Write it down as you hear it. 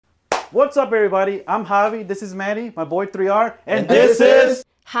What's up, everybody? I'm Javi. This is Manny, my boy 3R, and this is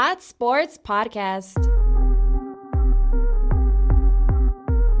Hot Sports Podcast.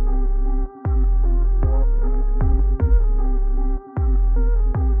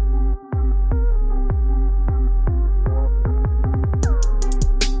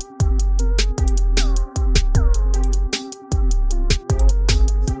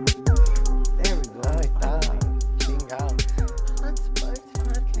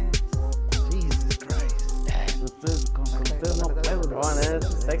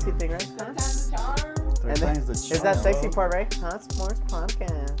 Is that sexy part, right? Hot Sports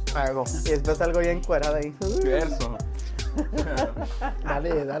Podcast. Algo. Y después algo bien cuadrado ahí. Eso.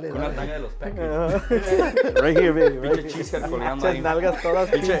 Dale. Una tanga de los Packers. right here, baby. Pinche cheesehead colgando ahí. Nalgas todas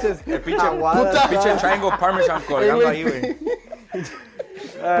pinches. El pinche triangle parmesan colgando ahí, güey.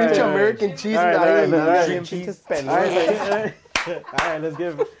 Pinche American cheese. Pinches peludos. All right, let's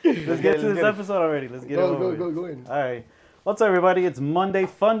get to this episode already. Let's get it over. Go in. All right. What's up, everybody? It's Monday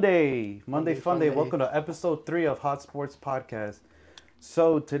Fun Day. Monday Fun Day. Welcome to episode 3 of Hot Sports Podcast.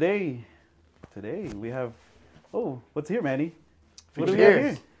 So today we have... Oh, what's here, Manny? What do we have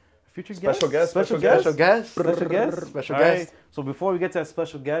here? Future Special guest. guest. Special guest. All right. So before we get to that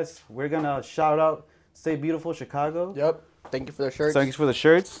special guest, we're going to shout out Stay Beautiful Chicago. Yep. Thank you for the shirts. Thanks for the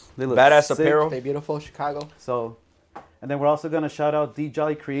shirts. They look Badass sick. apparel. Stay Beautiful Chicago. So, and then we're also going to shout out D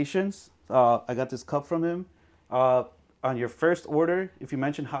Jolly Creations. I got this cup from him. On your first order, if you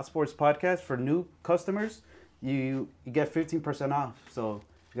mention Hot Sports Podcast for new customers, you get 15% off. So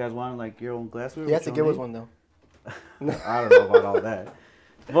if you guys want like your own glassware, You have to give us one though. I don't know about all that.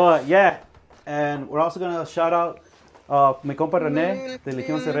 But yeah, and we're also gonna shout out mi compa René de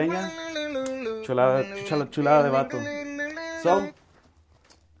Legión Serreña. Chulada de vato. So,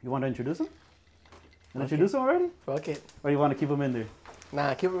 you want to introduce him? Introduce him already? Fuck it. Or you want to keep him in there?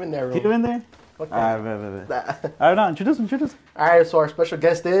 Nah, keep him in there, bro. Keep him in there? Fuck All that. right, All right, now introduce him. Alright, so our special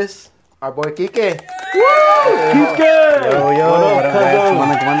guest is our boy Kike. Kike! Yo, What up,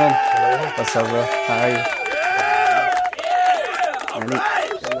 cuzzo? Come on. What's up, bro? How are you?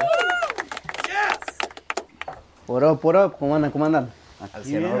 What up? ¿Cómo andan?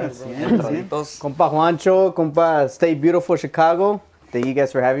 Yes. Compa Juancho, compa Stay Beautiful Chicago. Thank you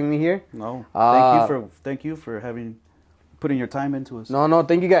guys for having me here. No, Uh, thank you for putting your time into us. No,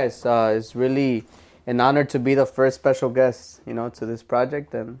 thank you guys. It's really an honor to be the first special guest, to this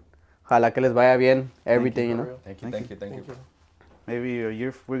project. And ojalá que les vaya bien, everything, Thank you. Maybe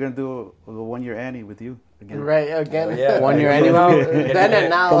we're gonna do a 1 year Annie with you again. Right, again. Yeah. 1 year anyway. Then and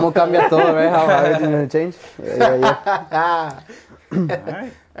now. ¿Cómo cambia todo, right? How everything's gonna change? Yeah.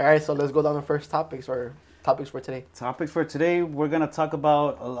 Alright. So let's go down the first topics for today. Topics for today, we're gonna talk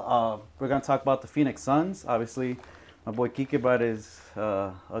about the Phoenix Suns. Obviously, my boy Kike brought his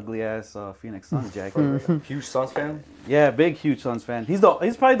ugly ass Phoenix Suns jacket. Huge Suns fan. Yeah, huge Suns fan. He's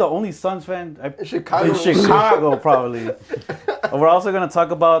probably the only Suns fan Chicago. in Chicago, probably. We're also gonna talk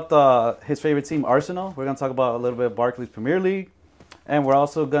about his favorite team, Arsenal. We're gonna talk about a little bit of Barclays Premier League, and we're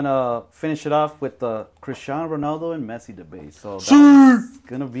also gonna finish it off with the Cristiano Ronaldo and Messi debate. So that's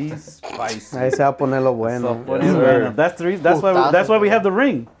gonna be spicy. Ahí se va a poner lo bueno. That's the reason. That's why we have the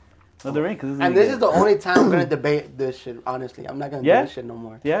ring. The ring, And this is the only time I'm gonna debate this shit. Honestly, I'm not gonna do this shit no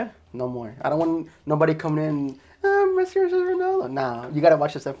more. Yeah. No more. I don't want nobody coming in. Messi versus Ronaldo. Nah, you gotta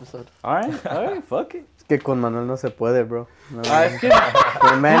watch this episode. All right, fuck it. Es que con Manuel no se puede, bro. No,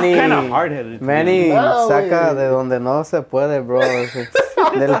 Con Manny, kind of hard-headed. Manny No, saca güey. de donde no se puede, bro.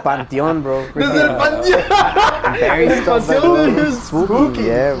 Del panteón, bro. Desde el panteón. Very stuff, panteón bro. is spooky.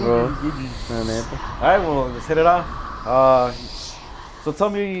 Yeah, bro. La neta. All right, well, let's hit it off. So tell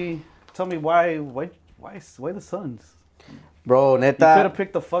me why the Suns? Bro, You could neta, have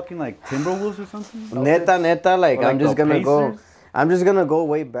picked the fucking like Timberwolves or something. neta, like, Or like I'm just the gonna go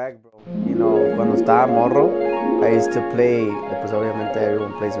way back, bro. Cuando estaba morro, I used to play, pues obviamente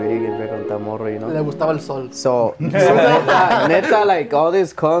everyone plays video games, right, cuando estaba morro, Le gustaba el sol. So, neta, like, all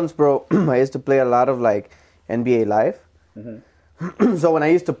this comes, bro. I used to play a lot of, like, NBA Live. So, when I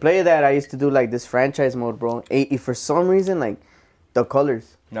used to play that, I used to do, like, this franchise mode, bro. For some reason, like, the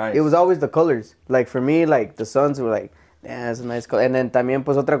colors. Nice. It was always the colors. Like, for me, like, the Suns were like, yeah, that's a nice color. And then también,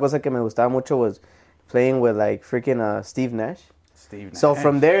 pues, otra cosa que me gustaba mucho was playing with, like, freaking Steve Nash. So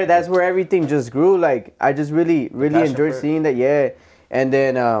from there, that's where everything just grew. Like, I just really enjoyed seeing that, yeah. And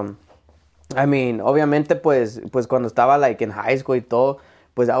then, I mean, obviamente, pues cuando estaba, like, in high school y todo,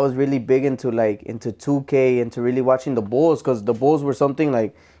 pues I was really big into 2K, into really watching the Bulls, because the Bulls were something,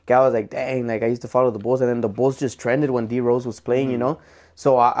 like, I was like, dang, like, I used to follow the Bulls, and then the Bulls just trended when D Rose was playing, you know?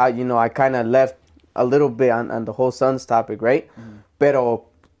 So, I kind of left a little bit on the whole Suns topic, right? Pero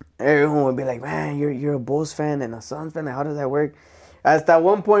everyone would be like, man, you're a Bulls fan and a Suns fan. How does that work? Hasta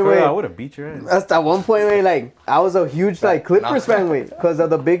one point Bro, where I would have beat your ass. Hasta one point where like I was a huge like Clippers fan because of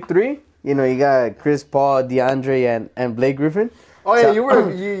the big three. You know, you got Chris Paul, DeAndre, and Blake Griffin. Oh yeah, So- you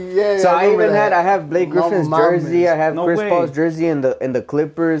were. Yeah. So I remember even that. I have Blake No Griffin's mames. jersey. I have No Chris way. Paul's jersey in the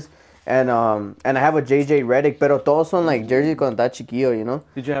Clippers, and I have a JJ Redick. Pero todos son like jerseys cuando está chiquillo, you know.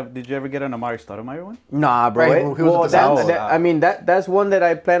 Did you ever get an Amari Stoudemire one? Nah, bro. Right, It- he was well, with the that- Sounds. that- I mean that's one that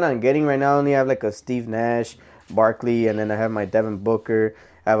I plan on getting right now. I only have like a Steve Nash, Barkley, and then I have my Devin Booker.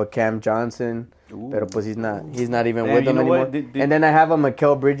 I have a Cam Johnson. Pero pues he's not even Damn, with you them know anymore. what? Did- And then I have a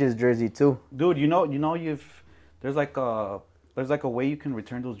Mikal Bridges jersey too. Dude, there's like a way you can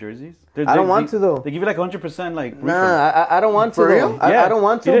return those jerseys. I don't want to, though. They give you like 100% like refund. Nah, I don't want to. For though. real? I don't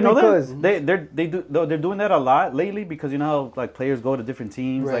want to You didn't because know that? They're doing that a lot lately because you know how like players go to different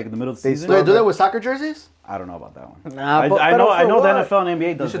teams Right. like in the middle of the They season. Do they do that with soccer jerseys? I don't know about that one. Nah, I but know for the what? NFL and NBA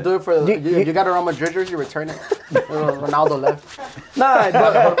You does should it. do it for. You- You got a Real Madrid jersey, return it. Ronaldo left. Nah,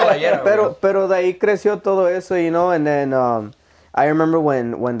 playera, pero de ahí creció todo eso, you know, and then I remember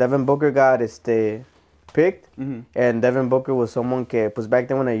when Devin Booker got picked, and Devin Booker was someone que, pues back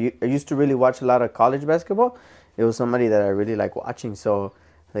then when I used to really watch a lot of college basketball, it was somebody that I really like watching, so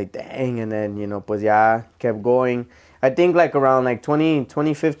like dang, and then, you know, pues ya kept going. I think like around like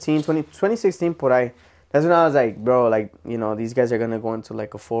 2015, 2016, por ahí, that's when I was like, bro, like, you know, these guys are gonna go into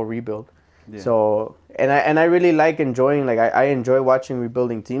like a full rebuild. Yeah. So, and I really like enjoying, like, I enjoy watching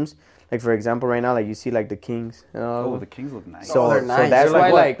rebuilding teams. Like, for example, right now, like, you see, like, the Kings. Oh, the Kings look nice. So, they're so nice. that's They're why,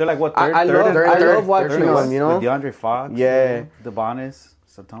 like what? like, They're like what, third- I third- love, third- I third- love watching third- them, you know? With DeAndre Fox, Yeah. Debonis,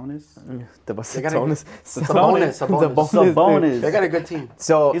 Satonis. The They got a- Sabonis. Sabonis. They got a good team.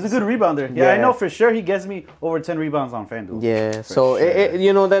 So, He's a good rebounder. Yeah, I Yeah. know for sure he gets me over 10 rebounds on FanDuel. yeah. For So, sure.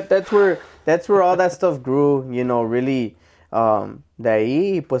 you know, that's where all that stuff grew, you know, really. De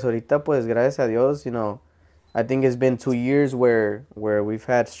ahí, pues ahorita, pues, gracias a Dios, you know, I think it's been 2 years where we've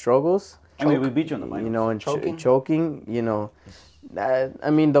had struggles. I mean, we beat you in the finals. You know, and Choking. choking, you know. I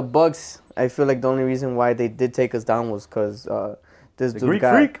mean, the Bucks, I feel like the only reason why they did take us down was because this dude Greek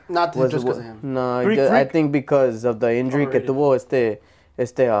got... freak? Not was- just because of him. No, Greek I freak? think because of the injury que Overrated. tuvo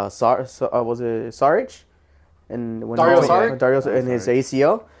was it Saric? And when Dario he- Saric? Dario in his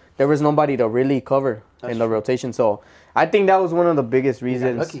ACL, there was nobody to really cover in the rotation. So I think that was one of the biggest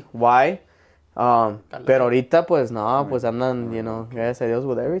reasons lucky. why. lucky. Pero ahorita, pues, no, pues andan, you know, gracias a Dios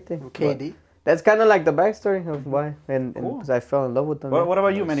with everything. KD. That's kind of like the backstory of why, and Cool. because I fell in love with them. What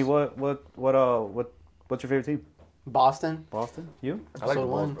about you, Manny? What's your favorite team? Boston. Boston? You? I like the Episode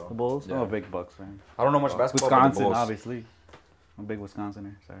Bulls, one. bro. The Bulls? Yeah. I'm a big Bucks fan. I don't know much basketball. but the Wisconsin, Bulls. obviously. I'm a big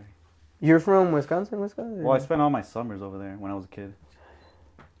Wisconsinner. Sorry. You're from Wisconsin? Well, I spent all my summers over there when I was a kid.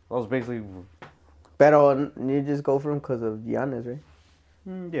 I was basically, Pero you just go from because of Giannis,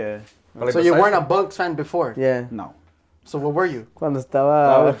 right? yeah. But, like, So you besides- weren't a Bucks fan before. Yeah. No. So what were you? Cuando I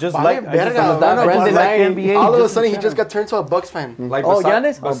estaba... was just Vale, like, I just, verga, I just no, Brendan like Knight. NBA. All of a just sudden, in he just general. got turned to a Bucks fan. Like Oh,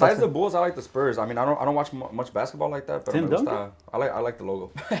 besides, Giannis? Oh, besides Bucks. the Bulls, I like the Spurs. I mean, I don't watch much basketball like that, but Tim me gusta. Duncan? I like the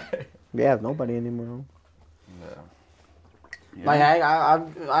logo. We have nobody anymore. Yeah. Like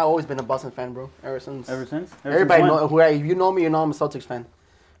I've always been a Boston fan, bro. Ever since. Ever since? Everybody since know when? if you know me, you know I'm a Celtics fan.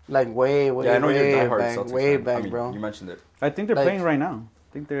 Like way Yeah, I know you're a diehard back, Celtics way fan. back, I mean, bro. You mentioned it. I think they're Like- playing right now.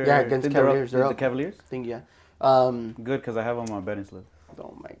 I think they're Yeah, against think they're up Cavaliers, they're against up. the Cavaliers. I think yeah. Good, because I have them on my betting slip.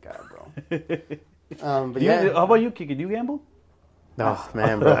 Oh my god, bro. But yeah, How about you, Kiki? Do you gamble? Oh,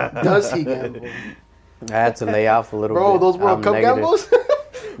 man, bro. does he gamble? I had to lay off a little Bro, bit. those World I'm Cup negative. gambles? We were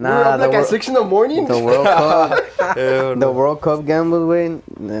Nah, up like the, at 6 in the morning. the World Cup. The World Cup gamble, güey.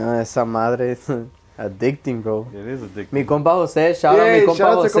 No, esa madre es addicting, bro. It is addictive. Mi compa José, shout out mi Yeah, compa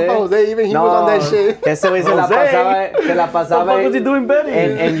shout out to José. compa Jose, even he was on that shit. Ese güey se la What pasaba was he doing betting?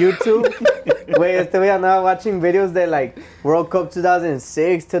 en YouTube. Güey, este güey andaba watching videos de like World Cup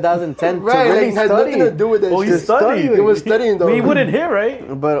 2006, 2010 Right, to really like, had study. nothing to do with that Oh, shit. he studied. He was studying though. He wouldn't hit, right?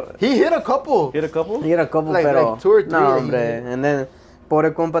 But He hit a couple. Hit a couple? he had a couple, Like- pero like 2 or 3 no, that he hombre. hit. And then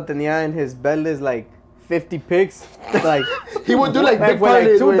pobre compa tenía in his bet list like 50 picks, like He would do like Like, big for like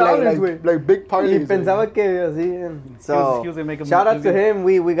parlays, $2, güey, güey. like big y parlays. pensaba güey. que así. So He was gonna make him- shout out he to was gonna- him.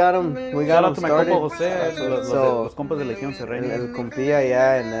 We got him. We got Shout him out to my started. compa Jose. So- Los compas de Legión se El reían. compilla,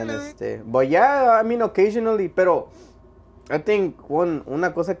 yeah, and then but yeah, I mean occasionally, pero I think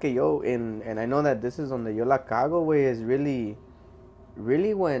una cosa que yo and I know that this is donde yo la cago, güey, is really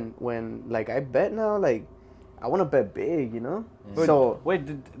when like I bet now, like I want to bet big, you know. But So wait,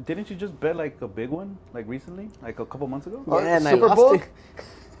 didn't you just bet like a big one, like recently, like a couple months ago? yeah, and Super I Bowl? lost it.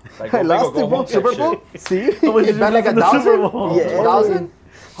 Like, I go big or lost go it, bro. home type Super shit. Bowl? See, How much did You you bet like lose in the 1,000? Super Bowl? Yeah. 1,000?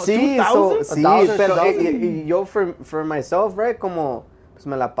 Sí, 2,000? so sí, 1,000, pero 2,000? yo for myself, right, como pues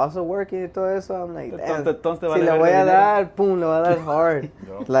me la paso working y todo eso. I'm like, damn, Entonces si le voy a dar, pum, le voy a dar hard.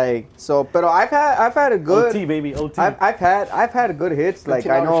 Like, so, pero I've had a good OT, baby, OT. I've had good hits. Like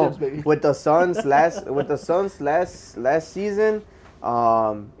I know with the Suns last season,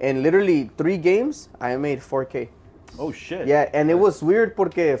 in literally 3 games, I made 4K. Oh shit. Yeah, and it was weird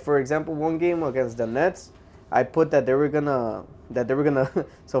porque, for example, one game against the Nets, I put that they were gonna.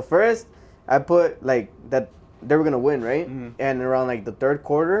 So first, I put like that they were gonna win, right? Mm-hmm. And around like the third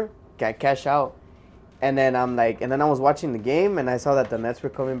quarter, cash out. And then I was watching the game and I saw that the Nets were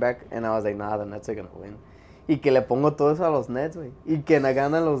coming back and I was like, nah, the Nets are gonna win. Y que le pongo todo eso a los Nets, güey. Y que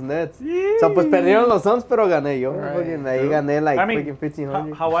ganan los Nets. Yeah. So pues perdieron los Suns, pero gané yo. Right. Ahí gané like freaking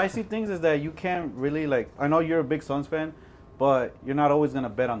 1,500. How I see things is that you can't really like. I know you're a big Suns fan, but you're not always gonna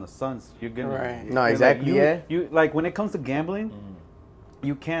bet on the Suns. You're gonna. Right. No, exactly. Like, you like when it comes to gambling.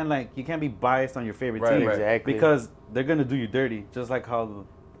 You can't be biased on your favorite team, exactly, because they're gonna do you dirty, just like how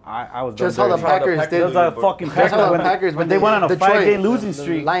I was. Just how the Packers did. Just the fucking Packers when they went on a 5-game losing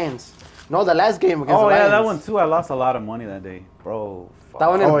streak. Lions. No, the last game against the Lions. Oh yeah, that one too. I lost a lot of money that day, bro. That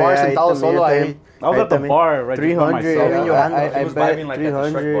one in bar sentado solo ahí. I was at the bar right 300. I was bet vibing like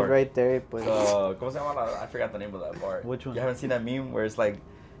 300 right there. Pues. ¿Cómo se llama? I forgot the name of that bar. Which one? You haven't seen that meme where it's like,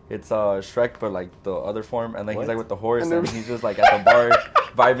 it's Shrek, but like the other form, and then he's like with the horse, and he's just like at the bar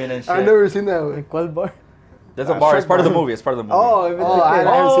vibing and shit. I've never seen that. ¿Cuál bar? There's a bar. It's part of the movie. Oh, I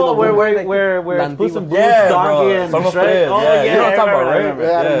haven't seen the movie. Where Puss in Boots, yeah, Donkey, and Shrek. Oh yeah, you know what I'm talking about, right?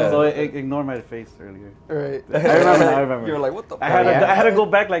 Yeah. So ignore my face earlier. Right. I remember. You were like, what the fuck? I had to go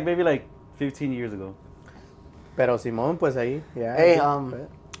back like maybe like 15 years ago. Pero Simón, pues ahí. Yeah. Hey,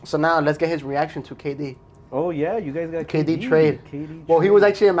 so now let's get his reaction to KD. Oh yeah, you guys got KD trade. Well, he was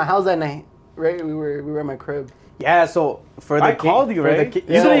actually at my house that night. Right, we were at my crib. Yeah, so I called you, right? You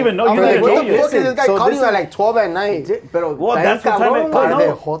didn't even know. I was like, what the fuck is this guy calling you at like 12 at night? Pero well, that's the time I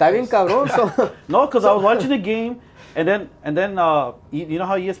called. Está bien cabrón. So no, because I was watching the game, and then you know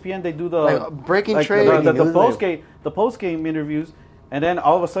how ESPN they do the like breaking trade, the post game interviews, and then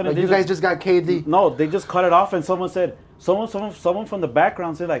all of a sudden like you guys just got KD. No, they just cut it off, and someone from the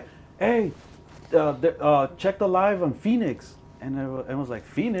background said like, hey, check the live on Phoenix, and it was like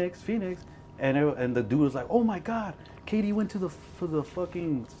Phoenix. And the dude was like, "Oh my God, KD went for the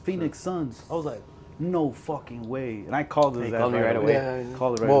fucking Phoenix Suns." I was like, "No fucking way!" And I called his ass right away. Yeah.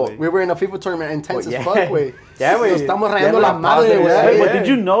 Called it right away. We were in a FIFA tournament, intense as fuck, way. Yeah, we estamos rayando la madre, güey. But did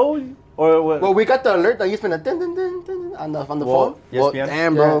you know? Or what? Well, we got the alert that you spent on the phone. Well,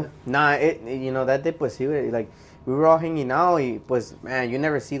 damn, bro. Nah, that day, pues, like. We were all hanging out. Pues, man, you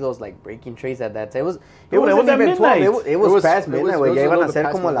never see those like breaking trades at that time. It wasn't at even 12. midnight. It was past midnight. Ya iban a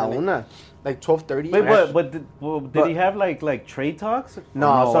ser como la 1. Like 12:30. But did he have like trade talks?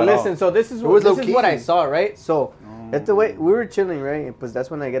 No. So listen. So this is what I saw, right? So that's the way we were chilling, right? Because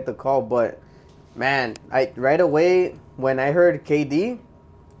that's when I get the call. But man, right away when I heard KD,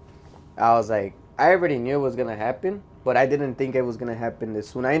 I was like, I already knew it was gonna happen, but I didn't think it was gonna happen this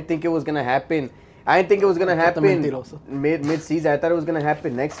soon. I didn't think it was gonna happen mid-season. I thought it was gonna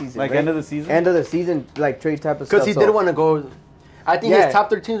happen next season. Like right? end of the season. End of the season, like trade type of stuff. Because he did want to go. I think his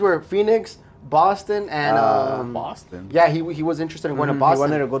top 3 teams were Phoenix, Boston, and Boston. Yeah, he was interested in going to Boston. He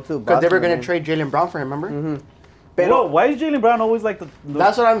wanted to go to Boston because they were gonna trade Jaylen Brown for him. Remember? Mm-hmm. Pero why is Jaylen Brown always like the?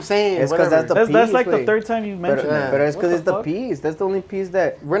 That's what I'm saying. It's because that's like the third time you mentioned that. But it's because it's the piece. That's the only piece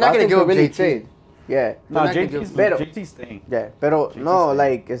that we're not gonna give really JT. trade. Yeah. No, JT's staying. Yeah, pero no,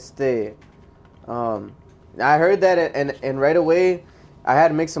 like I heard that and right away, I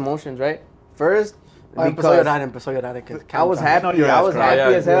had mixed emotions. Right, first because I was happy. I was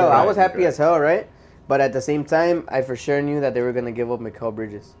happy as hell. I was happy as hell. Right, but at the same time, I for sure knew that they were gonna give up Mikal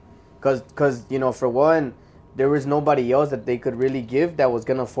Bridges, because for one, there was nobody else that they could really give that was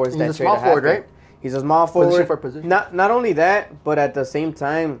gonna force that trade to happen. He's a small forward, right? He's a small forward. Position. Not only that, but at the same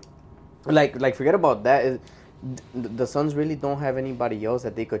time, like forget about that. The Suns really don't have anybody else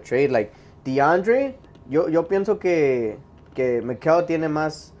that they could trade. Like DeAndre. Yo pienso que Mikal tiene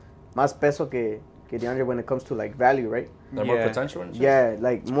más peso que DeAndre when it comes to like value, right? More potential. Yeah,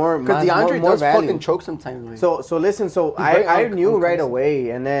 like more. Because DeAndre more does value. fucking choke sometimes. Like. So listen. So I knew right away,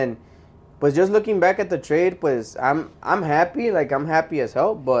 and then, but just looking back at the trade, pues I'm happy. Like I'm happy as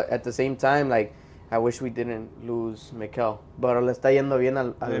hell, but at the same time, like I wish we didn't lose Mikal. But le está yendo bien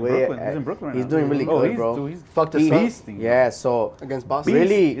al güey. He's in Brooklyn right He's now. doing really good, bro. He's fucked us up. Yeah, so against Boston.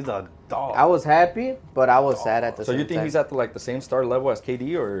 Really, he's a dog. I was happy, but I was sad at the same time. So you think he's at the same star level as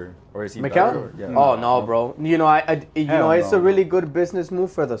KD, or is he Mikal? better? Yeah. Oh no, bro. It's a really good business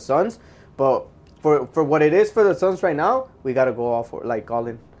move for the Suns, but for what it is for the Suns right now, we gotta go all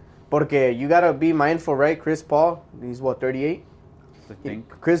in. Porque you gotta be mindful, right? Chris Paul, he's 38. I think.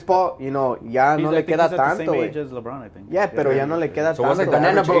 Chris Paul, you know, ya no le queda He's at the tanto, same age güey. as LeBron, I think. Yeah, pero ya no le queda So what's tanto. like the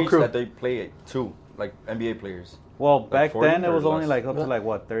Banana average boat age crew. that they play at too, like NBA players? Well, Like back 40 then it or was only less? like up to like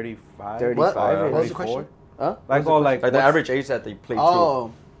what 35, 35, What was the 34? question? Huh? Like all like Like the what's- average age that they play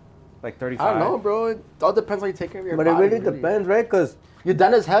Oh, like 35. I don't know, bro. It all depends how you take care of your But it body. really depends, right? Because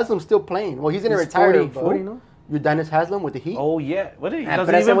Udonis Haslem still playing. Well, he's gonna he's retire. 40, bro. 40, no? Udonis Haslem with the Heat. Oh yeah, what did he? Doesn't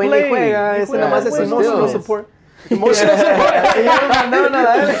Pero ese even güey play. ni juega. He Ese juega, nomás es güey. emotional Still. support. Emotional support.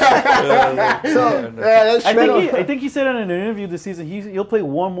 No, I think he said in an interview this season he'll play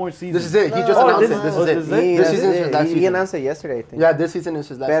one more season. This is it. He just Oh, announced this it. This is- is oh, it. This season is his last He season. announced it yesterday, I think. Yeah, this season is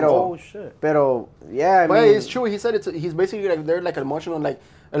his last Pero- season. Oh shit. Pero, yeah, I But mean, it's true. He said he's basically like they're like emotional, like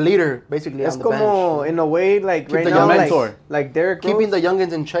a leader, basically es on the como, bench. in a way, like Keep right the now, young mentor. like Derrick Rose. Keeping the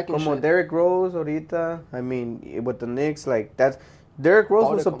youngins in check and Como shit. Derrick Rose ahorita, I mean, with the Knicks, like that's Derrick Rose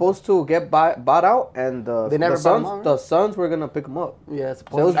was Todo supposed to get bought out, and They never the bought him Suns, out, right? the Suns were gonna pick him up. Yeah, So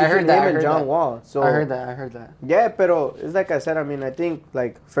it was I between heard that. him I and heard John that. Wall. So I heard that. I heard that. Yeah, pero it's like I said. I mean, I think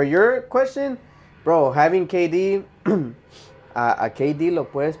like for your question, bro, having KD, a KD lo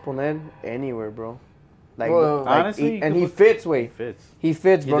puedes poner anywhere, bro. Like, Well, honestly, and you he could fits, way. Fits. He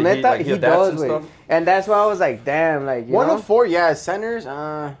fits, bro. He Neta, he he adapts does, and way. stuff? And that's why I was like, damn, like you One know. of four, yeah, centers.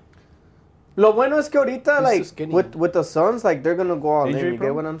 Lo bueno es que ahorita, He's like too skinny. with the Suns, like they're gonna go all in. Injury You get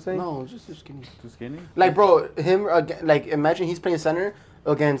prone? what I'm saying? No, just too skinny. Too skinny. Like, bro, him like imagine he's playing center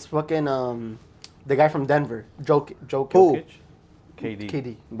against fucking the guy from Denver, Joe Who? Jokic? KD.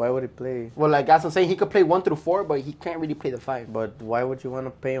 KD. Why would he play? Well, like as I'm saying, he could play 1 through 4, but he can't really play the 5. But why would you want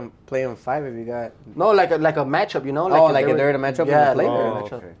to play him 5 if you got? No, like a matchup, you know? Like if if they're in a matchup, Yeah, in the like play they're in a Oh,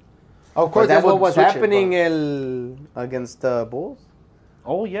 matchup. okay. Of course, That's they what would was switch it, happening but- against the Bulls.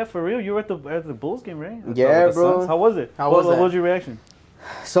 Oh yeah, for real. You were at the Bulls game, right? Yeah, With the bro. Suns? How was it? How what, was what that? was your reaction?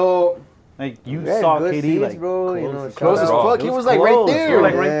 So Like you yeah, saw good KD seats, like bro. You close know, as Close as Bro, fuck. it He was was like right close. there. You were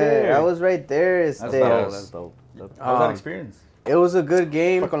like right yeah, there. I was right there. That's Este, dope. That's dope. How was that Um, experience? It was a good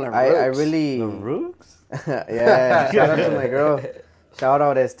game. Fucking like I Rooks. really The Rooks? yeah. Shout out to my girl. Shout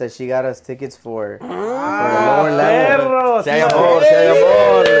out, she got us tickets for the lower level. Perro, Se hay sí, amor, se hay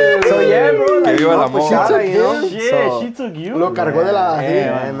amor. So yeah, bro. Like, Que viva el no, pues, amor. shout out, you know. Shit, So- she took you. Lo cargó de la...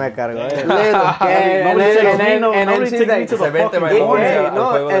 Yeah, me cargó. Nobody takes me, nobody she's takes me like, to the Se vente, fucking my game. boy. hey, al no,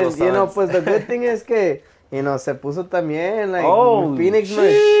 juego de los and you know, Suns. pues the good thing is que, you know, se puso también, like, Oh, Phoenix,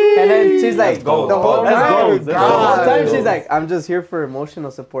 and then she's like, Let's go. the whole Let's time, go. the Let's whole go. time she's like, I'm just here for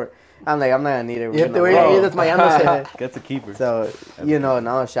emotional support. I'm like, I'm not gonna need it. Y We're este gonna güey go. ahí desmayándose. Get the keeper. So, you know,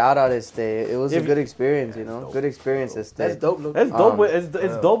 no, shout out, it was a If- good experience, you know, good experience, That's dope, look. That's dope. Um,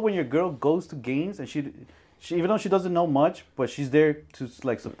 It's dope when your girl goes to games and she even though she doesn't know much, but she's there to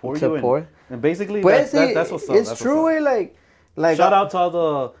like support you. Support. And basically, Pues, that's what's up. it's that's true, what's up. way, like, Shout out to all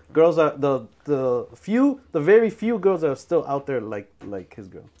the girls that the very few girls that are still out there like his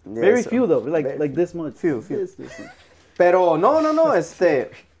girl. Yeah, Very so- few though, very like this much. few. Pero no,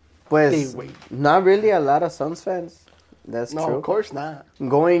 pues, Hey, wait. not really a lot of Suns fans. That's No, true. of course not.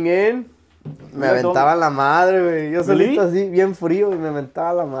 Going in, me Yeah, don't- aventaba la madre, güey. Yo Really? solito así, bien frío, y me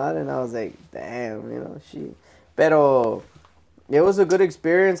aventaba la madre, and I was like, damn, you know, shit. Pero, it was a good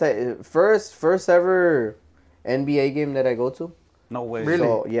experience. First ever NBA game that I go to. No way. Really?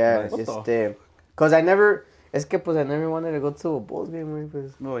 So, yeah, Nice. What the- cause I never wanted to go to a Bulls game, güey,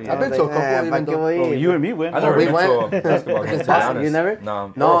 pues. Oh, yeah. I I've was been to a like, couple, ¿pa' even qué though- voy a Oh, ir? you and me went. I never we been went- to a basketball game. to be Boston, honest. you never?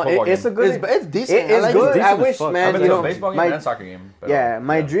 No. No, or a football it's a game. good. It's decent. It's I like good. it. decent I as wish, fuck. man. I've been you to a know, baseball game my- and a soccer game. but, Yeah,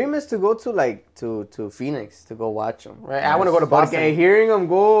 my dream is to go to to Phoenix to go watch them. Right, I want to go to Boston. Okay, hearing them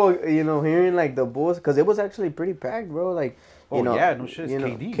go, you know, hearing like the Bulls, because it was actually pretty packed, bro. Like, you Oh know, yeah, no shit. It's you know,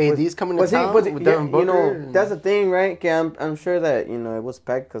 KD. KD's coming to But see, town but with yeah, Devin Booker. you know, and- that's the thing, right? Que I'm sure that you know it was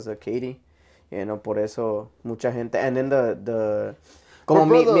packed because of Katie. You know, por eso mucha gente. And then the como But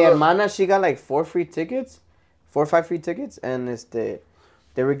mi brother- hermana, she got like 4 or 5 free tickets, and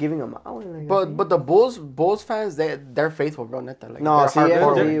they were giving them out. Like, But the Bulls fans, they're faithful, bro. Neta. Like, No, they're see,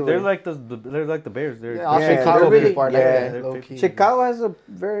 hardcore. yeah, They're we- like the Bears. They're Yeah, Yeah, Chicago they're really- people are like yeah, that, low key. Chicago has a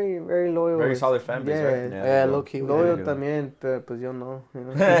very, very loyal. Very solid fan base, yeah, right? Yeah, low key. Loyal Yeah. también, pero pues yo no. You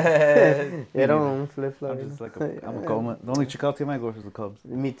know? Era un flip-flop. I'm you just know? like I'm a Coma. The only Chicago team I go is the Cubs.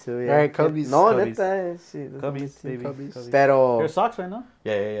 Me too, yeah. Alright, Cubbies. No, Cubbies. neta, sí. Cubbies, baby. Cubbies. Cubbies. Pero... You're a Sox fan, no?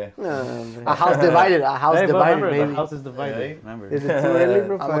 Yeah. No, hombre. A house divided. A house Hey, but divided, remember, baby. the house is divided. Hey. Remember. Is it too early,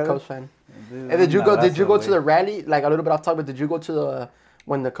 bro? I'm a Cubs fan. Dude, And did you nah, go? that's Did you no go way. to the rally? Like a little bit off topic. Did you go to the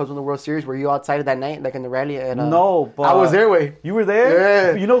when the Cubs won the World Series? Were you outside that night, like in the rally? At, No, but I was there. Way. You were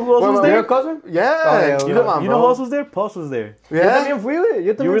there? Yeah. You know who else Well, was well, there? ¿You're a cousin? Yeah. yeah, You Come know, on, you bro. know who else was there? Pulse was there. Yo Yeah. también fui, güey.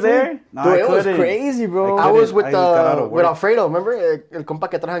 Yo también You were fui. there? No, Dude, I it was couldn't. crazy, bro. I was with I got out of with work. Alfredo. Remember el compa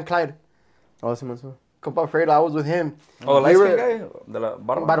que trabaja en Clyde. Oh, sí, man. Compa Alfredo, I was with him. Oh, the We light-skinned were- guy? The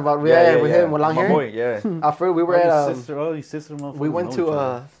barba? Barba, yeah, with him, with long My hair. boy, yeah. Alfredo, we were at your sister, we went to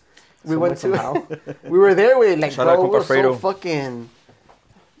we Some went way, to somehow. we were there with like Shout out bro, we Compa were so Alfredo. fucking.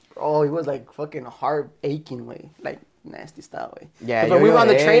 Oh, it was like fucking heart aching way, like nasty style way. Yeah, 'Cause when we were on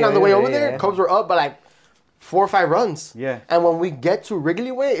the train on the way over yeah. there, Cubs were up by like 4 or 5 runs. Yeah. And when we get to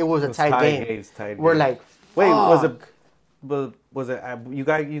Wrigley Way, it was a tight game. It's tied We're game. like, Wait, was it? fuck. But was it? You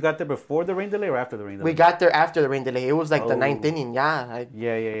got there before the rain delay or after the rain delay? We got there after the rain delay. It was like the Oh. 9th inning. Yeah. Like,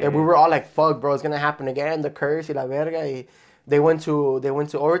 Yeah. and we were all like, "Fuck, bro, it's gonna happen again." The curse, y la verga. Y they went to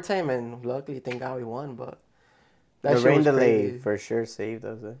overtime, and luckily, thank God we won. But that The shit rain was delay crazy. for sure saved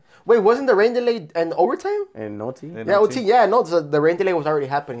us. Wait, wasn't the rain delay and overtime? And no tea. And Yeah, OT? OT. Yeah, no, the rain delay was already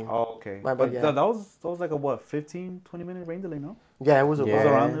happening. Oh, okay. My But bad, yeah. that was like a what, 15, 20 minute rain delay, no? Yeah, it was a It was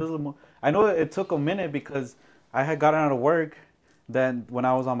Yeah. around. It was a little more. I know it took a minute because I had gotten out of work. Then when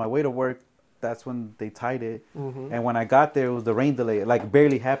I was on my way to work, that's when they tied it. Mm-hmm. And when I got there, it was the rain delay, like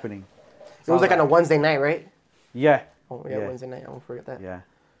barely happening. It was like on a Wednesday night, right? Yeah. Oh yeah, Wednesday night. I won't forget that. Yeah.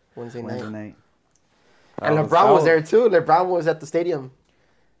 Wednesday Wednesday night. night. And That LeBron was that there too. LeBron was at the stadium.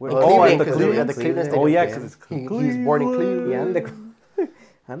 Wait, In oh, Cleveland, at the 'cause Cleveland? at the Cleveland Oh Stadium. yeah, Yeah. because it's He's born in Cleveland. Yeah,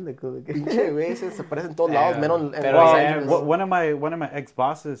 ande cool. Pinche güey, ese se parece en todos lados, menos en Pero Los yeah, Angeles. One of my ex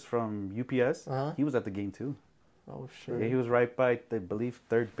bosses from UPS, Uh-huh. he was at the game too. Oh Yeah, shit. he was right by, I believe,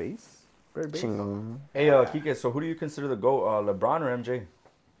 third base. Chingón. Hey, Kike, so who do you consider the GOAT, LeBron or MJ?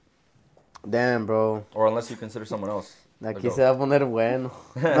 Damn, bro. Or unless you consider someone else. the Aquí GOAT. se va a poner bueno.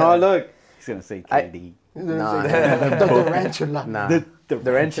 No, look. He's gonna say I- KD. Nah, The Tarantula. nah. The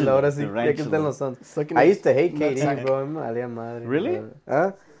The Ranchula, ahora sí. The Ya que están Ranchula. los Suns. Sucking I it. used to hate Nuts. KD, bro. Me valía madre. Really?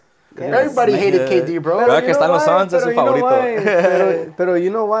 Huh? Everybody hated KD, bro. Pero- ¿Verdad que están los Suns? Es su favorito. Pero you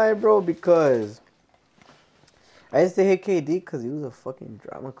know why, bro? Because I used to hate KD because he was a fucking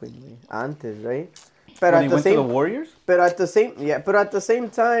drama queen, man. Antes, right? But When he at the went to the same, Warriors? but at the same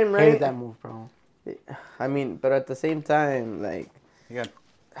time, Hated right? that move, bro. I mean, but at the same time, like, He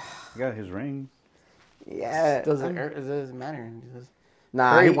got his ring. yeah. It doesn't matter. It does-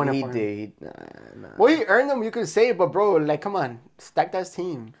 Nah, Curry he, won it he for him. did. Nah. Well, he earned them, you could say, but bro, like, come on, stack that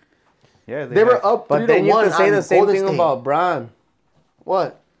team. Yeah, They were up 3 But then to you 1 could say on the same Golden thing State. about Bron,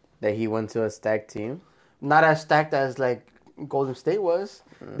 What? that he went to a stacked team. Not as stacked as like Golden State was.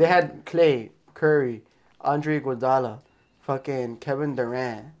 They had Clay, Curry, Andre Iguodala, fucking Kevin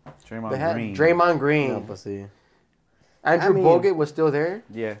Durant. Draymond They had Green. Draymond Green. No, pues sí. Andrew I mean- Bogut was still there.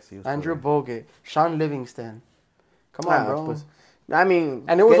 Yes, he was. Andrew still Bogut, Sean Livingston. Come on, Ah, bro. pues, I mean,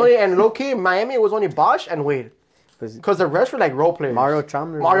 And it was only low key in Miami. It was only Bosch and Wade, pues, because the rest were like role players. Mario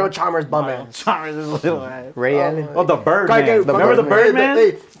Chalmers. Mario bro. Chalmers, bum there. ass. Chalmers is a little ass. Ray Allen. Oh, the Birdman. Cuando- Remember the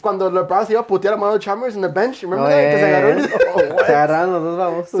Birdman? Cuando LeBron se iba a putear a Mario Chalmers in the bench, remember Oh, that? yeah, Que se agarró Se agarraron los dos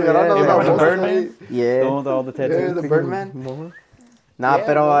famosos. Se agarraron los yeah, dos Remember the famosos. Birdman? Yeah. All the Yeah, tattoos. the Birdman. Nah, Yeah,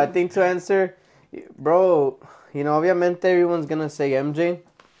 pero bro. I think to answer, bro, you know, obviamente everyone's gonna say MJ.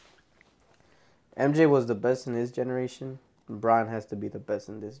 MJ was the best in his generation. Bron has to be the best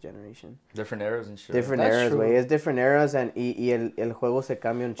in this generation. Different eras and shit. Different That's eras, true. way. It's different eras, and el juego se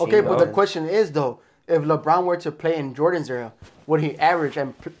cambia un chingo. Okay, but the man. question is though, if LeBron were to play in Jordan's era, would he average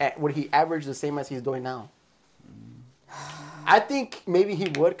the same as he's doing now? I think maybe he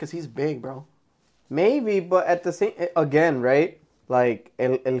would because he's big, bro. Maybe, but at the same, again, right? Like,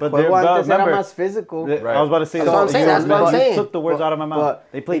 el But juego they're- antes era remember, más physical. I Right. was about to say That's what I'm saying, that's what I'm you saying. took the words out of my mouth. But-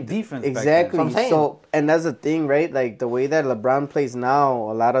 They played defense. Exactly. That's what I'm saying. So, and that's the thing, right? Like the way that LeBron plays now,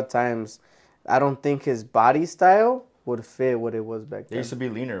 a lot of times, I don't think his body style would fit what it was back They then. used to be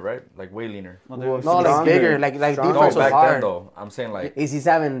leaner, right? Like way leaner. Well, Well, No, like Stronger. bigger, like Stronger. No, defense was back then hard. though. I'm saying like Y si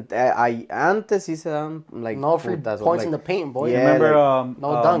saben, antes sí se dan like No free putas, points like, in the paint, boy. Yeah, remember like, no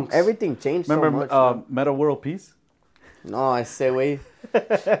dunks. everything changed Remember so much. Meta World Peace? No, I say wait.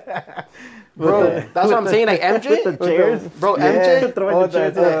 Bro, that's what I'm saying. Like MJ, With the chairs. bro, Yeah. MJ, Throwing the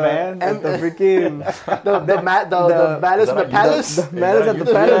chairs to the fans. And the freaking the Malice in the Palace. the malice at the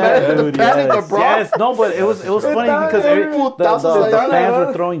Yeah. palace. Yeah. Dude, the Palace, yes. the Bronx. Yes, no, but it was funny because Putazos the like fans that.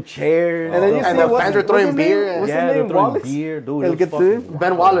 were throwing chairs. And then you And see the what's- fans were what's throwing his name? beer. What's yeah, his they're name? throwing Wallace? beer, dude. El It que was fucking- tú-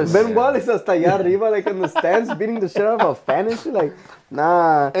 Ben Wallace. Ben Wallace hasta allá arriba, like in the stands, beating the shit out of a fan and shit. Like,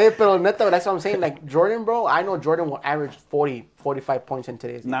 nah. Hey, pero neta, that's what I'm saying. Like Jordan, bro, I know Jordan will average 40, 45 points in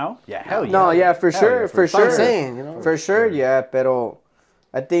today's game. Now? Yeah, hell yeah. No, yeah, for Hell sure, yeah, for That's what sure. I'm saying, you know. For sure, yeah, pero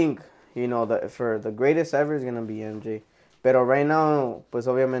I think, you know, for the greatest ever is going to be MJ. Pero right now, pues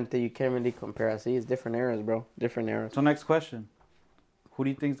obviamente you can't really compare así. It's different eras, bro. Different eras. So next question. Who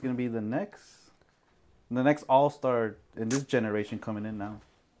do you think is going to be the next all-star in this generation coming in now?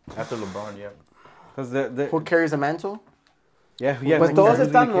 after LeBron, yeah. Because Who carries the mantle? yeah, Pues who's todos gonna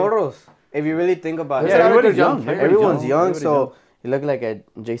están carry- morros. if you really think about There's it, a lot of everybody's good young young. players. everyone's young. Everybody's So you look like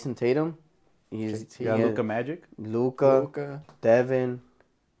at Jason Tatum. He's JT. You got Luka Magic. Luka, Devin.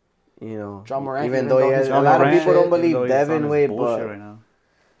 You know, John Morant, even even though he though has he's a on lot of Morant people shit, don't believe Even though he's on Devin his way, bullshit but right now.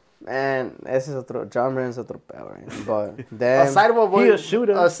 man, ese es otro. John Morant's otro pedo, right? But damn. Aside of what He a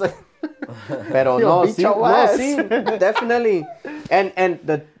shooter. Pero He'll no, beat sí, your no, ass. sí, definitely. And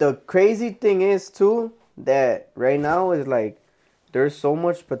the crazy thing is too that right now is like there's so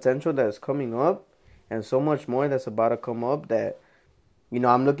much potential that's coming up and so much more that's about to come up that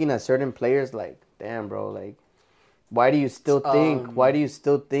I'm looking at certain players like, damn, bro, like why do you still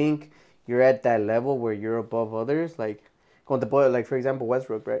think you're at that level where you're above others? Like for example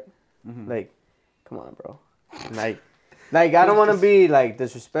Westbrook, right? Like, come on, bro. Like I don't want to be like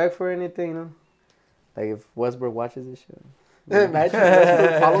disrespectful or anything, Like if Westbrook watches this shit. Imagine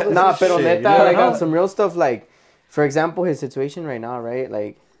Westbrook follow this Nah, shit. pero Shit, neta, you never like know. on some real stuff, like for example his situation right now, right?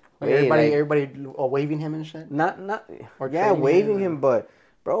 Like, Everybody waving him and shit. not Or yeah, training waving him. him, but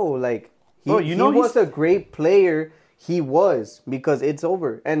bro, like he Bro, you know was he's- a great player. He was, because it's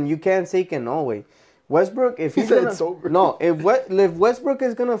over, and you can't say can no way. Westbrook, if He he's said gonna, it's over. no, if Westbrook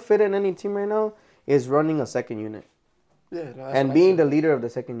is gonna fit in any team right now, is running a second unit Yeah, no, that's and what I being said. the leader of the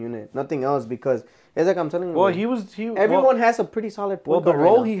second unit, nothing else. Because it's like I'm telling you, Well, like, everyone well, has a pretty solid Well, point the guard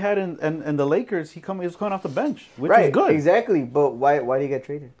role right now. he had in the Lakers, he was coming off the bench, which right, was good. exactly. But why did he get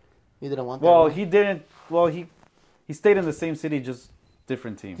traded? He didn't want that. Well, role. he didn't. Well, he stayed in the same city, just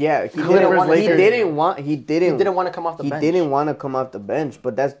different team. Yeah, he Clippers, didn't want. He Lakers. didn't want. He he didn't. didn't want to come off the He bench. didn't want to come off the bench.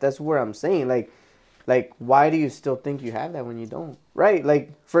 But that's where I'm saying, like why do you still think you have that when you don't? Right?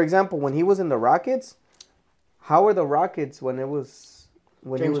 Like for example, when he was in the Rockets, how were the Rockets when he was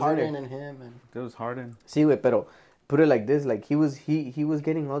James in Harden it? and him and It was Harden. See, wait, pero put it like this: like he was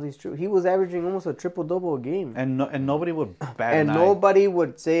getting all these. He was averaging almost a triple double a game, And nobody would bat and an eye. nobody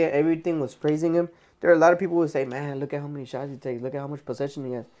would say everything was praising him. There are a lot of people who would say, "Man, look at how many shots he takes. Look at how much possession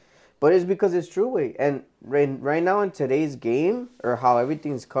he has." But it's because it's true, way. And right now in today's game, or how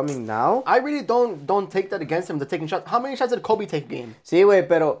everything's coming now. I really don't take that against him. The taking shots. How many shots did Kobe take game? See, wait,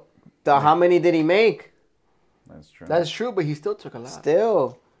 pero how many did he make? That's true. That's true, but he still took a lot.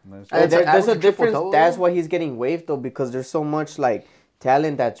 Still, That's And it's there's a average difference. triple-double. That's why he's getting waived though, because there's so much like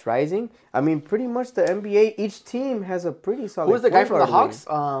talent that's rising. I mean, pretty much the NBA, each team has a pretty solid. Who was the guy point from the guard Hawks?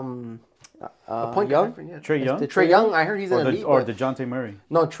 league. A point Young? guard. I forget. Trey Young? Trey Young. I heard he's in or the league. or but- DeJounte Murray.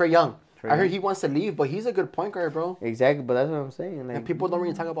 No, Trey Young. Trey I heard Young. he wants to leave, but he's a good point guard, bro. Exactly, but that's what I'm saying. Like, And people don't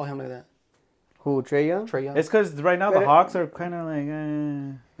really talk about him like that. who, Trey Young? Trey Young. It's because right now the But- Hawks are kind of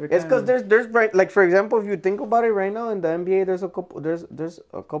like. It's because there's right, like for example, if you think about it right now in the NBA, there's a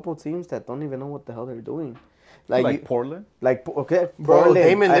couple teams that don't even know what the hell they're doing. like Portland. Okay, Bro, Portland,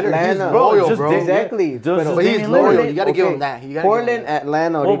 Damian Lillard, he's Atlanta. loyal, just bro. Exactly. Just- Pero- But he's Damian loyal. Lillard. You got to give okay, him that. You gotta Portland, give him that.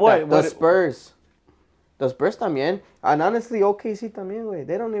 Atlanta, Well, ahorita, what- the Spurs. The Spurs también. And honestly, OKC también, güey.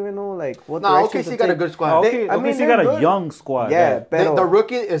 They don't even know, like, what No, direction OKC to got a take. good squad. Okay, I mean, OKC they're got a good. young squad. Yeah, The pero...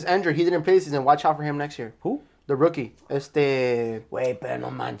 rookie is injured. He didn't play this season. Watch out for him next year. Who? The rookie. Wait, pero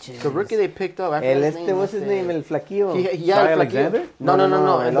no manches. The rookie they picked up. I El forgot what's his name? El flaquillo. Yeah, Shai el flaquillo. Alexander? No. No,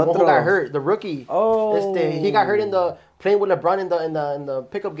 And el the one who otro. got hurt. The rookie. Oh. He got hurt in the playing with LeBron in the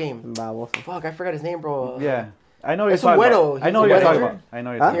pickup game. Baboso. Fuck, I forgot his name, bro. Yeah. I know you're It's talking Güero. about. I know He's you're Güero. talking about. I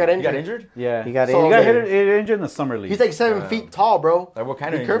know you're Huh? He talking got about. You injured. got injured? Yeah. He got So- He got injured. injured in the summer league. He's like 7 feet tall, bro. Like what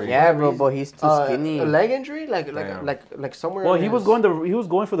kind Be of careful. injury? Yeah, bro, but he's too skinny. A leg injury, like Damn. somewhere. Well, in he was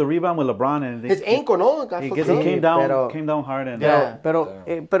going for the rebound with LeBron, and his ankle. No, got He, fucked he up. came down Pero- hard, and Yeah. Pero it's Well,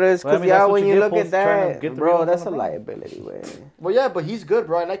 I because, mean, that's yeah, what when you you get, look Post, at trying to that, get the bro, rebound that's a from LeBron. liability, way. Well, yeah, but he's good,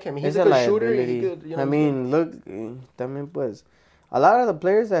 bro. I like him. He's It's a a good shooter. liability. He's good. You know, I mean, look, también pues, a lot of the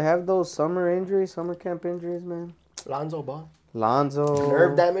players that have those summer camp injuries, man. Lonzo Ball. Lonzo.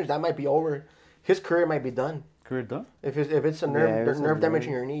 Nerve damage. That might be over. His career might be done. career done. If it's a Yeah, nerve it's a damage nerve. in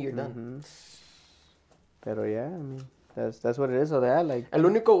your knee, you're done. Pero yeah, I mean, that's what it is. So that, like, El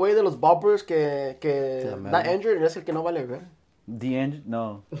único güey de los Boppers que La está madre. injured es el que no vale ver.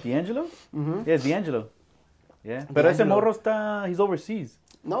 D'Angelo? Mhm. Yeah, it's D'Angelo. Yeah, but ese D'Angelo. morro he's overseas.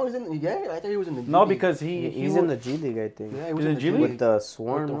 No, he's in. Yeah, I thought he was in the. No, G League. because he's in the G League, I think. Yeah, he was He's in in the G G League? With League. the With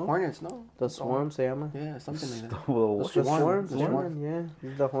Swarm, the no? Hornets, no. The Swarm, se llama. Yeah, something like that. Well, The what? Swarm, yeah.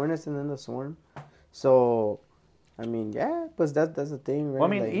 The Hornets and then the Swarm. So, I mean, yeah, but that's the thing, right? Well,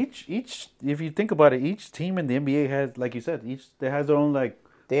 I mean, like, each if you think about it, each team in the NBA has, like you said, they has their own like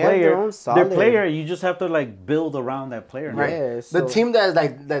they have player. their own solid. Their player, you just have to like build around that player. Right. Yeah, The so- team that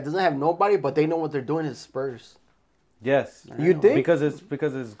doesn't have nobody, but they know what they're doing is Spurs. Yes. You think? Because it's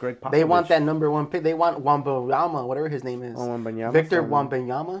Greg Popovich. They want that number 1 pick. They want Wembanyama, whatever his name is. Oh, Wembanyama Victor from-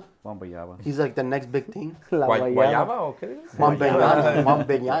 Wembanyama. Wembanyama. He's like the next big thing. La Guayaba. Guayaba o qué dices?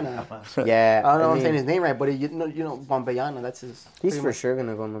 Wembanyama. Yeah. I don't know if I'm mean, saying his name right, but you know Wembanyama. That's his. He's pretty for much- sure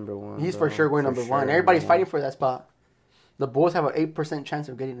gonna go number 1. He's bro. for sure going number 1. sure Everybody's number fighting for that spot. The Bulls have an 8% chance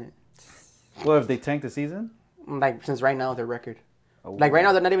of getting it. Well, if they tank the season? Like since right now their record. Oh. Like right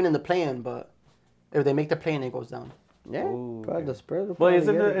now they're not even in the play-in, but if they make the play-in, it goes down. Yeah, Ooh, probably okay. the Spurs. Will Well, probably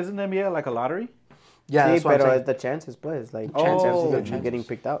isn't get it. the NBA like a lottery? Yeah, Sí, that's what I'm pero saying. the chances play. It's like Chances, chances good of you chances. getting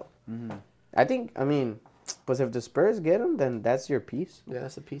picked out. Mm-hmm. I mean, but if the Spurs get him, then that's your piece Yeah,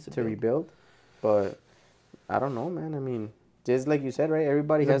 that's a piece of to it. rebuild. But I don't know, man. I mean, just like you said, right?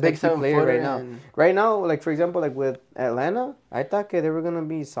 Everybody He's a has big that key player 7-footer right now. and- Right now, like for example, like with Atlanta, I thought que they were gonna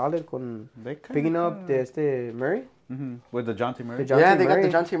be solid con They kinda- picking up the Murray. With the Jonte Murray. The Yeah, they Murray.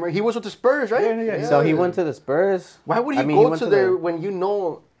 got the Jonte Murray. He was with the Spurs, right? Yeah. So he went to the Spurs. Why would he I mean, he go went to there when you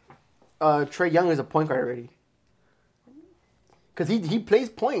know Trae Young is a point guard already? Because he plays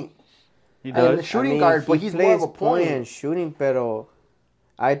point. He And does. the shooting guard, but he's more of a point. and shooting, pero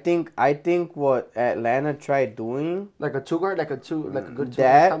I think what Atlanta tried doing Like a 2 guard, like a good 2 guard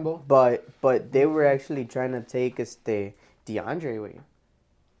that, combo. but they were actually trying to take DeAndre away.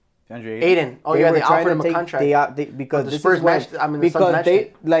 DeAndre Aiden. Oh yeah, they offered him a contract. Because But the this Spurs is when, matched- I mean, the Suns because matched they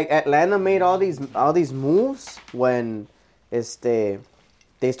it. like Atlanta made all these moves when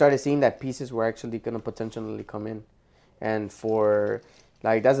they started seeing that pieces were actually gonna potentially come in, and for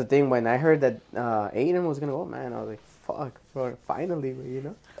like that's the thing when I heard that Aiden was gonna go, man, I was like, fuck, bro, finally, you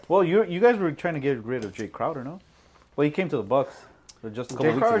know. Well, you guys were trying to get rid of Jay Crowder, no? Well, he came to the Bucks just a couple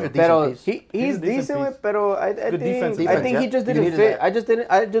Jay weeks Crowder's ago. a Pero piece. he's He's a decent decent, piece. pero I Good think defensive I guy. think he Yeah. just You didn't needed fit.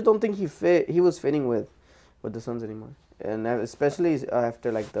 that. I just don't think he was fitting with the Suns anymore, and especially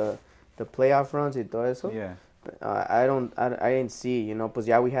after like the playoff runs y todo eso. Yeah. I didn't see, you know, pues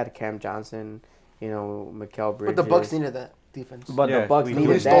yeah, we had Cam Johnson, you know, Mikal Bridges. But the Bucks needed that defense. But Yeah, the Bucks we needed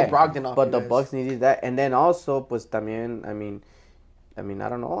needed that. stole Brogdon off But you the guys. Bucks needed that, and then also, pues también, I mean, I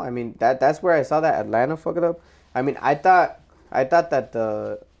don't know. I mean, that's where I saw that Atlanta fuck it up. I mean, I thought that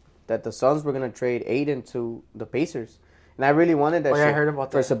the Suns were gonna trade Aiden to the Pacers, and I really wanted that. Oh, yeah, I shit heard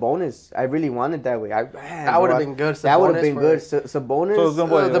about for that. Sabonis. I really wanted that way. That would've been good, That would have Sabonis been for- good. Sabonis. So it's gonna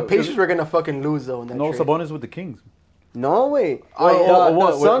Boy, the uh, Pacers were gonna fucking lose though in that No trade. Sabonis with the Kings. no way. Oh,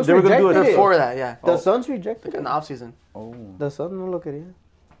 what? the Suns They were gonna do it rejected it. Before that, yeah. The Suns rejected In it. the offseason. Oh. The Suns no lo quería.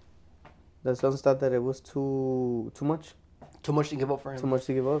 The Suns thought that it was too much. Too much to give up for him. Too much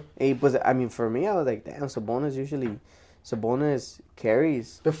to give up. I mean, for me, I was like, damn, Sabonis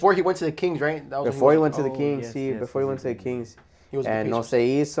carries. Before he went to the Kings, right? That was when Before he went to the oh, Kings, yes, see, yes, before he yes, went to the yes, Kings. He was with And the no Pacers.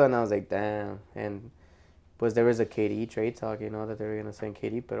 se hizo, and I was like, damn. And pues there was a KD trade talk, you know, that they were going to send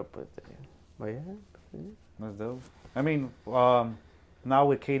KD, but yeah. That's dope. I mean, now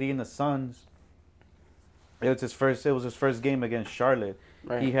with KD and the Suns, it was his first game against Charlotte.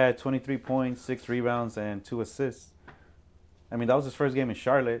 Right. He had 23 points, 6 rebounds, and 2 assists. I mean, that was his first game in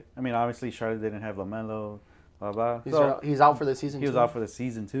Charlotte. I mean, obviously Charlotte didn't have LaMelo, blah blah. He's out for the season. He was too. out for the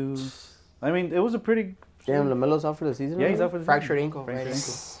season too. I mean, it was a pretty. Damn, LaMelo's out for the season? Yeah, he's already? out for the Fractured season. ankle. Right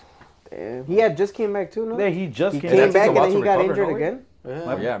ankle. Damn. He had just came back too, no? Yeah, he just He came, came back. back and a while then he to got recover, injured no? again.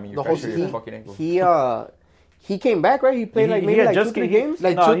 Yeah. Yeah, I mean, The you're whole fractured your season. fucking ankle. He came back, right? He played like maybe like 2-3 games.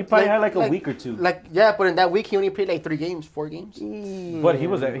 Like no, two- he probably like- had like a like- week or two. Like yeah, but in that week he only played like 3 games, 4 games. But he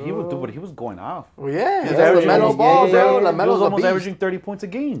was going off. Well, yeah, He was that's averaging, LaMelo ball, he bro. was LaMelo's a almost beast. averaging 30 points a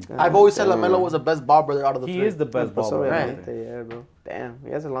game. I've always said LaMelo was the best ball brother out of the He three. is the best Pues ball player. obviamente, yeah, bro. Damn, he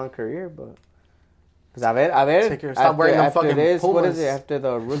has a long career, but. Pues a ver. Take care. Stop wearing them after fucking this, what Pumas. is it? After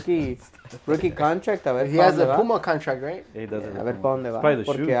the rookie contract, a ver. He pa' has dónde a va. Puma contract, right? Yeah, he does it. A ver pa' dónde va. Probably the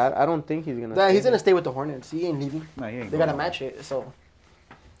Porque shoes. I don't think he's gonna. Yeah, he's stay. gonna stay with the Hornets. He ain't leaving. Nah, he ain't They going gotta nowhere. match it. So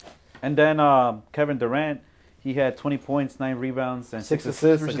And then Kevin Durant, he had 20 points, 9 rebounds, and 6 assists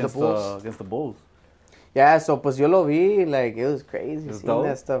versus the against Bulls. against the Bulls. Yeah, so pues yo lo vi, like it was crazy was seeing dope.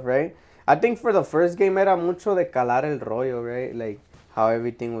 that stuff, right? I think for the first game era mucho de calar el rollo, right? Like how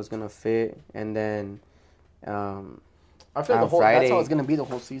everything was gonna fit, and then I feel On the whole. Friday- That's how it's gonna be the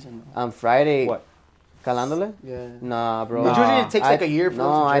whole season. Though. on Friday, What? calándole? Yeah. Nah, bro. It usually takes like a year for no,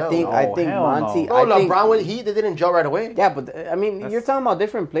 them to I gel. think Oh, hell Monty. no. Bro, I think, LeBron, they didn't gel right away. yeah, but I mean, That's- you're talking about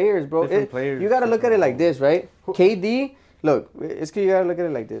different players, bro. Different players, You gotta look at it like different this, right? KD, look, it's you gotta look at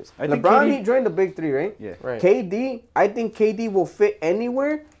it like this. I think LeBron, KD he joined the big three, right? Yeah. Right. KD, I think KD will fit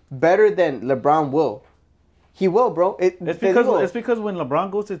anywhere better than LeBron will. He will, bro. It's because when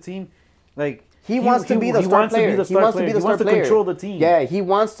LeBron goes to the team, like He wants to be the star player. He wants to be the star player. He wants to control the team. Yeah, he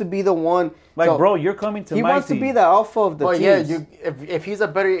wants to be the one. Like, bro, you're coming to my team. He wants to be the alpha of the team. Yeah, if he's a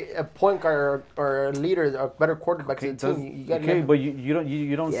better point guard or a leader, a better quarterback to the team, you got but you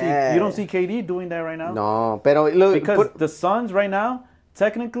don't see KD doing that right now. No, pero look, because the Suns right now,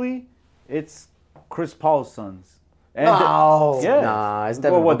 technically, it's Chris Paul's sons. And Nah, it's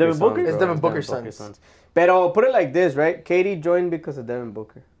Devin Booker's Devin Booker? sons, it's Devin Booker's sons. Pero put it like this, right? KD joined because of Devin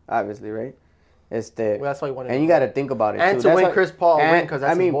Booker, obviously, right? Well, that's why you wanted. And you got to think about it. And too. to win Chris Paul, because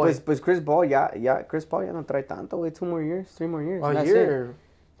that's his boy. Pues Chris Paul, Chris Paul ya no trae tanto, wait, 2 more years, 3 more years. A year.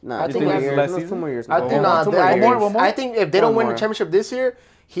 Nah, I think that's 2 more years. I think I think if they don't win the championship this year,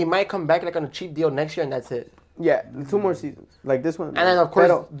 he might come back like on a cheap deal next year, and that's it. Yeah, 2 more seasons, like this one. And then of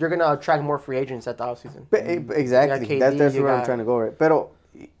course you're gonna attract more free agents at the offseason. Exactly, KD, that's where I'm trying to go. Right, pero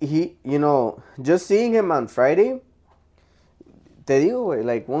he, just seeing him on Friday. Te digo, güey,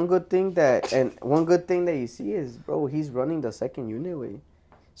 like one good thing that you see is, bro, he's running the second unit, way.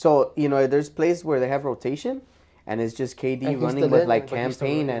 So, there's places where they have rotation, and it's just KD running with like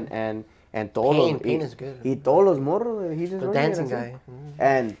campaign and todo. Payne is good. Y todos los morros, he's just the running dancing guy.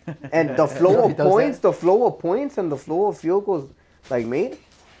 And the flow of points, and the flow of field goals, like made,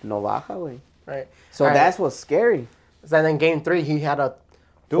 no baja, way. Right. So that's what's scary. And then game 3, he had a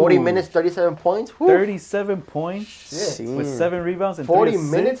 40 minutes, 37 points. Woo. 37 points with 7 rebounds and 40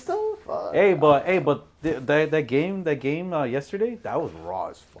 minutes though. Fuck. Hey, but that game yesterday, that was raw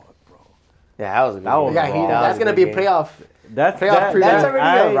as fuck, bro. Yeah, that was a good game. That's gonna be a playoff. That's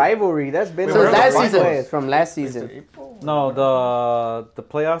already a rivalry. That's been last season. From last season. No, the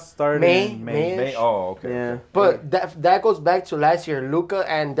playoffs started in May. Oh, okay. Yeah. But that goes back to last year. Luka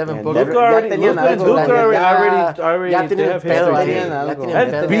and Devin Booker. Luka already they have history.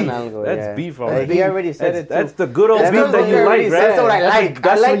 That's beef already. He already said it too. That's the good old beef that you like, right? That's what I like.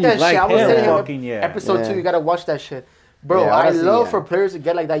 I like that shit. I was saying episode 2, you gotta watch that shit. Bro, I love for players to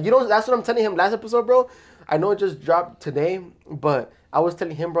get like that. That's what I'm telling him last episode, bro. I know it just dropped today, but I was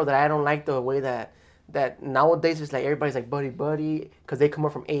telling him, bro, that I don't like the way that nowadays it's like everybody's like buddy, because they come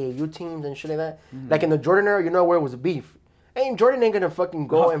up from AAU teams and shit like that. Mm-hmm. Like in the Jordan era, where it was beef. Jordan ain't gonna fucking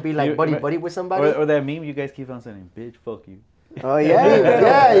go and be like buddy with somebody. Or that meme you guys keep on saying, bitch, fuck you. Oh yeah,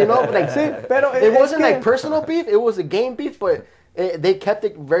 yeah, it wasn't like personal beef. It was a game beef, but they kept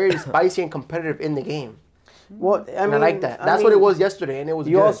it very spicy and competitive in the game. Well, I like that. That's what it was yesterday, and it was.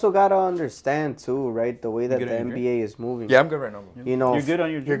 You good. also gotta understand too, right? The way that the NBA is moving. Yeah, I'm good right now. You're good on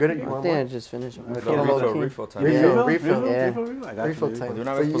your. You're good at your. I think I just finished. Refill time. Refill. I got refill you. time. De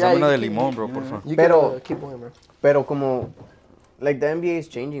una vez, pasame una de limón, bro, porfa. You gotta keep going, bro. Pero como, like the NBA is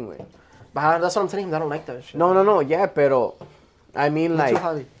changing, way. But that's what I'm telling him. I don't like that shit. No, yeah, pero, I mean, like,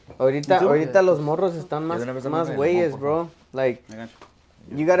 ahorita los morros están más güeyes, bro. Like,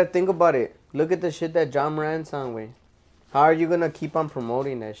 you gotta think about it. Look at the shit that John Moran's on, way. How are you gonna keep on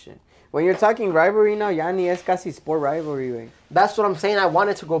promoting that shit? When you're talking rivalry now, ya ni es casi sport rivalry, way. That's what I'm saying. I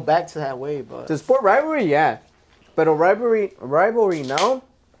wanted to go back to that way, but the sport rivalry, yeah. But a rivalry now,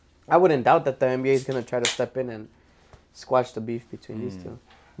 I wouldn't doubt that the NBA is gonna try to step in and squash the beef between these two.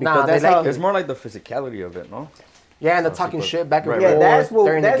 Because it's more like the physicality of it, no? Yeah, and the talking shit back and forth. Yeah, that's what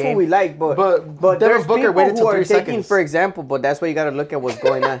we like. But there's people who are taking, for example, but that's why you gotta look at what's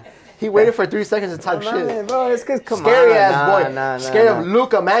going on. He waited for 3 seconds to talk shit. Man, bro, it's because scary ass boy. Scared of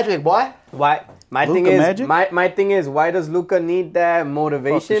Luka Magic, boy. Why? My thing is, why does Luka need that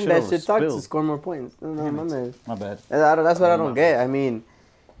motivation that shit talks to score more points? No, my bad. That's what I don't get. I mean,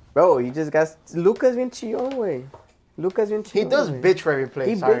 bro, you just got Luka's bien chillón, way. He does bitch for every play.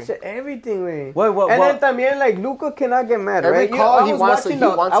 He bitch at everything, way. What? And then también, like, Luka cannot get mad, every right? Call,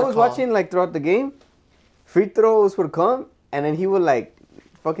 I was watching like throughout the game, free throws would come, and then he would like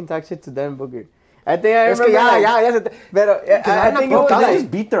fucking talk shit to Devin Booker. I think I remember. I think it was like,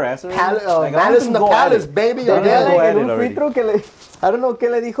 just beat their ass. Malice in the Palace, baby. I don't know qué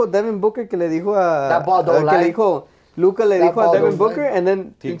le dijo Devin Booker, que le dijo a... That ball don't lie. Luka le dijo a Devin Booker, and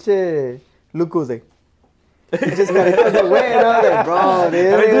then pinche Luka was like... Just got it away, and I was like, bro,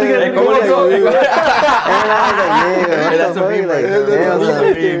 dude. That's a meme right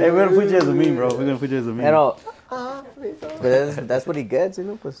there. Hey, we're gonna put you as a meme, bro. We're gonna put you as a meme. But that's what he gets,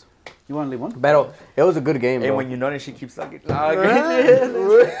 pues. You want to leave one? Pero it was a good game, bro. And when you notice, she keeps sucking.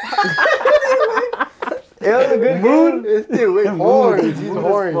 It was a good mood. He's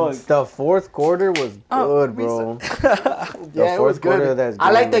horns. The fourth quarter was good, bro. Yeah, it was good.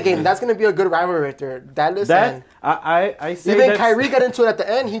 I like that game. That's gonna be a good rivalry right there. I say even Kyrie got into it at the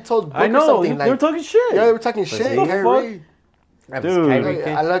end. He told Booker I know something they were talking shit. Yeah, they were talking shit. Kyrie. Dude,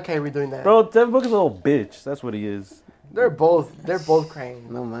 I love Kyrie doing that. Bro, Devin Booker's a little bitch. That's what he is. They're both crying.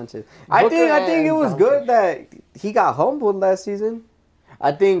 No manches. I think it was good that he got humbled last season.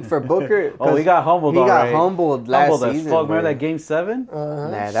 I think for Booker, he got humbled. He got humbled last season. Fuck, remember that game 7?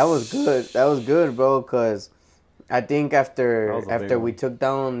 Nah, that was good. That was good, bro. Cause I think after we took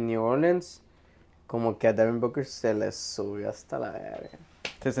down New Orleans, como que a Devin Booker se le subió hasta la verga.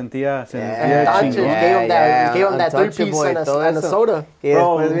 Se sentía chingón. Gave him that 3-piece and a soda.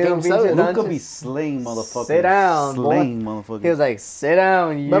 Bro, Luka be slaying motherfuckers. Sit down, slaying motherfuckers. He was like, sit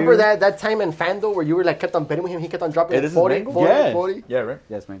down, you. Remember that time in FanDuel where you were like kept on betting with him? He kept on dropping 40. Yeah, right?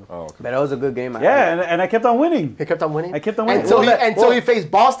 Yes, Mango. Oh, okay. But that was a good game. And I kept on winning. He kept on winning? I kept on winning. Until he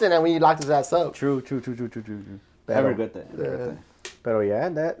faced Boston and when he locked his ass up. True. I regret that. Pero yeah,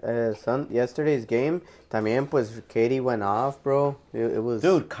 that yesterday's game, también pues Katie went off, bro. It was...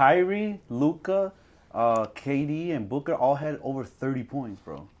 Dude, Kyrie, Luka, KD, and Booker all had over 30 points,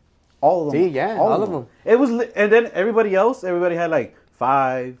 bro. All of them. See, yeah, all of them. It was, and then everybody had like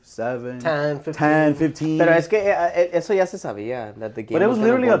 5, 7, 10, 15. Pero es que eso ya se sabía that the game. But it was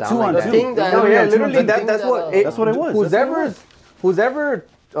literally a 2-on-2. That's what it was. Whoever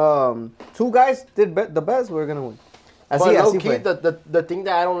two guys did the best, we're gonna win. But low key, the thing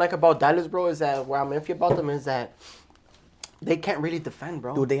that I don't like about Dallas, bro, is that where I'm iffy about them is that they can't really defend,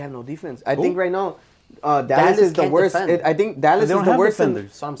 bro. Dude, they have no defense. I think right now, Dallas is the worst. I think Dallas is the worst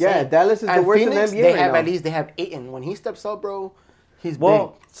defenders. So I'm saying, Dallas is the worst Phoenix, in the NBA at least they have Ayton. When he steps up, bro, he's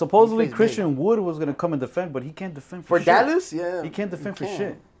big. Supposedly he's Christian Wood was gonna come and defend, but he can't defend for shit. Dallas. Yeah, he can't defend for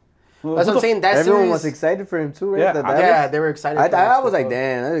shit. That's what I'm saying. Everyone was excited for him too, right? Yeah, they were excited. I was like,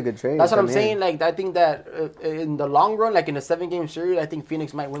 damn, that's a good trade. That's what I'm saying. Like, I think that in the long run, like in a 7-game series, I think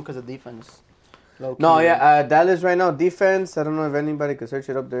Phoenix might win because of defense. Dallas right now defense. I don't know if anybody could search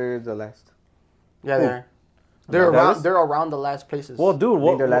it up. They're the last. Yeah, they're around. They're around the last places. Well, dude,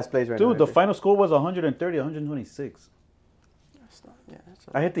 they're last place right now. Dude, the final score was 130, 126.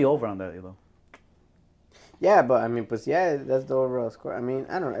 I hit the over on that, though. Yeah, but I mean, that's the overall score. I mean,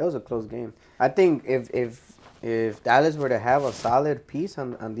 I don't know. It was a close game. I think if Dallas were to have a solid piece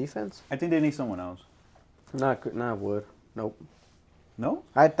on defense, I think they need someone else. Not Wood. Nope. No?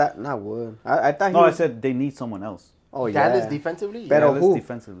 I thought not Wood. I thought. I said they need someone else. Oh yeah. Dallas defensively. Pero who?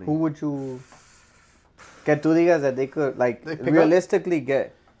 Defensively. Who would you? Que tú digas that they could realistically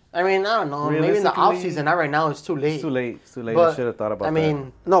get. I mean, I don't know. Maybe in the offseason, not right now. It's too late. It's too late. But, I should have thought about that. I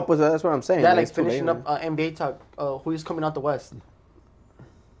mean... No, but that's what I'm saying. Yeah, like finishing up NBA talk. Who's coming out the West?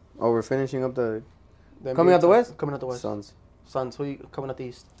 Oh, we're finishing up the coming out the West? Coming out the West. Suns. Who coming out the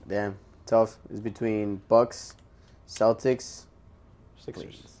East? Damn. Tough. It's between Bucks, Celtics. Sixers.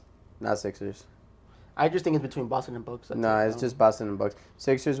 Please. Not Sixers. I just think it's between Boston and Bucks. It's just Boston and Bucks.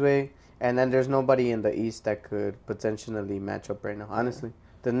 Sixers way. And then there's nobody in the East that could potentially match up right now, honestly.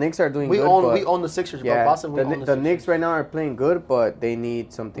 The Knicks are doing good. We own the Sixers, but Boston, we own the Sixers. The Knicks right now are playing good, but they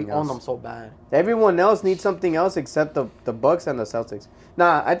need something else. We own them so bad. Everyone else needs something else except the Bucks and the Celtics.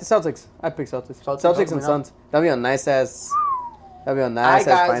 Celtics. I pick Celtics. Celtics and Suns. That'd be a nice ass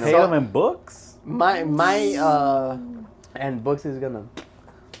final. Tatum and Books? And Books is gonna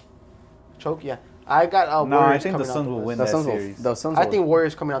choke, yeah. I got No, I think the Suns will win that series. I think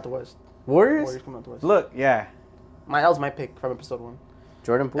Warriors coming out the West. Warriors coming out the West. Look, yeah. That was my pick from episode 1.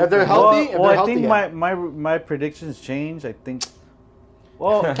 Jordan Poole. If they're healthy, I think my predictions change. I think.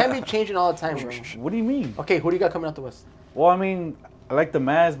 Well, it can't be changing all the time, bro. What do you mean? Okay, who do you got coming out the West? Well, I mean, I like the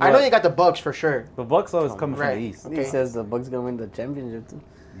Mavs. I know you got the Bucks for sure. The Bucks always coming from the East. Okay. He says the Bucks gonna win the championship too.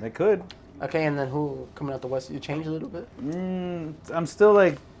 They could. Okay, and then who coming out the West? You change a little bit. I'm still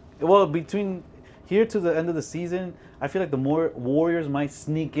like, between here to the end of the season, I feel like the Warriors might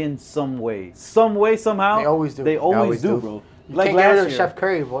sneak in some way, somehow. They always do. They always do, bro. Like can't get rid of Chef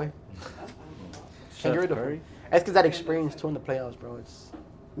Curry, boy. Can't get rid of him. That's because that experience too in the playoffs, bro.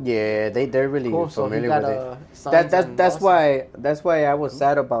 They're really familiar with it. That's why I was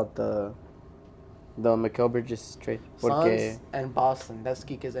sad about the Mikal Bridges trade. Suns and Boston. That's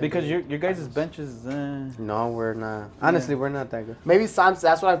Kika's. Because your guys' benches. No, we're not. Honestly, we're not that good. Maybe Suns.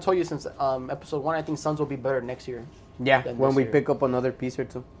 That's what I've told you since episode 1. I think Suns will be better next year. Yeah, when we pick up another piece or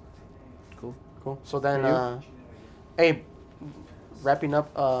two. Cool. So then, hey, wrapping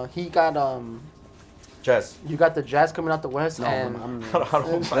up. He got Jazz. You got the Jazz coming out the West, and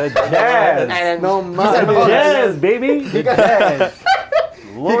the Jazz. And the Jazz, baby. The Jazz.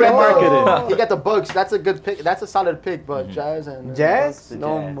 Lord marketing. He got the Bucks. That's a good pick. That's a solid pick. But Jazz and Jazz? And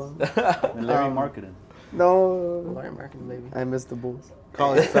Larry marketing. No. Larry marketing, baby. I missed the Bulls.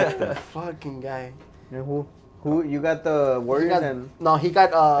 College sector. Fucking guy. And who? You got the Warriors No, he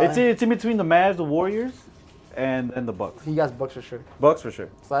got. It's in between the Mavs, the Warriors, and the Bucks. He got Bucks for sure. Bucks for sure.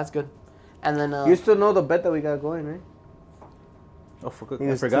 So that's good. And then you still know the bet that we got going, right? Oh, fuck, He I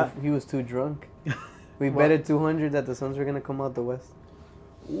was forgot. he was too drunk. We betted 200 that the Suns were gonna come out the West.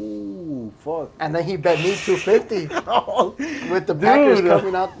 Ooh, fuck. And then he bet me 250 Oh, with the Packers dude.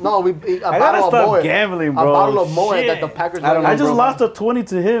 coming out. No, a I gotta bottle of stop Moet. gambling, bro. A bottle of Moet Shit. that the Packers. I don't know, I just bro. lost a 20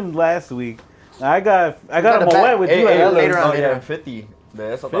 to him last week. I got a gotta bet. Moet with you Hey, at later LA. on. Oh, yeah, 50. De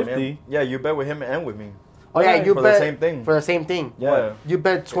eso 50? también. Yeah, you bet with him and with me. Oh yeah, you For bet the same thing. For the same thing. Yeah. You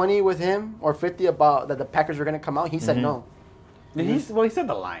bet 20 with him or 50 about that the Packers were gonna come out. He said no. He said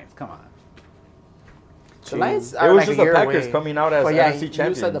the Lions. Come on. The Lions It are was like just a the year Packers away. coming out as But yeah, NFC you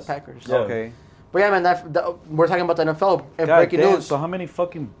champions. said the Packers. Yeah. Okay. But yeah, man, we're talking about the NFL. And God breaking damn, news. so how many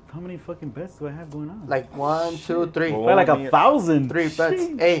fucking bets do I have going on? Like 1, 2, 3. Well, Probably like 1,000. 3 bets.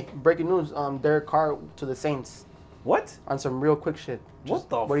 Sheesh. Hey, breaking news. Derek Carr to the Saints What? on some real quick shit. What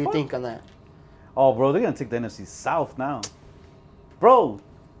the What do you fuck? think on that? Oh, bro, they're gonna take the NFC South now. Bro,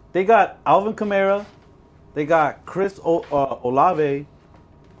 they got Alvin Kamara, they got Chris Olave,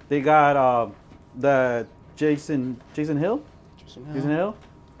 they got the Jason Hill, Jason Hill,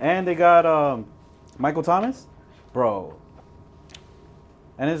 and they got Michael Thomas, bro.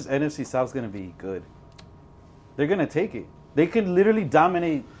 And his NFC South's gonna be good. They're gonna take it. They could literally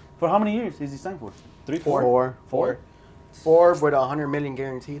dominate. For how many years is he signed for? 3, 4? 4. 4 with 100 million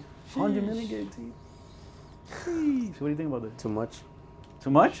guaranteed. 100 million guaranteed. Sheesh. What do you think about that? Too much. Too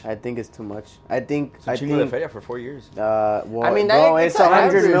much? I think it's too much. I think. It's a chingo de feria for 4 years. Well, I mean, bro, it's it's an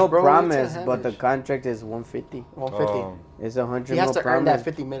 100 average, mil bro. It's promise, an but the average. contract is 150. 150. Oh. It's 100 He has mil to promise. earn that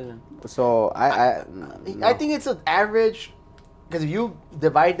 50 million. So I no. think it's an average because if you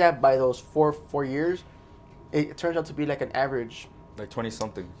divide that by those four years, it turns out to be like an average Like 20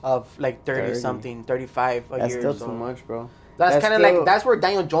 something. of like 30 30. something, 35 a That's year. still so too much, bro. That's kind of still- like that's where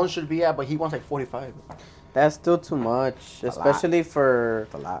Daniel Jones should be at, but he wants like 45 That's still too much, especially for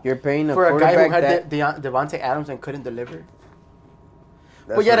a lot. you're paying a for a guy quarterback who had that. Devontae Adams and couldn't deliver.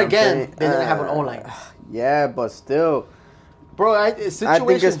 That's But yet what I'm again, saying. they didn't have an O-line. Yeah, but still. Bro,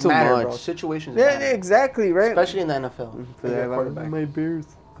 situations too matter, much. bro. Situations Yeah, matter, exactly, right? especially in the NFL. For If you're a that, quarterback. my Bears.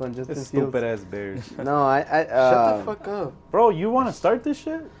 Con Justin This Fields. stupid ass Bears. No, I Shut the fuck up. Bro, you want to start this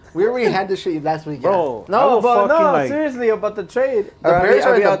shit? We already had this shit last week, Bro, I No, will but fucking, no, like, seriously about the trade. The Bears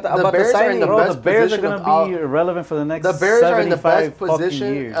are in the- about Bears are in the signing. Bro, best the Bears are position going of to all- be irrelevant for the next The Bears are in the 75 best fucking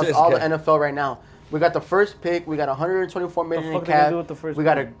position years. of This all the guy. NFL right now. We got the first pick. We got 124 million in fuck they gonna cap. do with the first We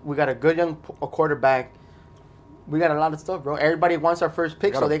got pick? we got a good young quarterback. We got a lot of stuff, bro. Everybody wants our first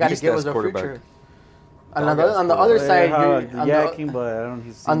pick, Got so a they got to give us beast-ass a quarterback. future. On the other Yeah, side, how- you're- on Yakin, the, but I don't.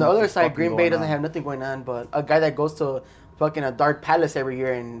 He's on the seen other nothing side, fucking Green Bay going doesn't on. have nothing going on. But a guy that goes to fucking a dark palace every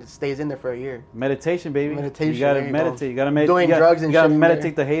year and stays in there for a year. Meditation, baby. Meditation, You gotta there you go. meditate. You gotta Doing drugs and you gotta shit in there.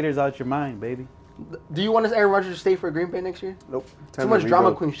 meditate the haters out your mind, baby. Do you want Aaron Rodgers to stay for Green Bay next year? Nope. Too much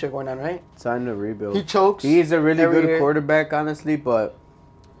drama queen shit going on, right? Time to rebuild. He chokes. He's a really every good year. quarterback, honestly, but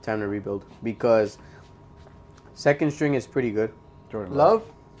time to rebuild because second string is pretty good. Jordan Love.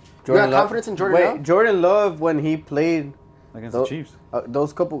 You got confidence in Jordan Love? Jordan Love when he played against Tho- the Chiefs.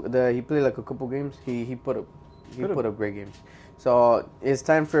 he played like a couple games. He put up Could've. great games. So it's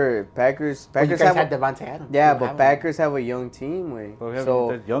time for Packers. Well, you Packers guys have had Devontae Adams. yeah, You don't but have him. Packers have a young team. So we have So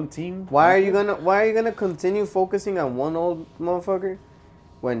that young team. why are you gonna continue focusing on one old motherfucker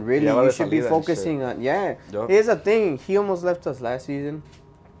when really Yeah, you well, should be salida and focusing on Yup. Here's the thing. He almost left us last season.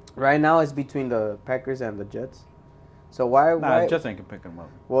 Right now it's between the Packers and the Jets. So why? Nah, Jets ain't gonna pick him up.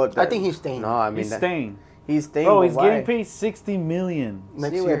 Well, I think he's staying. No, I mean He's staying. He's staying. Bro, but he's why? getting paid $60 million.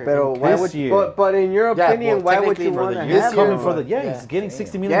 Next Sí, year. pero why This would you? year. But in your Yeah, opinion, well, why would technically you for want the to year. He's have coming him? for the Yeah. he's getting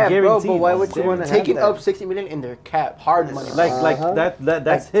 $60 million Yeah, bro, guaranteed. but why would you want to have Taking that? up $60 million in their cap, hard money. Like that's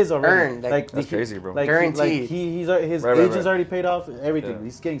Like, his already. earned, like- That's crazy, bro. Like Guaranteed. his Right, agent's right. already paid off everything. Yeah.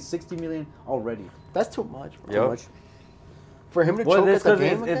 He's getting $60 million already. That's too much, bro. Yup. much. For him to Well, choke that's at the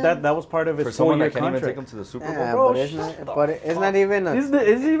because game again? that was part of his For someone 4-year that can't even contract. take him to the Super Bowl. Yeah, Bro, but it's shut not. the But it's not even a.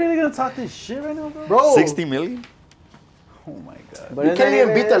 Is he really gonna talk this shit right now, bro? Bro, 60 million? Oh my god. But You it's can't not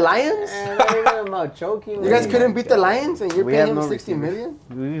even beat the Lions? Not even about choking. you guys man. couldn't beat the Lions and you're We paying have him no 60 receivers.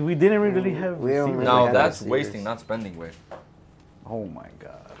 million? We didn't really have. We don't receivers. really No, have that's receivers. wasting, not spending way. Oh my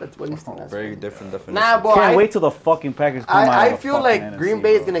god. That's what he's saying. Very different definition. Nah, boy. Can't wait till the fucking Packers come out. I of the feel fucking like NFC, Green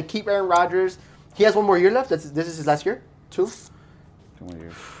Bay is bro. going to keep Aaron Rodgers. He has one more year left. This is his last year? 2? 2 more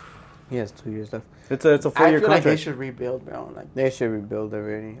years. He has 2 years left. It's a I 4-year feel like contract. they should rebuild, bro. Like, They should rebuild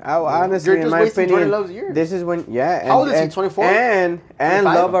already. Honestly, You're in just my wasting opinion, Jordan Love's year. this is when How old is he, 24? And 25?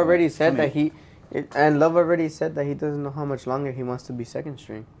 Love already said 20. that Love already said that he doesn't know how much longer he wants to be second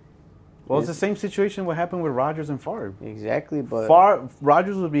string. Well, it's the same situation what happened with Rodgers and Favre. Exactly, but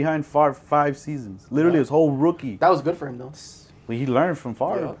Rodgers was behind Favre 5 seasons. Literally his whole rookie. that was good for him, though. He learned from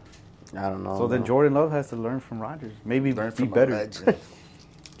Favre. Yeah. I don't know. So then Jordan Love has to learn from Rodgers. Maybe be better.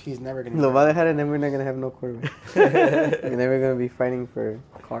 He's never gonna. Lovato had it, and we're not gonna have no quarterback. We're never gonna be fighting for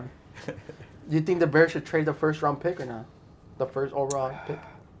Carr. Do you think the Bears should trade the first round pick or not? The first overall pick,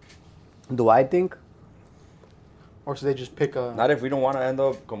 Do I think? or should they just pick a? Not if we don't want to end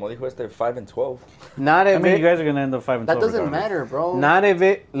up, como dijo 5-12. Not if I mean, it, you guys are gonna end up 5-12. That doesn't regardless. matter, bro. Not if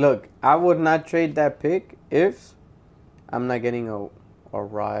it. Look, I would not trade that pick if I'm not getting a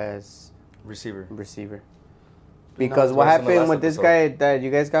raw ass Receiver. Because No, what it was in the happened last with this episode. guy that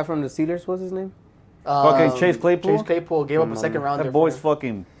you guys got from the Steelers? What's his name? Fucking Chase Claypool? Chase Claypool gave up a second round. That boy's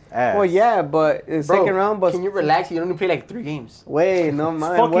fucking ass. Well, yeah, but the Bro, second round. But can you relax? You only play like 3 games. wait, no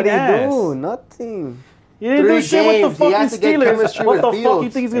man. fucking What did he ass. do? Nothing. He didn't do 3 shit with games. the He fucking has to get Steelers. chemistry What with the fuck Fields. you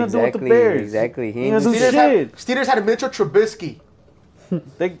think he's gonna do with the Bears? Exactly. He He ain't ain't gonna do just- shit. Steelers had Mitchell Trubisky.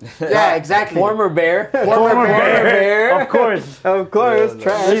 They, Yeah, exactly. Former Bear. former Bear. Of course. Of course. Yeah,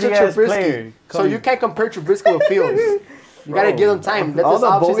 Trash. Mitchell Shitty-ass Trubisky. player. So you can't compare Trubisky with Fields. You gotta give them time. Let All this the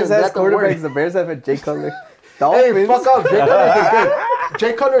offseason bogus let ass them work. quarterbacks the Bears have at Jay Cutler. Hey, fuck up. Jay Cutler did good.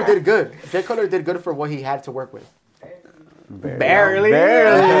 Jay Cutler did good. Jay Cutler did good for what he had to work with. Barely.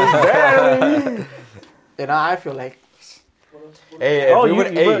 And I feel like Hey, if Oh, we would,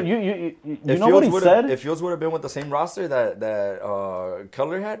 hey, you if know what he Fields said? If Fields would have been with the same roster that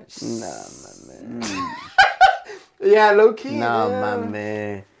Cutler had, yeah, low key. Nah, yeah. my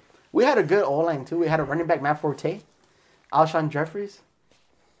man. We had a good O-line too. We had a running back, Matt Forte, Alshon Jeffries.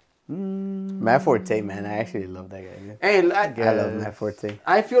 Matt Forte, man. I actually love that guy. Man. Hey, I love Matt Forte.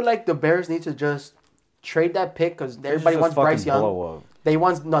 I feel like the Bears need to just trade that pick because everybody wants Bryce Young. They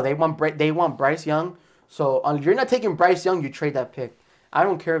want Bryce Young. So if you're not taking Bryce Young, you trade that pick. I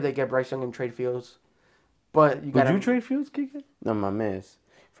don't care if they get Bryce Young and trade Fields, but you got. Would you trade Fields, Kike? No, my man.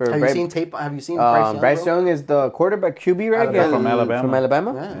 For Have you seen tape? Have you seen Bryce Young? Bryce bro? Young is the quarterback QB, right? Alabama. From Alabama. From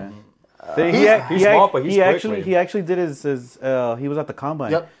Alabama? Yeah. he's small, but he's quick, like- he actually did his he was at the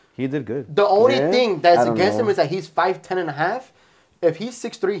combine. Yep. He did good. The only Yeah? thing I that's don't against know. him is that he's 5'10" and a half. If he's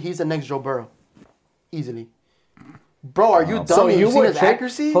 6'3", he's the next Joe Burrow, easily. Bro, are you dumb? So you seen would his trade-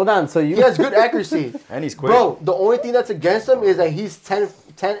 accuracy? Hold on. So you He has good accuracy. and he's quick. Bro, the only thing that's against him is that he's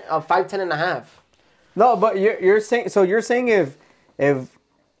 5'10" and a half. No, but you're saying. So you're saying if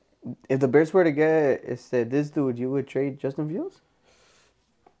the Bears were to get this dude, you would trade Justin Fields?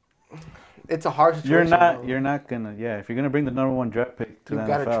 It's a hard situation. You're not gonna. Yeah, if you're gonna bring the number 1 draft pick to You the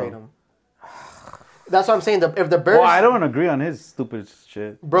gotta NFL. trade him. That's what I'm saying. If the Bears, Well, I don't agree on his stupid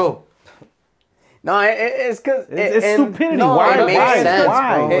shit. bro. No, it's because It's stupidity. No, Why? it makes Why? sense,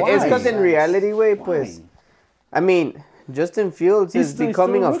 Why? bro. It's because Why? in reality, way, pues, I mean, Justin Fields He's is still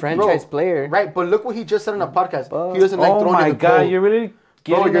becoming a rookie. franchise player. Right, but look what he just said on the podcast. He doesn't like Oh throwing my in the God, cold. you're really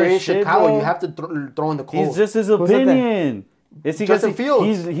getting Bro, you're this in shit, Chicago. bro? You have to throw in the cold. He's just his said that? opinion. It's because Justin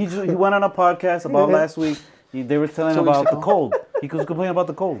Fields. he went on a podcast about last week. They were telling 2 weeks about the ago. cold. He was complaining about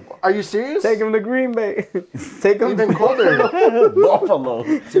the cold. Are you serious? Take him to Green Bay. Take him Even to colder. Buffalo.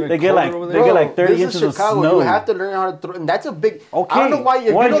 even They get like colder over they there. get like 30 this inches is of Chicago. snow. You have to learn how to throw. And that's a big. Okay. I don't know why.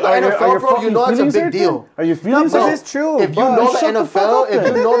 If Why- you know the are your- are NFL, your bro, you fucking know it's a feelings big hurt deal. then? Are your feelings? but hurt? it's true. If you but know the Shut the fuck NFL, up if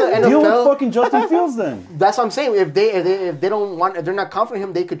then. you know the Deal with NFL, fucking Justin Fields then. that's what I'm saying. If they don't want, if they're not confident in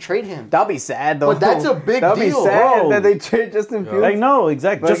him, they could trade him. That'll be sad though. But that's a big That'll deal, be sad bro. that they trade Justin Fields. Like no,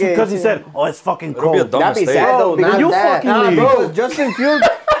 exactly. Just Okay, because he yeah. said, "Oh, it's fucking It'll be a cold." dumb That'd be mistake. sad though. Bro, Because you that. fucking Nah, leave. bro. Justin Fields.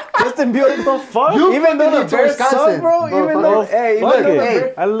 Justin Fields. What the fuck? You Even though the fucking Bears Wisconsin. suck, bro. Bro, Even fuck though, off. hey, Fuck look,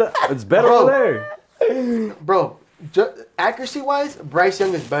 it. Hey. It's better Bro. over there. Bro, accuracy wise, Bryce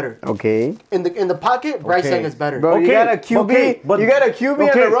Young is better. Okay, In the pocket, Bryce Okay. Young is better. bro. You Okay, got a QB. okay, but- you got a QB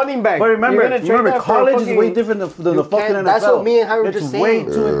and a running back. But remember, You're gonna trade that for college is fucking- way different than the fucking can't- NFL. that's what me and Harry were It's just way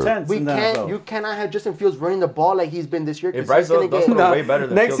saying. too intense. We in the can't. NFL. You cannot have Justin Fields running the ball like he's been this year. Hey, 'cause Bryce he's gonna does get. throw way better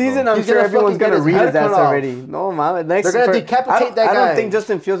than Next Fields, season, though. I'm He's sure gonna everyone's fucking get gonna his read head his ass cut off. already. No, man. Next They're gonna for- decapitate that I don't guy. think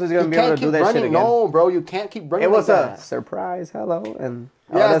Justin Fields is gonna You be able can't to do keep that running. shit again. No, bro, you can't keep running. It was like a that. surprise. Hello and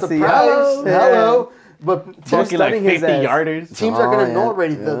Yeah, ahora sí. surprise. Yeah. Hello. But teams, Fucking like studying his 50 ass. yarders. teams are gonna Oh, know yeah.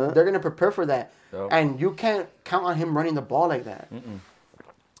 already. Yeah. They're gonna prepare for that, Yep. and you can't count on him running the ball like that.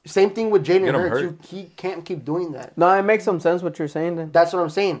 Same thing with Jalen Get him Hurts. hurt. He can't keep doing that. No, it makes some sense what you're saying. Then That's what I'm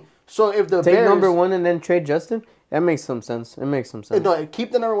saying. So if the take Bears, number 1 and then trade Justin. That makes some sense. It makes some sense. No,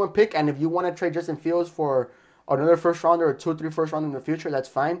 keep the number 1 pick, and if you want to trade Justin Fields for another first rounder or 2 or 3 first round in the future, that's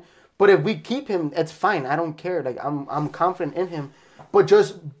fine. But if we keep him, it's fine. I don't care. Like I'm confident in him, but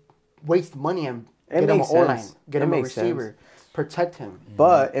just waste money and It get him an makes O-line, sense. get It him a makes sense. receiver, protect him.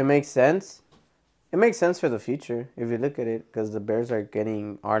 But it makes sense. It makes sense for the future if you look at it, because the Bears are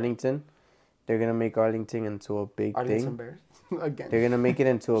getting Arlington. They're gonna make Arlington into a big Arlington thing. Bears. Again. They're gonna make it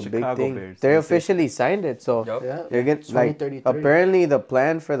into a big thing. Bears. They officially signed it, so they're gonna like. Apparently, the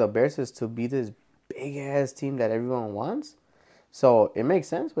plan for the Bears is to be this big ass team that everyone wants. So it makes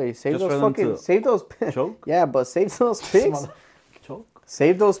sense. Wait, save those choke. Yeah, but save those picks. Choke.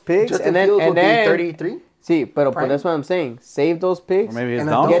 Save those picks, Justin and Fields then 33. See, but that's what I'm saying. Save those picks. Or maybe it's Get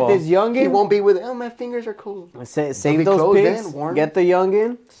downfall. this youngin. He won't be with. Oh, my fingers are cold. Save those picks. Get the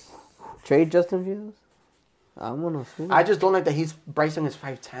youngin. Trade Justin Fields. I'm gonna. I just don't like that Bryce Young is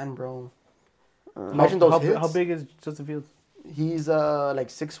 5'10", bro. Imagine those hits. How big is Justin Fields? He's like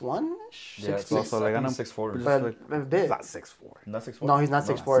 6'1". Yeah, 6'6". so like I'm 6'4". But big. He's not 6'4". Not 6'4". No, he's not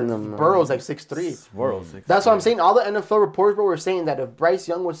 6'4". No. Burrow's like 6'3". Burrow's 6'3". That's what I'm saying. All the NFL reports, bro, were saying that if Bryce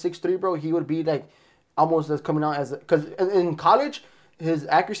Young was 6'3", bro, he would be like almost as coming out as because in college his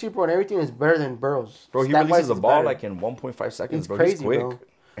accuracy, bro, and everything is better than Burrow's. Bro, he releases the ball like in 1.5 seconds, It's bro. crazy, He's quick. bro.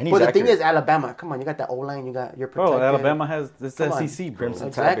 And he's But the accurate. thing is, Alabama. Come on, you got that O-line. You got your protected. Bro, Alabama has this Come on. SEC, bro. Crimson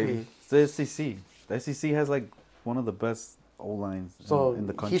Exactly. It's the SEC. The SEC has like one of the best O-lines in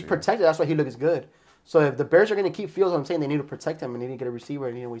the country. He's protected. That's why he looks good. So if the Bears are going to keep Fields, I'm saying they need to protect him and they need to get a receiver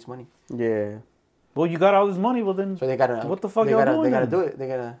and they need to waste money. Yeah. Well, you got all this money. Well, then So they got to. what the fuck they y'all gotta, doing? They got to then? do it. They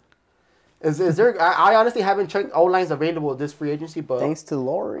got to. Is there? I honestly haven't checked O-lines available this free agency, but Thanks to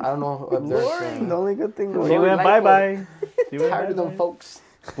Lori. I don't know if there's. The only good thing. She went bye-bye. She went Tired of them bye-bye. folks.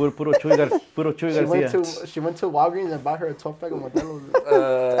 Puro Chuy Garcia. She went to Walgreens and bought her a 12-pack of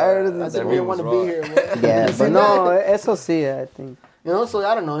Modelo. Tired of That's this. why we didn't want to be here. Man. Yeah, but no, eso sí, I think. You know, so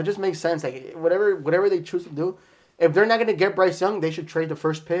I don't know. It just makes sense. Like whatever they choose to do, if they're not gonna get Bryce Young, they should trade the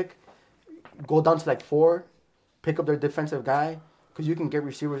first pick, go down to like 4, pick up their defensive guy, because you can get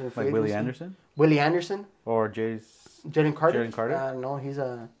receivers in free Like Willie agency. Anderson Willie Anderson or Jaden Jaden Carter. Carter? No, he's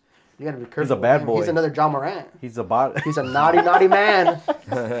a. You gotta be careful. He's a bad with him. boy. He's another John Morant. He's a bot. He's a naughty man.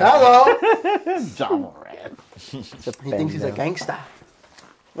 Hello. John Moran. He thinks he's a gangsta.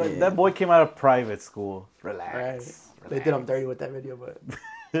 But that boy came out of private school. Relax. Right. They did him dirty with that video, but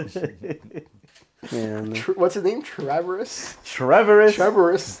Yeah, no. what's his name? Trevorous Trevorous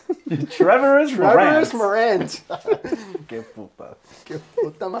Morant. Que puta. Que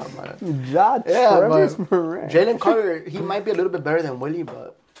puta mamá. Ja, Yeah, Travis but Moran. Jalen Carter, he might be a little bit better than Willie,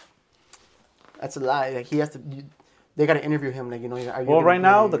 but that's a lie. Like he has to. They got to interview him. Like are you Well, right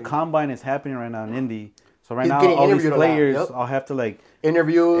now the interview? combine is happening right now in Indy. So right He's now getting all these interviewed a lot, players yep. all have to like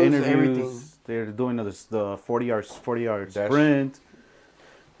interviews, everything. They're doing the 40-yard Dash. sprint.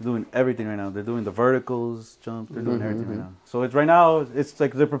 They're doing everything right now. They're doing the verticals, jump. They're doing everything right now. So it's right now. It's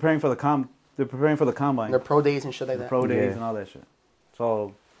like they're preparing for the combine. Their pro days and shit like that. Pro days and all that shit.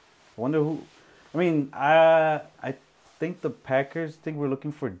 So I wonder who. I mean, I think the Packers think we're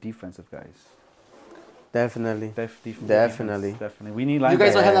looking for defensive guys. Definitely. Definitely. We need linebackers. You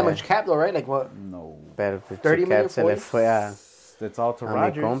guys don't have that much cap though, right? Like what? No. Pero 30 million, se le fue a It's all to mi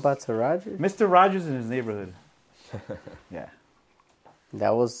Rodgers. compa to Rodgers. Mr. Rogers in his neighborhood. Yeah. That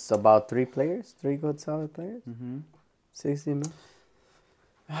was about 3 good solid players. 60 mil.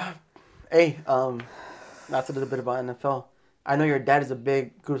 Hey, that's a little bit about NFL. I know your dad is a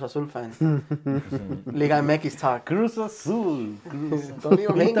big Cruz Azul fan. Liga MX talk. Cruz Azul. Don't leave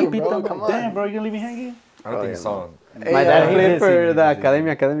him hanging, bro. Come on. Damn, bro, you gonna leave me hanging? I don't think he saw him. Hey, My dad he played did for see the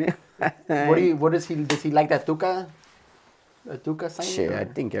me. academia. Does he like that Tuca? The Tuca sign? Shit, I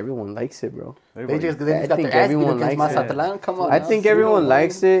think everyone likes it, bro. They just got I their think ass beat everyone against likes it. Mazatlan. Come on. I now. think everyone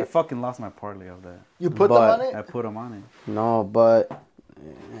likes I it. fucking lost my parlay of that. You put but- them on I it? put him on it. No, but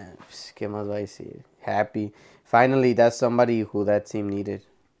 ¿qué más va a decir? Happy. Finally, that's somebody who that team needed.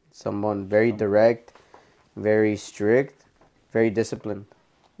 Someone very direct, very strict, very disciplined.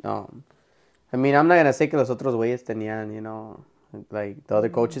 I mean, I'm not gonna say que los otros güeyes tenían, like the other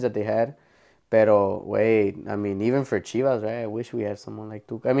coaches that they had. Pero wait, I mean, even for Chivas, right? I wish we had someone like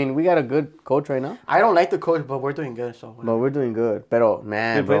Tuca. I mean, we got a good coach right now, I don't like the coach, but we're doing good. So but we're doing good. Pero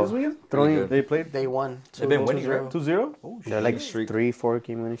man, They played bro, this weekend? throwing They played they won. They've been winning, right? 2-0? Oh, shit. they're like 3-4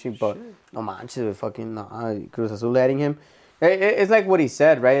 game winning streak, but no manches, with fucking Cruz Azul letting him. It's like what he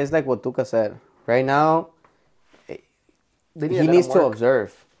said, right? It's like what Tuca said. Right now, They he needs to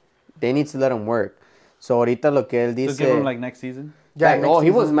observe. They need to let him work. So ahorita lo que él Just dice. give him like next season? Yeah, Like,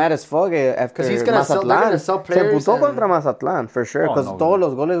 he was mad as fuck after he's gonna sell- they're Mazatlán. gonna sell Se players putó and- contra Mazatlán, for sure. Oh, Because no, todos no.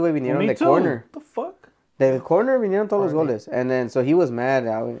 los goles, güey, vinieron Me de too. corner. What the fuck? De corner vinieron todos los goles. And then, so he was mad.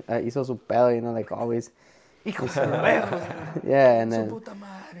 Hizo su pedo, like always. Yeah, and then...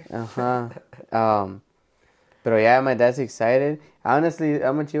 Pero yeah, my dad's excited. Honestly,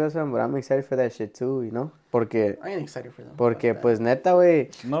 I'm a Chivas fan, but I'm excited for that shit too, Porque... I ain't excited for them. Porque, pues, neta, güey,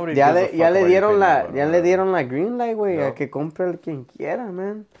 Nobody ya gives a le fuck about your dieron opinion, bro. le dieron la green light, güey, No. a que compre el quien quiera,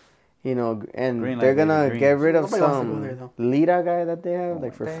 man. you know, and Green they're light, gonna green. get rid of Nobody wants to go some there, though. Lira guy that they have,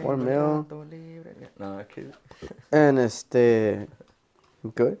 like for $4 million. No, okay. And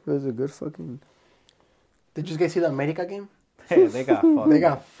good. It was a good fucking. Did you guys see the America game? Hey, they got fucked. They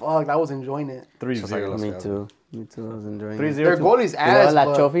got fucked. I was enjoying it. 3-0. Me too. I was enjoying 3-0 it. Their to- goalie's You ass. know, La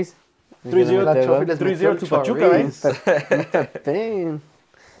but- Chofis. 3-0 La Chofis les 3-0 metió to el Pachuca, right? chorriz. Damn.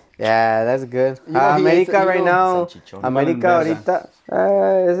 Yeah, that's good. You know, he America hates it, right you know. now. America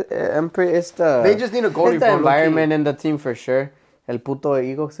ahorita. I'm pretty. It's the. They just need a goalie, It's the bro, environment in the team for sure. El puto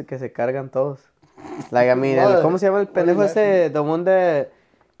ego que se cargan todos. Like I mean, What? ¿cómo se llama el What are you pendejo ese? The one that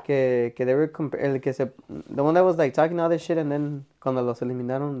que they were the one that was like talking all this shit and then cuando los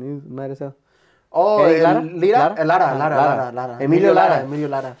eliminaron, he might as well. Oh, Hey, Lara? Lara? Lara. Emilio Lara. Emilio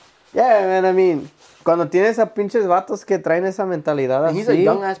Lara. Yeah, man. I mean, cuando tienes a pinches vatos que traen esa mentalidad And he's así. a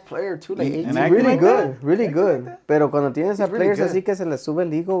young ass player too, like 18. And It's acting really like good, that? really good. Pero cuando tienes a He's really players good. así que se les sube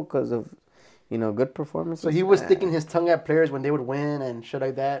el ego because of, you know, good performances. So he was sticking his tongue at players when they would win and shit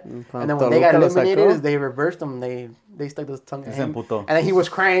like that. Cuando And then when they got Toluca lo eliminated, sacó. they reversed them. They stuck his tongue at Se him. emputó. And then he was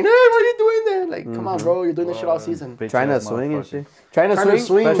crying, hey, what are you doing there? Like, come on, bro, you're doing this shit all season. Bitch Trying to ass swing and motherfucker. shit. Trying to Trying to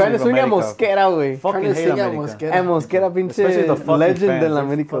swing swing. a America. Mosquera, güey. Fucking Trying to hate sing at America. Mosquera. A Mosquera Especially the pinche fucking legend fans, de la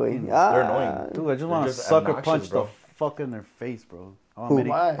they're América, güey. fucking- They're annoying. Dude, I just want to just sucker obnoxious, punch bro. the fuck in their face, bro. All, Who,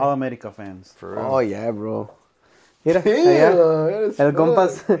 why? all America fans. For real. Oh, yeah, bro. Mira, Damn, allá. that is El fun.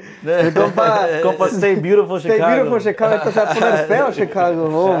 compa, Compa, stay beautiful, stay Chicago. beautiful Chicago. Esto se va a poner feo Chicago.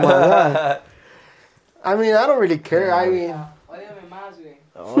 Oh, my God. I mean, I don't really care. I mean, Ódiame más, güey.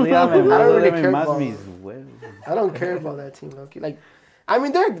 Ódiame más, I don't really ódiame care más about- mis huevos. I don't care about that team, Loki. Like, I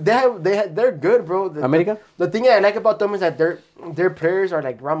mean, they're good, bro. America? The thing that I like about them is that their players are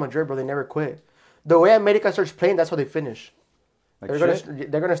like Real Madrid, bro. They never quit. The way America starts playing, that's how they finish. Like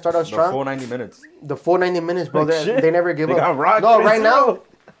They're gonna start out The full strong. 90 minutes. The full 90 minutes, bro. Like shit. They never give They up. got rocked, No, 3-0.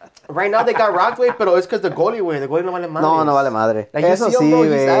 right now they got rocked, way, but it's because the goalie, way. The goalie no vale madre. No vale madre. Like, you Eso see him, sí, bro,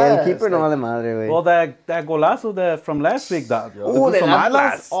 he's güey. El ass. keeper no Like- vale madre, güey. Well, that golazo from last week, that Ooh, del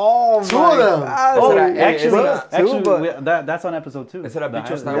Atlas. Oh, Two my of them. God. Oh, Será- actually, it was two, but- that's on episode 2. Ese era The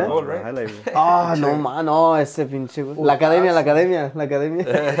Bicho's highlight- goal, the right? highlight reel. Ah, no, man, no, ese pinche. La academia.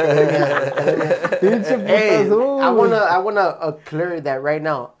 Pinche Hey, putazo. I wanna clear that right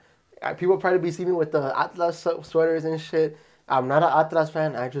now. People probably be seeing me with the Atlas sweaters and shit. I'm not an Atlas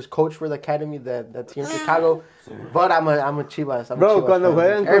fan. I just coach for the academy that's here in Chicago. But I'm a Chivas. I'm a Bro, Chivas cuando fan.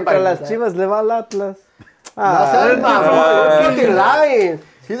 juegan contra Everybody las knows that. Chivas le va al Atlas. No seas mamón, you're fucking lying.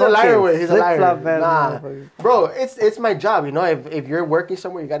 He's a liar, Fucking way. He's a liar. flip-flop ass Nah, motherfucker. bro, it's my job. You know, if you're working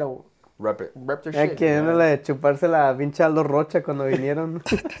somewhere, you gotta Rep it. rep their Es shit. que dándole chuparse la pinche Aldo Rocha cuando vinieron.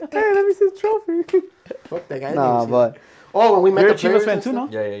 Hey, let me see the trophy. Fuck that guy. No, but Oh, when we met You're a the players Chivas fan and too,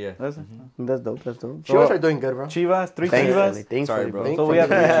 stuff, no? Yeah. That's that's dope. Chivas are doing good, bro. Chivas, 3 Thankfully, Chivas. Sorry, bro. Thank- So we have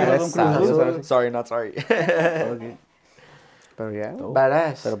 3 Chivas, Yes, un Cruz Azul. sir. Sorry, not sorry. Okay. Pero ya.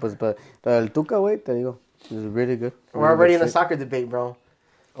 Badass. Pero pues, pero el Tuca, güey, te digo, is really good. We're already in a soccer debate, bro.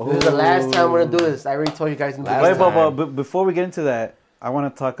 This is the last time we're gonna do this. I already told you guys in the Wait, beginning. but before we get into that, I want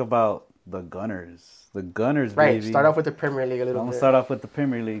to talk about the Gunners. The Gunners, Right, baby. start off with the Premier League a I'm little gonna bit. start off with the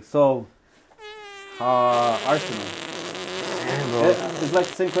Premier League. So, Arsenal. It's like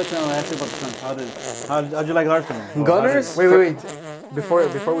the same question I asked you about the Suns. How'd you like Arsenal? Or Gunners? Wait. Before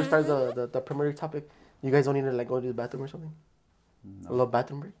we start the Premier League topic, you guys don't need to like go to the bathroom or something? A little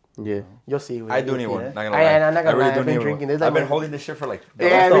bathroom break? Yeah. You'll see. I do need one. Yeah. Not gonna lie. I'm not gonna lie, really I've been need one. drinking this, I've I've been been- holding this shit for like. the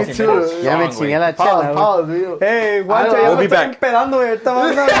Yeah, last me 15 too. minutes. Ya me Strong, chingué güey. la chela, güey. Pause, dude. Hey, guacha, We'll ya be me estoy back. esperando, güey.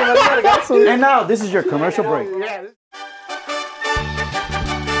 Estaba dando el vergazo. And now, this is your commercial break. Yeah.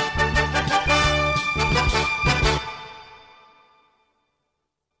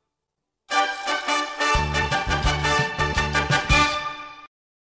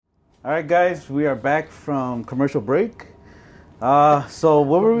 All right, guys, we are back from commercial break. So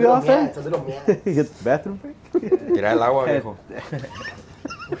what were we off It's at? a little mad. You get the bathroom break? Tira el agua, viejo.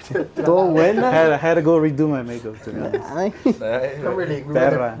 Todo buena. I had to go redo my makeup today. Ay. Premier League.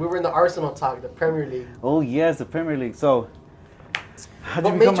 Perra. We were in the Arsenal talk, the Premier League. Oh yes, the Premier League. So, how'd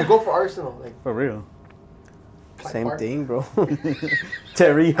What you made become you go for Arsenal? Like, for real? Same thing, bro.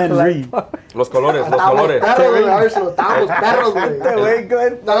 Terry Henry. Los colores, los estábamos colores. perros de Arsenal. Estábamos perros, güey. Güey,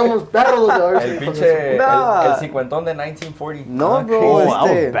 güey. Estábamos perros de El Arsenal. pinche, No. el cincuentón de 1940. No, bro. Oh,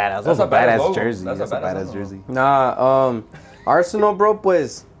 Este- that was badass. That was a badass badass logo. jersey. That's a That's a badass badass logo. jersey. Nah, Arsenal, bro,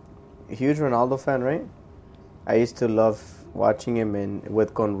 pues, huge Ronaldo fan, right? I used to love watching him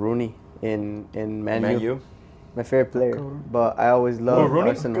con Rooney in Man Man U. U. My favorite player. But I always loved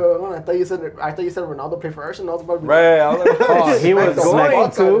Rooney? Arsenal. I thought you said Ronaldo played for Arsenal. I was about to be Right, I was like, Oh, he was Smack the going fuck out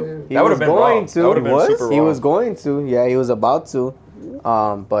of to. him. He That was would've been going wrong. to. That would've been super He wrong. was going to. Yeah, he was about to.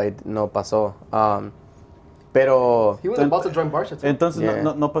 but no pasó. Pero He was about to join Barca too. Entonces Yeah.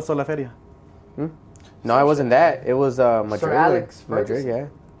 no pasó la feria. no, it wasn't that. It was Madrid. Sir Alex Madrid, Ferguson. yeah.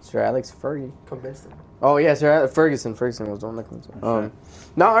 Sir Alex Fergie. Convinced him. Oh yeah, Sir Alex Ferguson. Ferguson was the one that comes.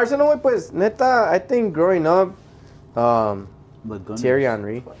 No, Arsenal, güey, pues neta, I think growing up, The Gunners. Thierry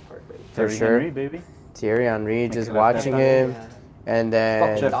Henry, for Thierry sure. Henry, baby. Thierry Henry, just it up. watching him, and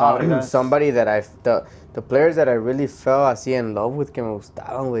then Jeff Fabregas. somebody that the players that I really fell así in love with que me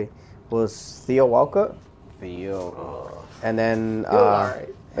gustaban, güey, was Theo Walcott, and then Alright.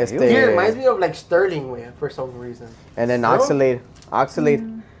 He reminds me of like Sterling, güey, for some reason. and then No? Oxlade,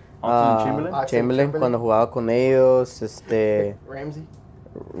 Oxlade-Chamberlain? Chamberlain cuando jugaba con ellos, Ramsey.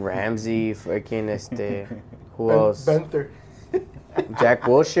 Ramsey, fucking who else? Benther. Jack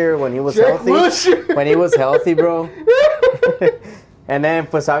Wilshere when he was Jack healthy. Wilshere. When he was healthy, bro. And then,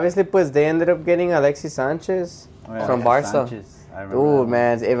 pues obviously, pues they ended up getting Alexis Sanchez from Barca. Sanchez. I remember Dude, that.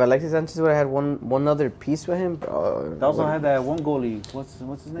 man, if Alexis Sanchez would have had one other piece with him, bro. They also had that one goalie. What's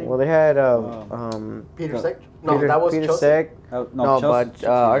his name? Well, they had Peter Cech? No, Peter, that was Peter Chelsea. Cech. No, but Chelsea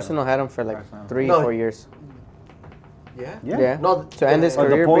Arsenal had him for like Arsenal. 3-4 years. Yeah? Yeah. No, To end his Oh, the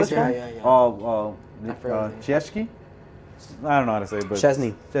career, Polish basically. guy? Yeah. Oh, I forgot his Chesky? I don't know how to say it, but...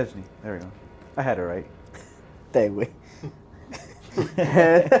 Chesney. Chesney. There we go. I had it right. Te, güey.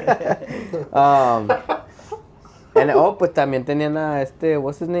 And pues también tenían a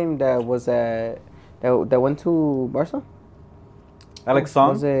what's his name that was that went to Barca? Alex Song?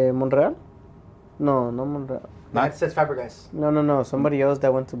 Was it Monreal? No, not Monreal. It says Fabregas. No. Somebody else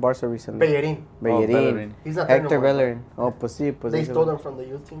that went to Barca recently. Bellerin. Bellerin. Bellerin. He's not there Hector no more. Bellerin. Oh, pues sí. Pues They ese- stole them from the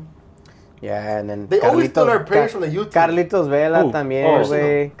youth team. Yeah, and then They always steal our players Ca- from the youth team. Carlitos Vela Who? también, Oh.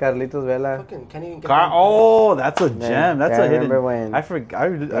 güey. Carlitos Vela. Fucking can't even get Oh, that's a gem. That's I a hidden. remember when I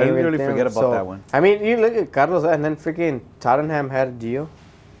really forget about that one. I mean, you look at Carlos, and then freaking Tottenham had Gio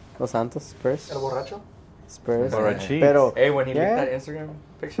Dos Santos, Spurs. El borracho? Spurs. Borrachito. Pero, Hey, when he yeah. leaked that Instagram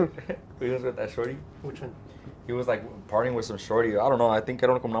picture, he was with that shorty. Which one? He was like partying with some shorty. I don't know. I think I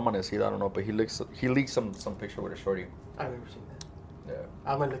don't know amanecida. I don't know, but he leaked some picture with a shorty. I've never seen that. Yeah.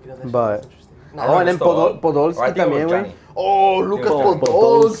 I'm gonna look it up. That shit But- looks interesting. No, Oh, and then Or I Podolski think it was también, güey. Johnny. Oh, Lucas Oh,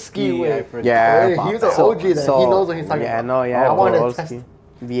 Podolski, I güey. forgot. Yeah, Hey, he's an OG then. He knows what he's talking yeah, about. No, yeah, I want to Podolski.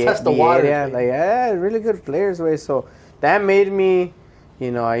 test the waters, Vieira, baby. like, yeah, really good players, way. So that made me,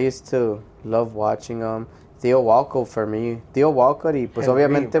 I used to love watching them. Theo Walcott for me. Theo Walcott, y pues Henry,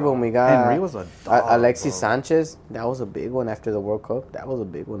 obviamente bro. when we got Henry was a dog, Alexis bro. Sanchez, that was a big one after the World Cup. That was a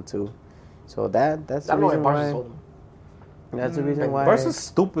big one too. So that's I the don't know why reason Barca why. sold him. That's the reason why. Barca's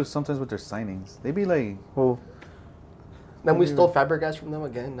stupid sometimes with their signings. They be like, Who? Then we stole Fabregas from them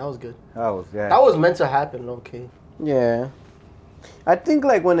again. That was good. yeah. That was meant to happen, low key. Yeah. I think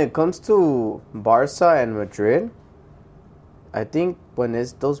like when it comes to Barca and Madrid, I think when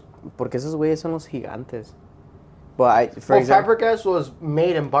it's those, porque esos güeyes son los gigantes. But for example, Fabregas was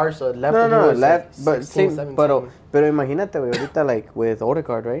made in Barca. Left no, when he was left, like but 16, same, 17. pero imagínate, güey, ahorita like with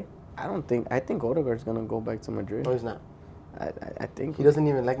Odegaard, right? I think Odegaard's gonna go back to Madrid. No, he's not. I think He doesn't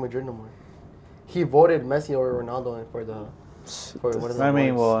even like Madrid no more. He voted Messi over Ronaldo for what is it? I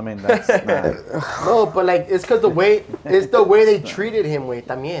mean, that's not. No, but like it's because the way they treated him, way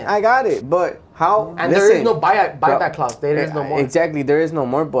también. I got it, but how? And there is no buyback clause. There is no more. Exactly, there is no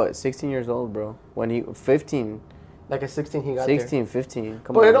more. But 16 years old, bro. When he 15, Like at 16, he got 16, 15.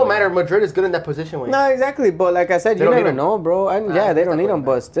 Come But on, it don't bro. matter. Madrid is good in that position, way. No, exactly. But like I said, They you don't never need him. know, bro. And yeah, they it's don't not need gonna him,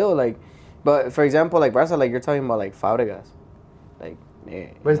 but matter. still, like, but for example, like Barca, like you're talking about like Fabregas, like. Yeah,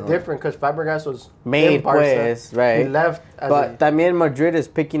 But it's different because Fabregas was Made, in Barca. pues, right. He left. But también Madrid is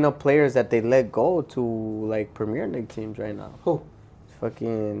picking up players that they let go to like Premier League teams right now. Who?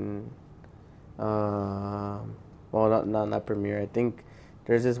 Fucking, well, not Premier. I think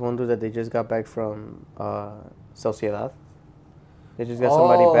there's this one dude that they just got back from Sociedad. They just got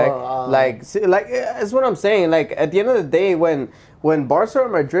somebody back. That's what I'm saying. Like at the end of the day, when Barca or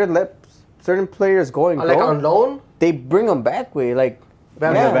Madrid let certain players go and Like go, on loan? they bring them back. Like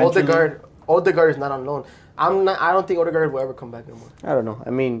Yeah, Odegaard is not on loan. I don't think Odegaard will ever come back anymore. I don't know. I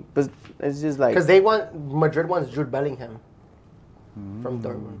mean, but it's just like Because Madrid wants Jude Bellingham from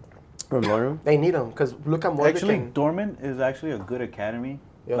Dortmund. from Dortmund. They need him because look at Modric Actually, and- Dortmund is actually a good academy.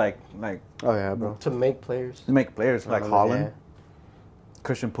 Yeah. Like Oh yeah, bro. to make players. to make players like Oh, Holland, yeah.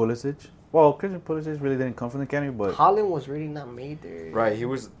 Christian Pulisic. Well, Christian Pulisic really didn't come from the academy, but Holland was really not made there. Right, he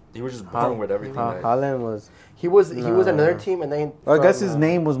was just born with everything. like- Holland was. He was another team and then. I guess from, his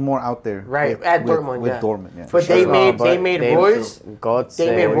name was more out there. Right, at Dortmund, with yeah. Dortmund, yeah. But they Sure. made But they made they- Royce. Götze,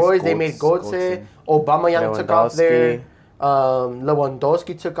 They made Royce. They made Götze. Götze. Aubameyang took off Lewandowski. there.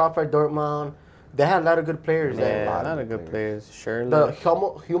 Lewandowski took off at Dortmund. They had a lot of good players. Yeah, a lot of good players. Sure. The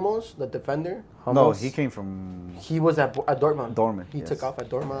Hummels, the defender. No, he came from. He was at Dortmund. Dortmund. He took off at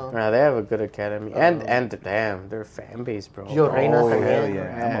Dortmund. They have a good academy, and damn, their fan base, bro. Gio Reyna, hell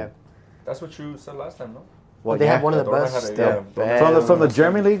yeah. That's what you said last time, no? Well, they have one of the Dortmund best. From the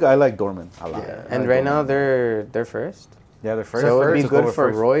German league, I like Dortmund a lot. Yeah. And right now they're first. Yeah, they're first. So it would be Took good over for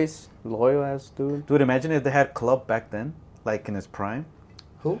first. Royce, loyal ass dude. Dude, imagine if they had Klopp back then, like in his prime.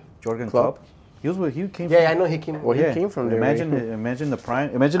 Who? Jorgen Klopp? Klopp. He came. Yeah, I know he came. Well, he came from there. Imagine the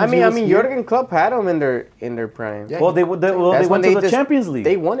prime. Imagine. I if he was mean, here. Jurgen Klopp had them in their prime. Yeah. Well, they went to the Champions League.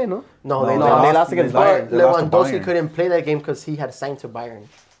 They won it, no? No, No, they lost against Bayern. But They lost to Lewandowski Bayern. couldn't play that game because he had signed to Bayern.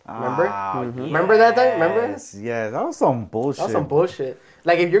 Remember? Remember Yes, that time? Remember? Yeah, that was some bullshit. That's some bullshit.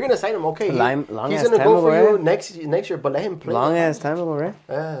 Like if you're gonna sign him, okay, Long he's ass gonna time go for ago, you right? next year, but let him play. Long ass time ago, right?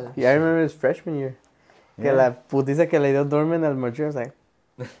 Yeah. Yeah, I remember his freshman year. Que Yeah. la putiza que le dio Dortmund al Madrid, I was like...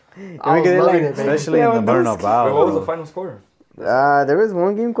 I was loving it, baby. Especially Yeah, in the when those- Bernabeu. Wait, what was bro. the final score? There was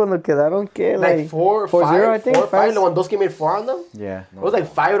one game cuando quedaron que Like 4-5, 4-0, I think. 4-5. Lewandowski made 4 on them. Yeah. It was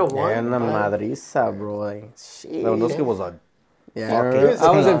like 5-1. Yeah, una madriza, bro. Like, shit. Lewandowski was a. Yeah, I Fuck remember. it.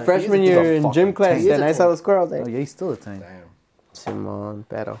 I was in He's a- freshman he's a year in fucking gym class, tank. He's and a I saw tank. the score. I was Oh like, yeah, he's still a tank. Damn. Simon,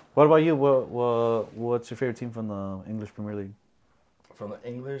 pero. What about you? What's your favorite team from the English Premier League? From the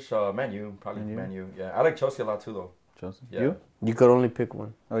English, Man U. Probably Man U? Man U. Yeah, I like Chelsea a lot too, though. Chelsea. Yeah. You? You could only pick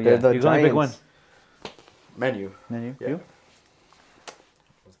one. Oh yeah. They're the You can only pick one. Giants. Man U. Man U. Yeah. You?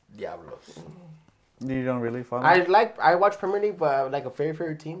 Diablos. You don't really follow. I watch Premier League, but I like a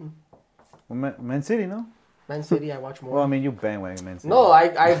favorite team. Well, Man City, no? Man City, I watch more. Well, I mean, you bandwagon Man City. No,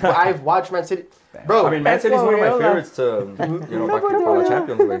 I've watched Man City. Bro, I mean, Man City's one of my favorites to, back to the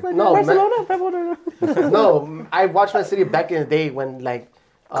Champions League. no, I watched Man City back in the day when like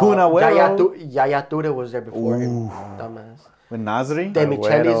Kun Agüero. Yaya Toure was there before him. Dumbass. With Nasri,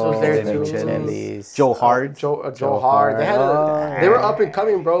 Demichelis was there too. Demichelis. Joe Hart. Joe Hart. They were up and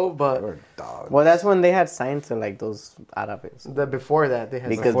coming, bro. But Well, that's when they had signed to like those Arabs. before that, they had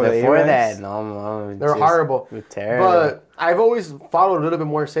Because Before the before Arabs? that, no, they were horrible. Terrible. But I've always followed a little bit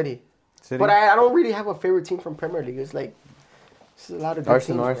more City. City. But I don't really have a favorite team from Premier League. It's like it's a lot of good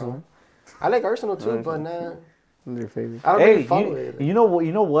Arsenal, teams, bro. I like Arsenal too, but nah, Your favorite. I don't really follow it. you know what?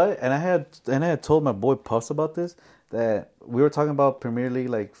 You know what? And I had told my boy Puffs about this, that we were talking about Premier League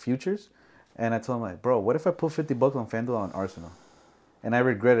like futures, and I told him like, bro, what if I put $50 on FanDuel on Arsenal, and I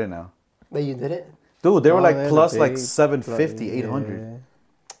regret it now. That you did it. Dude, they were like they're plus the like big 750, 800.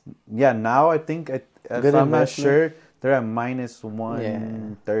 Yeah, now I think if Good I'm not investment. sure, they're at minus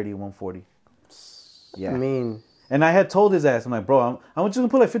 130, 140. Yeah. I mean, And I had told his ass, I'm like, bro, I'm just gonna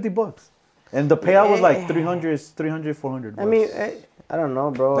put like $50. And the payout was like 300, 400. I mean, I don't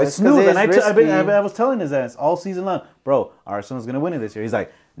know, bro. It's 'cause snooze, and risky. I was telling his ass all season long, bro, Arsenal's gonna win it this year. He's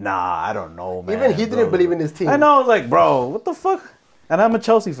like, nah, I don't know, man. Even he didn't believe in his team. I know, I was like, bro, what the fuck? And I'm a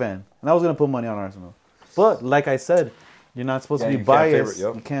Chelsea fan, and I was gonna put money on Arsenal. But like I said, you're not supposed to be you can't biased. favorite,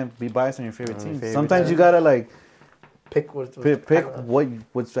 yep. You can't be biased on your favorite team. favorite Sometimes team. you gotta like Pick pick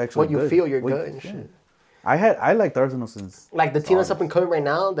what's actually what you good. feel you're What- good and yeah. shit. I liked Arsenal since Like the team that's up and coming right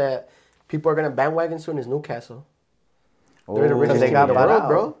now that people are gonna bandwagon soon is Newcastle. They're the richest They team got in the bought world, out,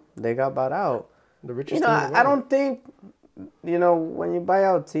 bro. They got bought out. The richest You know, team in the world. I don't think, when you buy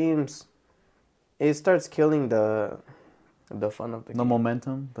out teams, it starts killing the fun of the the game.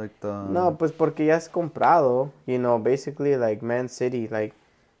 momentum, like the No, pues porque ya es comprado. Basically like Man City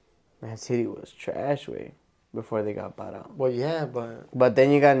was trash way before they got bought out. Well, yeah, But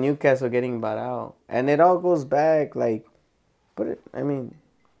then you got Newcastle getting bought out, and it all goes back like,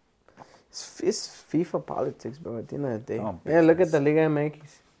 it's FIFA politics, bro. At the end of the day, Oh, yeah. Look at the Liga MX.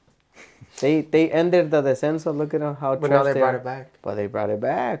 They ended the descenso. Look at how but trash now they they brought are. it back. But they brought it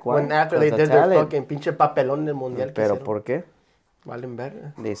back. Why? When after they 'Cause the did their talent. fucking pinche papelón del mundial. que Pero hicieron. por qué? Valen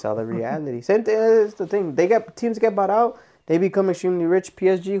verga. They saw the reality. Same thing is the thing. Teams get bought out. They become extremely rich.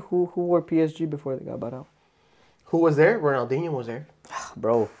 PSG, who were PSG before they got bought out? Who was there? Ronaldinho was there.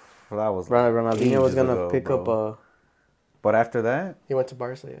 Bro, that was Ronaldinho was ages gonna ago, pick bro. up a. But after that, He went to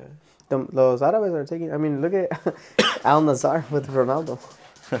Barca, yeah. Los Árabes are taking. Look at Al Nazar with Ronaldo.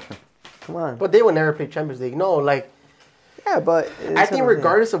 Come on. But they would never play Champions League. No, like Yeah, but I think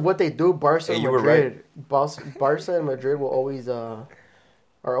regardless of what they do, Barca Hey, and you were Madrid, Barca and Madrid will always are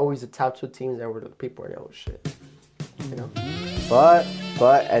always the top two teams that were the people are like, oh shit, you know. But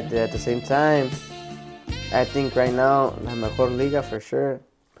at the same time, I think right now la mejor liga for sure,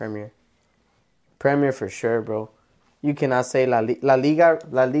 Premier for sure, bro. You cannot say La Liga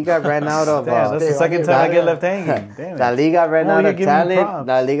ran out of. damn, that's the second time I get left hanging. Damn it. La Liga ran Oh, out you're of giving me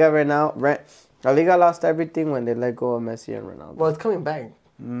talent. props. La Liga lost everything when they let go of Messi and Ronaldo. Well, it's coming back.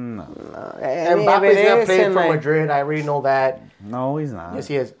 No. Mbappe's gonna play for Madrid. I already know that. No, he's not. Yes,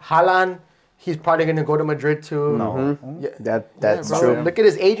 he is. Haaland, he's probably gonna go to Madrid too. No. Yeah. That's bro. true. Look at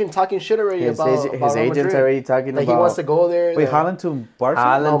his agent talking shit already His about agent's already talking like about. he wants to go there. Wait, Haaland to Barca?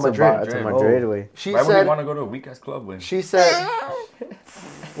 Haaland Madrid. to Madrid, way. She Why would said. you want to go to a weak ass club when? She said.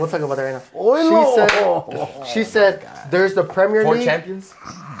 We'll talk about that right now. She said there's the Premier Four League. champions?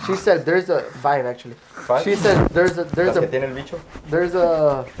 She said there's a 5 actually. 5? She said there's ¿Las que a tiene el bicho? there's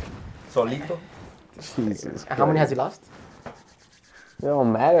a Solito? Jesus. how many has he lost? It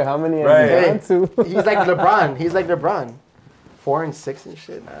don't matter how many Right. I want to. He's like LeBron. He's like LeBron. 4 and 6 and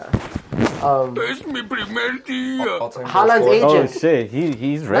shit. Haaland's Oh agent. shit,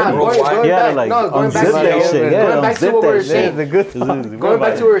 he's ready. Going Yeah, back, like going back unzip to that shit. Yeah, going back to unzip what we were that saying. shit. Going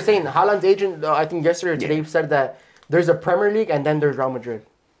back to what we were saying, Haaland's agent, I think yesterday or today said that there's a Premier League and then there's Real Madrid.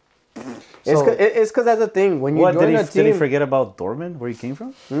 It's because that's the thing. When you What join did a he? Did he team, forget about Dortmund, where he came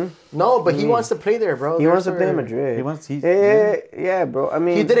from? No, but he wants to play there, bro. he wants to There's play in where- Madrid. He wants. Yeah, bro. I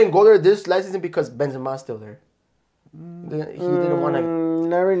mean, He didn't go there this last season because Benzema's still there. He didn't want to.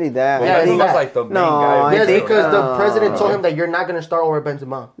 Not really that. Yeah, I he think was Benzema's like the main No, guy. I Yes, think- because the president told him that you're not gonna start over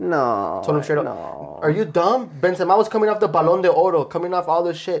Benzema. no. Told him straight up. No. Are you dumb? Benzema was coming off the Ballon de Oro, coming off all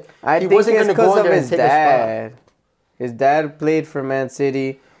this shit. I he think wasn't it's gonna go because in of there and his take a spot. dad. His dad played for Man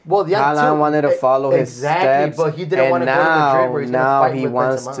City. Well, yeah, Haaland too. wanted to follow his exactly, steps. but he didn't and want to go to Madrid where he's gonna now fight he with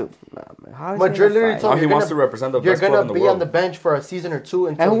wants Benzema. to. How is Madrid he gonna literally fight? told Now him he you're wants gonna- to represent the You're best club gonna in the be world. on the bench for a season or two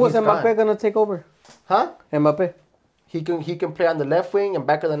until And who was he's Mbappe gone. gonna take over? Huh? Mbappe. He can play on the left wing and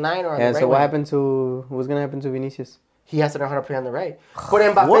back of the 9 or on And the right so what wing. happened to? What's gonna happen to Vinicius? He has to learn how to play on the right. But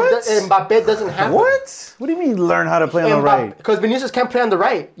Mbappe, What? Mbappe doesn't have What? What do you mean learn how to play on the right? Because Vinicius can't play on the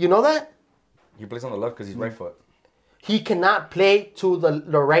right. You know that? He plays on the left because he's right foot. He cannot play to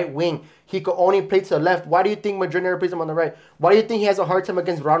the right wing. He could only play to the left. Why do you think Madrid never plays him on the right? Why do you think he has a hard time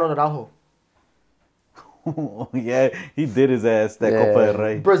against Ronald Araujo? Yeah, he did his ass that Yeah. Copa del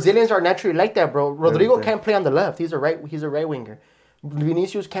Rey. Brazilians are naturally like that, bro. Rodrigo They're- can't play on the left. He's a right winger.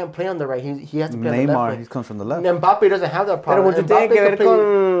 Vinicius can't play on the right. He has to play on the left Neymar, wing. he comes from the left. Mbappe doesn't have that Pero problem. mucho tiene Mbappe que ver could play-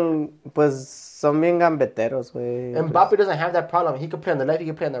 con, pues, son bien gambeteros, güey. Mbappe doesn't have that problem. He could play on the left. He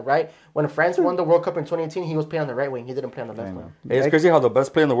could play on the right. When France won the World Cup in 2018, he was playing on the right wing. He didn't play on the left wing. Hey, it's crazy how the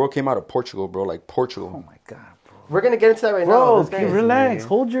best player in the world came out of Portugal, bro. Like Portugal. Oh my god, bro. We're gonna get into that right now. Bro, This guy- relax.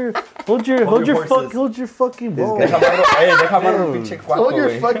 Hold your horses. fucking ball. Déjame un pinche cuatro, Hold your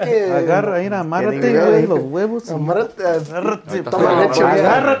güey. fucking. Agarra, mira, amárrate, Getting güey, ready. los huevos. Amárrate. Agárrate, Toma leche, güey.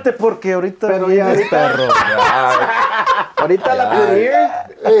 agárrate porque ahorita Pero viene ya el ahorita- perro. Ahorita la Premier,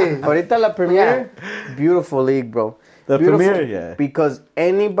 Hey. ahorita la Premier, beautiful league, bro. The Beautiful, Premier, yeah. Because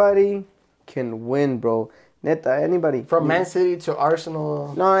anybody can win, bro. Neta, anybody. From Man City to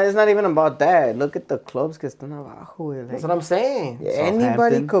Arsenal. No, it's not even about that. Look at the clubs que están abajo, güey. That's Like, what I'm saying. anybody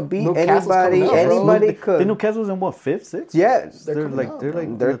Southampton. could beat Newcastle's anybody. coming up, bro. Anybody The could. Newcastle's in what, 5th, 6th? Yeah, They're coming like up, they're bro.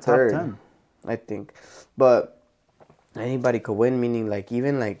 like they're in the top third, 10. I think. But anybody could win, meaning like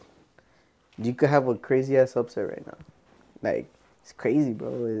even like you could have a crazy ass upset right now. Like it's crazy,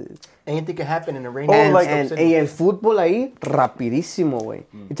 bro. Anything can happen in a rain. And, like- and el fútbol ahí rapidísimo, güey.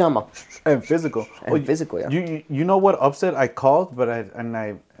 You're talking about And physical. And physical, yeah. You know what upset I called, but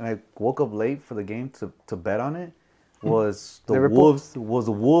I woke up late for the game to bet on it was the Liverpool?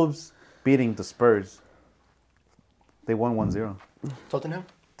 Wolves beating the Spurs. They won 1-0. Tottenham.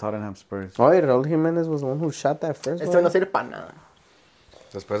 Tottenham Spurs. Oh, Raúl Jiménez was the one who shot that first Este one. no sirve para nada.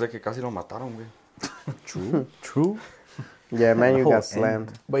 Después de que casi lo mataron, güey. True. Yeah, man, you Oh, got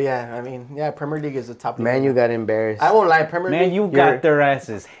slammed. But yeah, I mean, yeah, Premier League is the top. league. Man, you got embarrassed. I won't lie, Premier Man, League. you You're- got their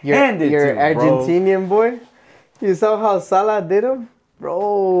asses handed Your to you, bro. Argentinian boy. You saw how Salah did him?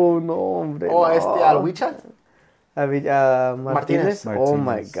 Bro, no, hombre. Oh, no. Alwicha. Martinez. Oh my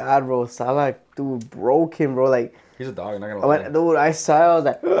Martinez. God, bro. Salah, dude, broke him, bro. Like, He's a dog, not gonna lie. dude, I saw it, I was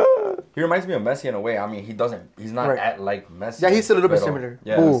like, He reminds me of Messi in a way. I mean, he's not Right. at like Messi. Yeah, he's a little bit pero- similar.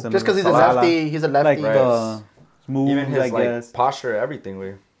 Yeah. Who? Similar. Just because he's a Salah. lefty, he's a lefty. Like the smooth, Even his I like guess. posture, everything,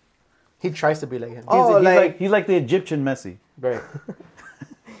 güey. He tries to be like him. Oh, He's like the Egyptian Messi. Right.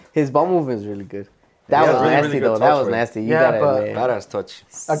 his ball movement is really good. That Yeah, was really, nasty, really good though. touch, That was right? nasty. You Yeah, gotta but- admit. Badass touch.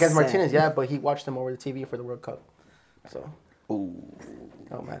 Against Sad. Martinez, yeah, but he watched him over the TV for the World Cup. So,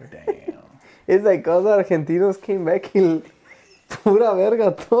 don't matter. Damn. It's like all the argentinos came back y pura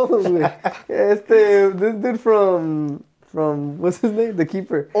verga todos, güey. This dude from what's his name? The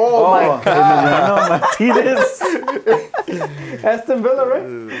keeper. Oh, my God. Martinez. Aston Villa,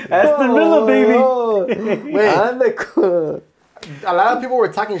 right? Aston Villa, baby. Oh, Wait. ande A lot of people were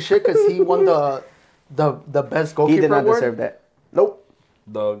talking shit because he won the best he goalkeeper did not award. deserve that. Nope.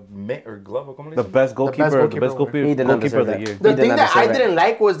 the mitt or glove. The best goalkeeper. The best goalkeeper of the year. The thing that I didn't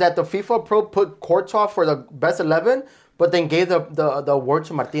like was that the FIFA Pro put Courtois for the best 11, but then gave the award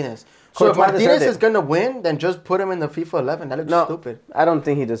to Martinez. So if Martinez is gonna win, then just put him in the FIFA 11. That looks stupid. I don't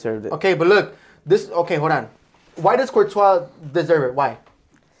think he deserved it. Okay, but look, this. Okay, hold on. Why does Courtois deserve it? Why?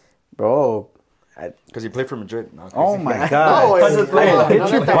 Bro. Because he played for Madrid. No, oh my God!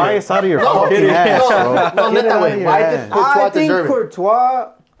 Get your bias out of your fucking ass, bro. No, not that way. Why did Courtois deserve it?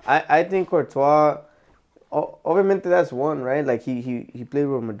 I think Courtois. Obviamente that's one, right? Like he played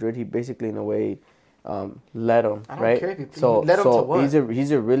with Madrid. He basically in a way led him, I don't right? care if he led him to what?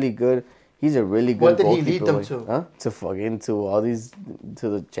 He's a really good. He's a really good. What did goalkeeper. he lead them to? Huh? To all these, to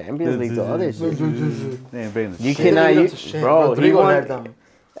the Champions League, to all this shit. You cannot, bro. He won.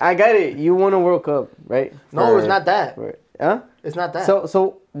 I got it. You won a World Cup, right? No, it's not that. Huh? It's not that.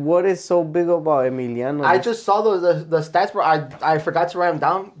 So what is so big about Emiliano? I just saw the stats, bro. I forgot to write them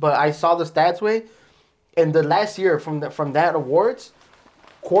down, but I saw the stats way. In the last year from that awards,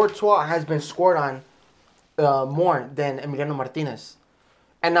 Courtois has been scored on more than Emiliano Martinez.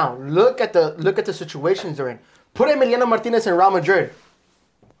 And now look at the situations they're in. Put Emiliano Martinez in Real Madrid,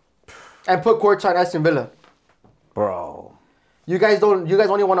 and put Courtois in Aston Villa. Bro. You guys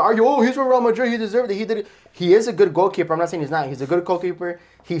only want to argue, oh, he's from Real Madrid, he deserved it, he did it. He is a good goalkeeper. I'm not saying he's not. He's a good goalkeeper.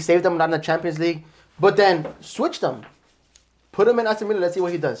 He saved them in the Champions League. But then switch them. Put him in Aston Villa, let's see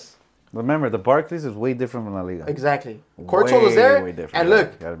what he does. Remember, the Barclays is way different from La Liga. Exactly. Courtois was there, and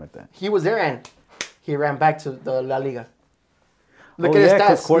look, gotta admit that. He was there and he ran back to the La Liga. Look at his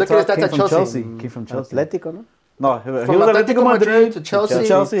stats. Look at his stats at Chelsea. Came from Chelsea. Atletico, no? No, he from was Atletico Madrid to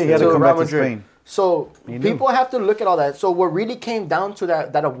Chelsea. He had to come back to Spain. So people have to look at all that. So what really came down to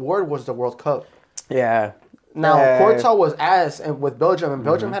that award was the World Cup. Yeah. Now Courtois was ass and with Belgium, and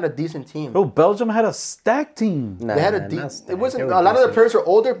Belgium had a decent team. Bro, Belgium had a stacked team. They had it wasn't a lot of the players were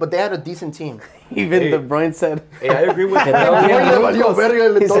older, but they had a decent team. Even De Bruyne said. Hey, I agree with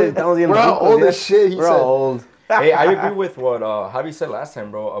He said, we're all old as shit. We're all old. Hey, I agree with what Javi said last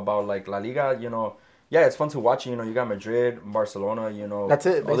time, bro, about like La Liga. You know, yeah, it's fun to watch. You know, you got Madrid, Barcelona. You know, that's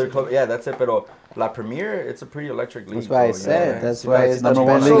it. Other clubs, yeah, that's it. But La Premier, it's a pretty electric league. That's why I said. That's why it's number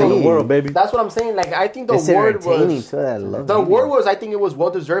one league in the world, baby. That's what I'm saying. Like I think the award was I think it was well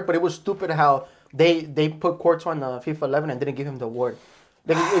deserved, but it was stupid how they put Courtois on the FIFA 11 and didn't give him the award.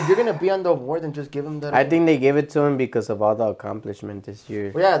 Like, if you're gonna be on the award, then just give him that. I think they gave it to him because of all the accomplishment this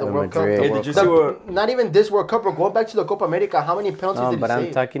year. Well, yeah, the World Cup. Hey, did you see not even this World Cup, but going back to the Copa America, how many penalties did he save?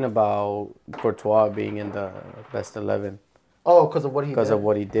 I'm talking about Courtois being in the best 11. Oh, because of what he did. Because of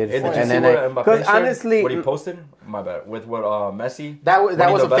what he did. Hey, and then because honestly, what he posted, my bad, with what Messi. That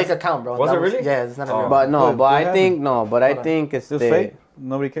was a fake account, bro. Was it really? Yeah, it's not a real. But I think it's fake.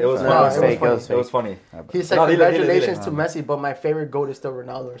 Nobody cares. It was funny. He said congratulations to Messi, but my favorite GOAT is still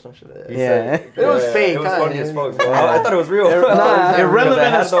Ronaldo or some shit. Yeah, it was fake. It was funny as fuck. I thought it was real.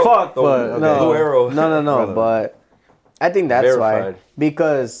 Irrelevant as fuck. But no. But I think that's why,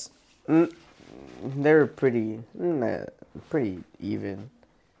 because they're pretty even.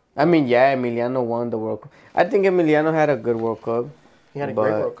 I mean, yeah, Emiliano won the World Cup. I think Emiliano had a good World Cup. He had a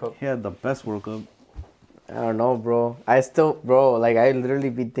great World Cup. He had the best World Cup. I don't know, bro. I literally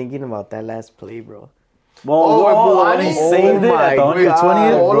be thinking about that last play, bro. He saved it at the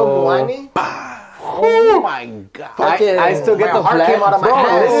 120th, bro. Oh my god! I still get the flag. Came out of my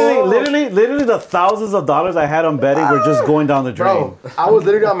hands. Literally, the thousands of dollars I had on betting were just going down the drain. Bro, I was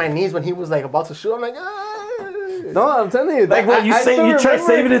literally on my knees when he was like about to shoot. I'm like, No, I'm telling you. Like what you tried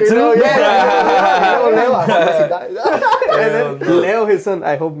saving it too? And then Leo, his son,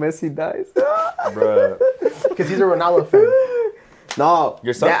 I hope Messi dies. Bro. Because he's a Ronaldo fan. No.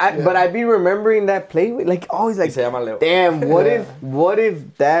 Your son? But I be remembering that play. Like, always like, damn, what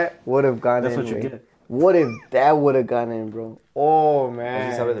if that would have gone in? That's what you get. What if that would have gone in, bro? Oh,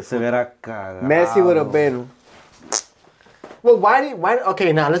 man. Messi would have been. Well, why?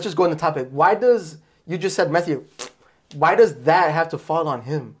 Okay, now let's just go on the topic. Why does... You just said Messi. Why does that have to fall on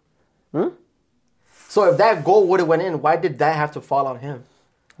him? So if that goal would have went in, why did that have to fall on him?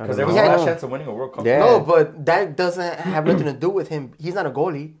 Because there was a last chance of winning a World Cup. Yeah. No, but that doesn't have nothing to do with him. He's not a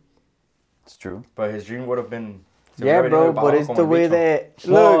goalie. It's true. But his dream would have been... Yeah, bro, but it's the way that...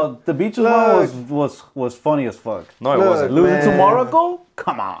 Look, the beach was funny as fuck. No, it wasn't. Losing to Morocco?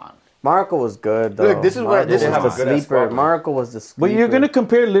 Come on. Morocco was good, though. Look, this is the sleeper. Morocco was the sleeper. But you're gonna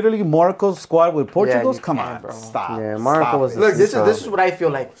compare literally Morocco's squad with Portugal's? Come on, bro. Stop. Yeah, Morocco was the sleeper. Look, this is what I feel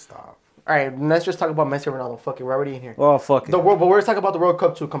like. Stop. All right, let's just talk about Messi and Ronaldo. Fuck it, we're already in here. Oh, fuck it. But we're talking about the World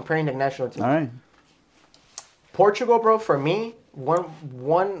Cup too, comparing the national teams. All right. Portugal, bro, for me,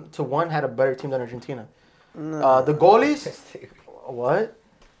 1-1 had a better team than Argentina. The goalies, What?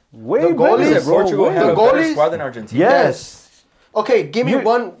 Way The goalies- better, Is it bro. Portugal Way had a The better goalies- squad than Argentina? Yes. Okay, give me You're-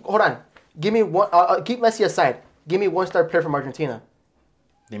 one. Hold on. Give me one. Keep Messi aside. Give me one star player from Argentina.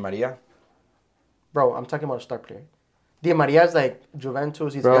 Di Maria. Bro, I'm talking about a star player. Di Maria's like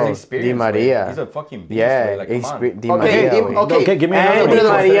Juventus. He's Bro, very He's Di experienced, Maria. güey. He's a fucking beast, Yeah, güey. Like, come on. Di Okay, Maria. Di- güey. okay. Okay, give me And another. Di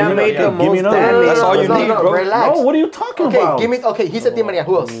one. Maria Give made me the another. most That's damage. all you need, bro. Relax. No, what are you talking Okay, about? give me. Okay, he said Di Maria.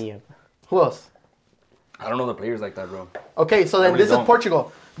 Who else? Who else? I don't know the players like that, bro. Okay, so then really this don't. is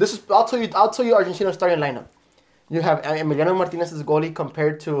Portugal. This is. I'll tell you Argentina's starting lineup. You have Emiliano Martinez's goalie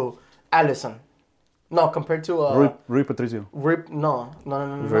compared to Alisson. No, compared to Rui Patricio. No.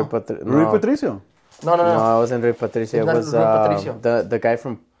 Rui Rui Patricio. No. No, it wasn't Rui Patricio. It It's not was Rui Patricio. the guy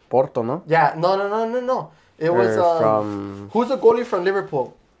from Porto, no? Yeah, no. It was Or from- who's the goalie from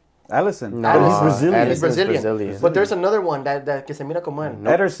Liverpool? Allison. No, But he's Brazilian. Alisson. He's Brazilian. Brazilian. But there's another one that que se mira como él.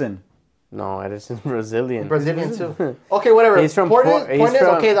 Ederson. No, Edison's Brazilian. Brazilian too. Okay, whatever. He's from Point Por- is, he's point is,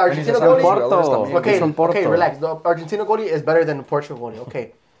 from- okay, the Argentina from goalie. Porto. Okay, He's from Porto. okay, relax. The Argentina goalie is better than the Portugal goalie.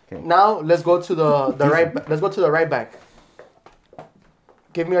 Okay. Now let's go to the right. Let's go to the right back.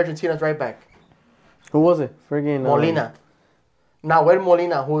 Give me Argentina's right back. Who was it? Friggin' Molina. Nahuel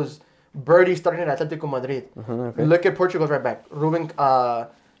Molina, who's Birdie starting at Atletico Madrid. okay. Look at Portugal's right back. Ruben,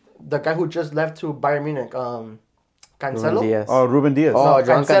 the guy who just left to Bayern Munich. Cancelo. Ruben Diaz. Oh, Ruben Diaz. Oh,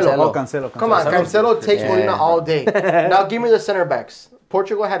 João Cancelo. Cancelo. Oh, Cancelo. Come on, Cancelo takes Yeah. Molina all day. Now give me the center backs.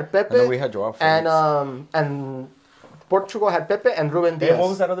 Portugal had Pepe. And then we had Joao Felix. and Portugal had Pepe and Ruben Hey, what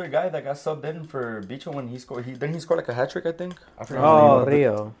was Diaz. that other guy that got subbed in for Bicho when he scored? Didn't he score like a hat trick, I think? I forgot Oh, his name.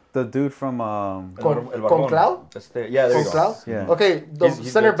 Rio. The dude from Con Barbón. Clau? Yeah, there you Con go. Clau? Yeah. Okay, the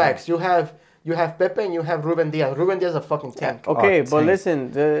He's center good, too. backs. You have Pepe and you have Ruben Diaz. Ruben Diaz is a fucking tank. Okay, Oh, but tank.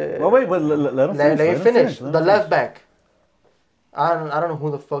 listen. Well, wait, let him Let finish. me him finish. let The him left back. I don't know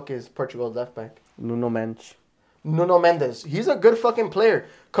who the fuck is Portugal's left back. Nuno Mensch. Nuno Mendes. He's a good fucking player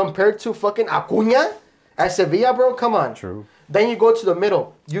compared to fucking Acuna at Sevilla, bro. Come on. True. Then you go to the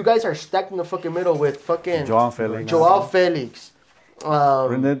middle. You guys are stacked in the fucking middle with fucking Joao Felix. Joao Felix.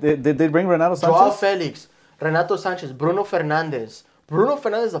 Did they bring Renato Sanchez? Joao Felix, Renato Sanchez, Bruno Fernandes. Bruno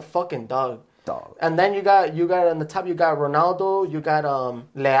Fernandes is a fucking dog. Dog. And then you got on the top you got Ronaldo, you got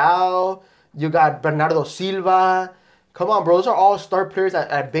Leao, you got Bernardo Silva. Come on, bro. Those are all star players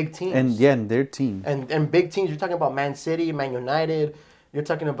at big teams. And yeah, and their team. And big teams. You're talking about Man City, Man United. You're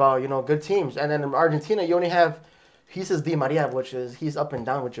talking about good teams. And then in Argentina, you only have he says Di Maria, which is he's up and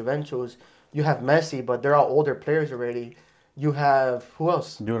down with Juventus. You have Messi, but they're all older players already. You have who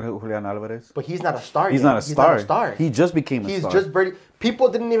else? Julian Alvarez. But he's not a star. He's yet. not a star. Not a star. He just became a He's star. just barely. People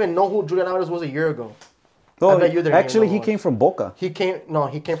didn't even know who Julian Alvarez was a year ago. No, I bet you didn't actually, even know he who came from Boca. He came from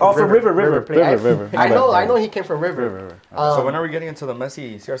Oh, from River Plate. River. I My know. bad. I know he came from River. So when are we getting into the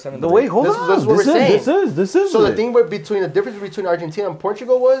Messi CR7? No, wait, hold This on. is what we're saying. This is. So the it. thing between the difference between Argentina and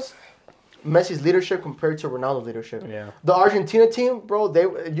Portugal was Messi's leadership compared to Ronaldo's leadership. Yeah. The Argentina team, bro,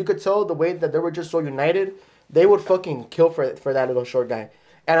 you could tell the way that they were just so united. They would fucking kill for that little short guy.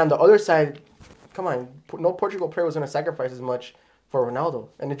 And on the other side, come on, no Portugal player was gonna sacrifice as much for Ronaldo,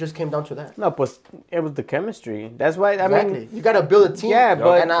 and it just came down to that. No, pues it was the chemistry. That's why I Exactly. mean. You gotta build a team, Yeah,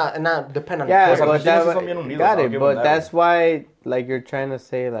 but- and not depend on Yeah, the player. but Argentinos son bien unidos, got I'll it. give But them that that's why, like, you're trying to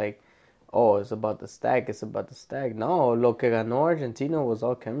say, like, oh, it's about the stack. It's about the stack. No, lo que ganó Argentina was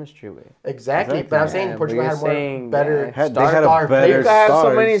all chemistry, way. Exactly. But I'm saying Yeah, Portugal but had you're more saying, better yeah, Had- they had a star better You players. have so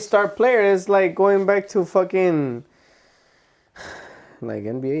stars. many star players, like going back to fucking like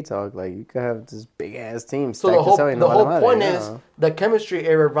NBA talk. Like you could have this big ass team. So the whole point yeah. is the chemistry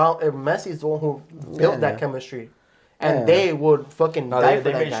around Messi is the one who built that chemistry, and they would fucking No, die they for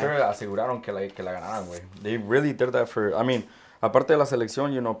that made guy. sure aseguraron que la ganaran, güey. They really did that for. I mean, aparte de la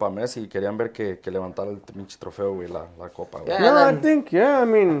selección, para Messi querían ver que levantara el pinche trofeo, güey, la copa, güey. Yeah. No, And I then- think I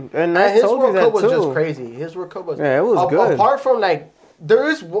mean, and I His told you World that Cup was too. just crazy. His World Cup was Yeah, it was good. Apart from like there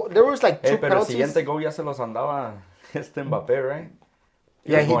was like two Hey, pero el penalties. siguiente gol ya se los andaba Mbappé, right?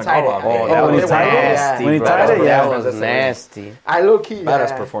 Yeah, he was tied it. going, Oh, Yeah, that when was he tied it? nasty. When he bro. tied it, yeah. that was nasty. I low key.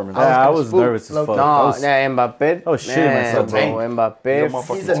 Badass performance. I kinda was spooked, nervous as low fuck. key. I No, was- yeah, Mbappé. Oh, shit, man, myself, bro, He's a Mbappé.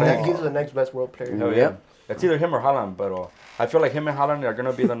 motherfucking He's the next best world player. Hell Yep. yeah. It's either him or Haaland, but I feel like him and Haaland are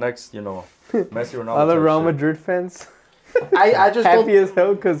gonna be the next, Messi, Ronaldo. All the type Real shit. Madrid fans I just happy don't as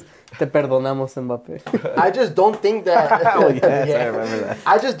hell because te perdonamos Mbappé. I just don't think that. Oh, yes, I remember that.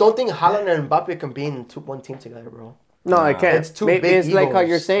 I just don't think Haaland and Mbappe can be in one team together, bro. No, I can't. It's two Maybe big it's like how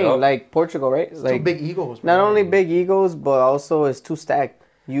you're egos. saying, Yup. like Portugal, right? Two Like big egos. Bro. not only big egos, but also it's too stacked.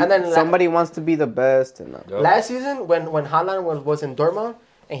 And then somebody wants to be the best, and Yup. Last season, when Haaland was in Dortmund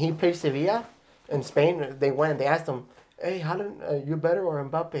and he played Sevilla in Spain, they went and they asked him, "Hey, Haaland, you better or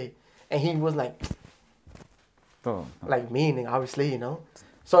Mbappe?" And he was like, Oh. Like meaning, obviously, you know.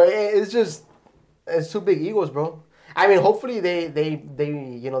 So it's just it's two big egos, bro. I mean, hopefully they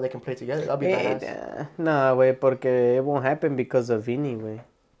you know they can play together. That'll be badass. Nah, way, porque it won't happen because of Vini, way.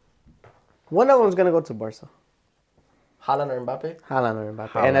 One of them's gonna go to Barca. Haaland or Mbappe? Haaland or Mbappe.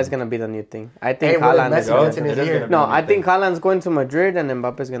 Haaland. And that's going to be the new thing. I think Hey, Haaland is Messi going in his ear. No, I think Haaland's going to Madrid and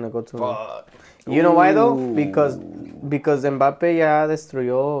Mbappe's going to go to... You know why, though? Because Mbappe ya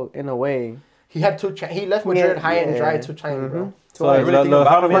destruyó in a way. He had he left Madrid high and dry 2 times, bro. So I really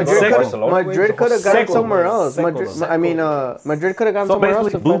think Madrid could have gone somewhere else. Madrid could have gone somewhere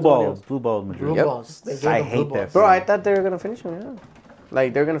else. Blue balls Madrid. Blue balls. I hate that. Bro, I thought they were going to finish him, yeah.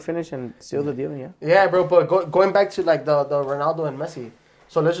 Like, they're going to finish and seal the deal, yeah. Yeah, bro, but going back to, like, the Ronaldo and Messi.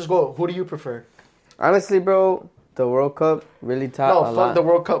 So, let's just go. Who do you prefer? Honestly, bro, the World Cup really taught a lot. No, fuck the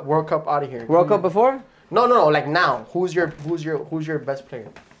World Cup out of here. World Cup before? No, like, now. Who's your best player?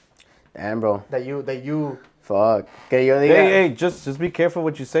 Damn, bro. That you... Fuck. Que yo diga... Hey, just be careful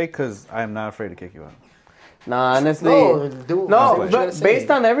what you say, because I'm not afraid to kick you out. Nah, honestly... No,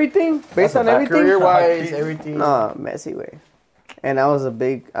 based on everything... Career-wise, everything... Nah, Messi, way. And I was a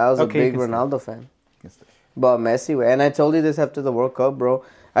big Ronaldo fan. But Messi, way. And I told you this after the World Cup, bro.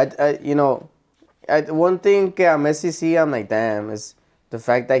 One thing que a Messi see, I'm like, damn, is the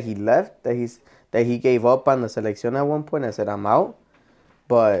fact that he left, that he gave up on the selección at one point and said, I'm out.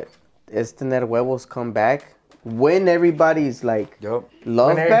 But es tener huevos come back when everybody's like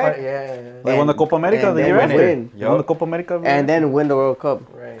love back. They won the Copa America the year after. Won the Copa America. And then win the World Cup.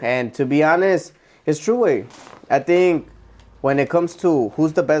 Right. And to be honest, it's true, way. I think when it comes to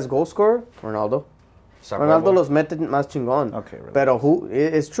who's the best goal scorer, Ronaldo. Ronaldo los mete más chingón. Okay, really. Pero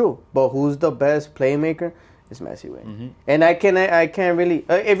it's true. But who's the best playmaker? It's Messi, way. Mm-hmm. And I can't really.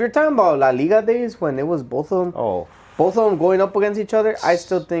 If you're talking about La Liga days when it was both of them going up against each other, I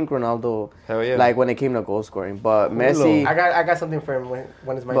still think Ronaldo. Hell yeah. Like when it came to goal scoring, but Messi. I got something for him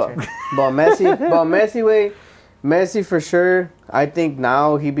when it's my turn. But Messi, way. Messi for sure. I think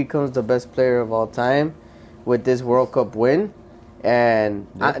now he becomes the best player of all time with this World Cup win. And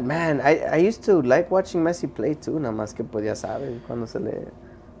I used to like watching Messi play too, nada más que pues ya sabes, cuando se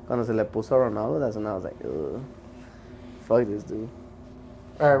le puso a Ronaldo, that's when I was like, ugh, fuck this dude.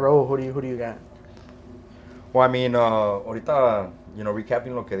 All right, Ro, who do you got? Well, I mean, ahorita,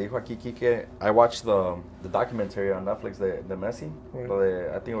 recapping lo que dijo aquí Kike, I watched the documentary on Netflix de Messi.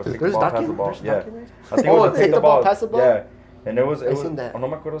 I think it was Take the Ball, Pass the Ball. Yeah. I think it was Take the Ball, Pass the Ball? Yeah. And it was that. No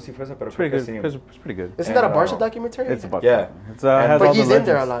me acuerdo si fuese, pero it's pretty good. sí. It's pretty good. Isn't that a Barca documentary? It's a Barca. Yeah. It's has but all he's the in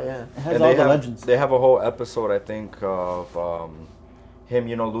there a legends. lot, yeah. It has all the legends. They have a whole episode, I think, of him,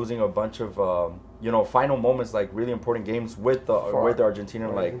 losing a bunch of, final moments, like really important games with the Argentina,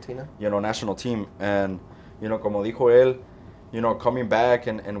 national team. And, como dijo él, coming back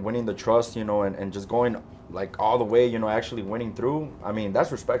and winning the trust, and just going like all the way, actually winning through. I mean,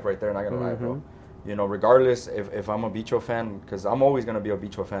 that's respect right there, not gonna lie, bro. Regardless if I'm a Bicho fan, because I'm always going to be a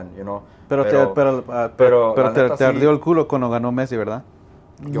Bicho fan, Pero te ardió el culo cuando ganó Messi, ¿verdad?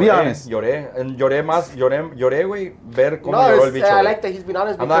 Lloré, güey, ver cómo lloró el Bicho. I like that he's been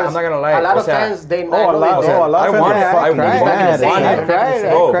honest because I'm not gonna lie. A lot of fans, they not I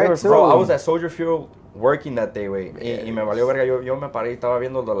cried too. Bro, I was at Soldier Field working that day, güey. Y me valió verga. Yo me paré y estaba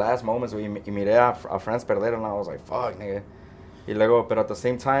viendo the last moments, güey, y miré a France perder, and I was like, fuck, nigga. Y luego, pero at the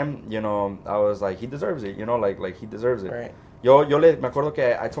same time, I was like, he deserves it, like he deserves it. Right. Me acuerdo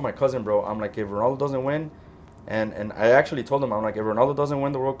que I told my cousin, bro, I'm like, if Ronaldo doesn't win, and I actually told him, I'm like, if Ronaldo doesn't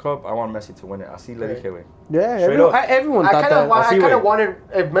win the World Cup, I want Messi to win it. Así le dije, güey. Yeah, everyone thought that. I kind of wanted,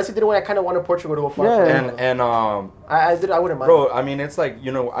 if Messi didn't win, I kind of wanted Portugal to go far. Yeah. I wouldn't mind. Bro, I mean, it's like,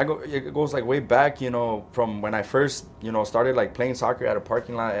 it goes like way back, from when I first, started like playing soccer at a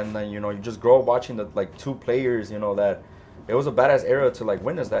parking lot, and then, you just grow up watching the like two players, that it was a badass era to like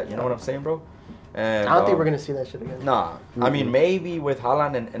witness that. You know what I'm saying, bro? And I don't think we're gonna see that shit again. Nah, I mean maybe with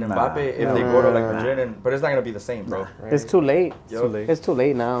Haaland and Mbappe if they go to like Madrid, but it's not gonna be the same, bro. Right. It's too late. It's too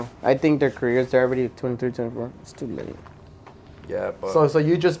late now. I think their careers, they're already 23, 24. It's too late. Yeah, but so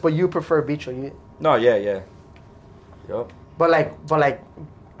you prefer Bicho? No, yeah. Yup. But like,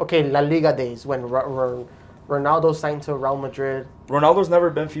 okay, La Liga days when Ronaldo signed to Real Madrid. Ronaldo's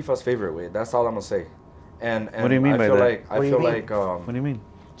never been FIFA's favorite, way. That's all I'm gonna say. And what do you mean by that? I feel like. What do you mean?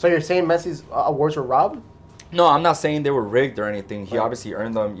 So you're saying Messi's awards were robbed? No, I'm not saying they were rigged or anything. He obviously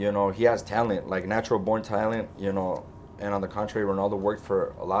earned them. He has talent, like natural born talent. And on the contrary, Ronaldo worked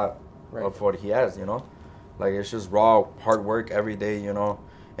for a lot of what he has. Like it's just raw hard work every day.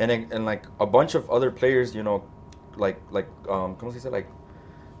 And like a bunch of other players. Like ¿cómo se dice? Like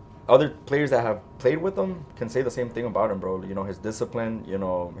other players that have played with him can say the same thing about him, bro. You know, his discipline, you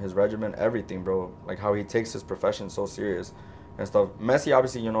know, his regimen, everything, bro. Like how he takes his profession so serious and stuff. Messi,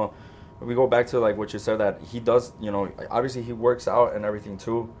 obviously, you know, we go back to like what you said, that he does, you know, obviously he works out and everything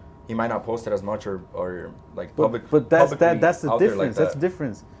too. He might not post it as much or like public. But that's the difference. Like that's the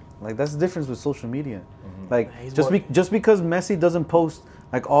difference. Like that's the difference with social media. Mm-hmm. Like just because Messi doesn't post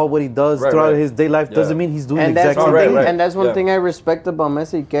like all what he does throughout his day life doesn't mean he's doing exactly right. And that's one thing I respect about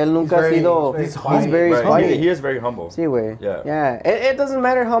Messi, que él nunca ha sido. He's very quiet. He is very humble. Sí, güey. Yeah. It doesn't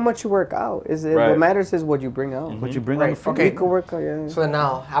matter how much you work out. What matters is what you bring out. Mm-hmm. What you bring out. Okay. You can work out. Yeah. So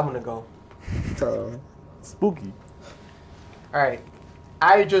now I'm gonna go. Spooky. All right.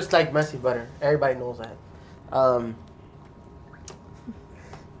 I just like Messi better. Everybody knows that.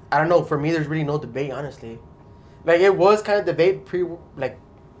 I don't know. For me, there's really no debate, honestly. Like, it was kind of debate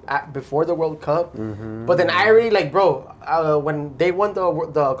before the World Cup. Mm-hmm. But then I really, like, bro, when they won the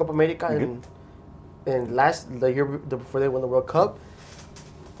Copa America the year before they won the World Cup,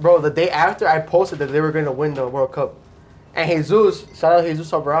 bro, the day after I posted that they were going to win the World Cup. And Jesus, shout out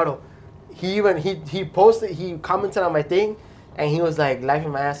Jesus Alvarado, he posted, he commented on my thing, and he was like, laughing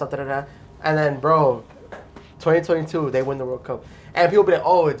my ass off, da-da-da. And then, bro, 2022, they win the World Cup. And people be like,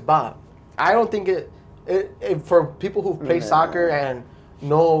 oh, it's Bob. I don't think it for people who play soccer and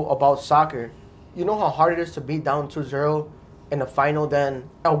know about soccer, you know how hard it is to beat down 2-0 in a final, then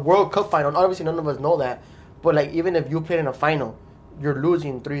a World Cup final. Obviously, none of us know that. But, like, even if you played in a final, you're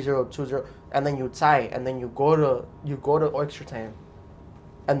losing 3-0, 2-0, and then you tie, and then you go to extra time.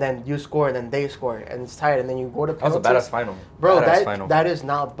 And then you score, and then they score, and it's tied, and then you go to penalties. That was a badass final. Bro, that is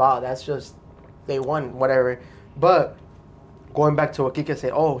not bad. That's just, they won, whatever. But going back to what Kike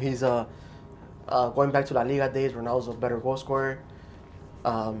said, he's going back to La Liga days, Ronaldo's a better goal scorer.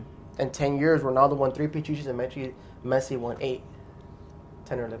 In 10 years, Ronaldo won 3 Pichichis and Messi won 8,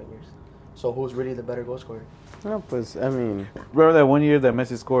 10 or 11 years. So who's really the better goal scorer? No, pues, I mean, remember that one year that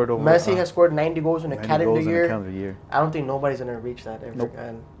Messi scored over? Messi has scored 90 goals in a calendar year. year. I don't think nobody's gonna reach that ever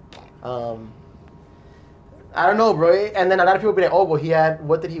again. I don't know, bro. And then a lot of people be like, but he had,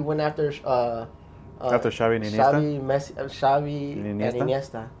 what did he win after? After Xavi and Iniesta? Xavi and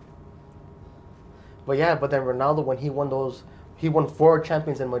Iniesta. But yeah, but then Ronaldo, when he won 4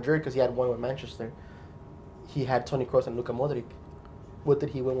 champions in Madrid because he had one with Manchester. He had Toni Kroos and Luka Modric. What did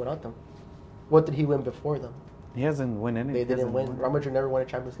he win without them? What did he win before them? He hasn't won anything. They didn't win. Real Madrid never won a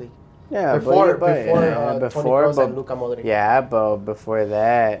Champions League. Yeah, before Toni Kroos and Luka Modric. Yeah, but before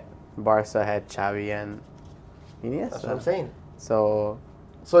that, Barca had Xavi and Iniesta. That's what I'm saying. So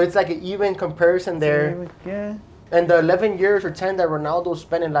it's like an even comparison there. Yeah. And the 11 years or 10 that Ronaldo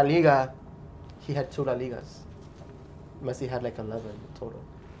spent in La Liga, he had 2 La Ligas. Messi had like 11 total.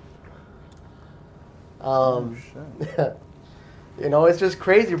 You know, it's just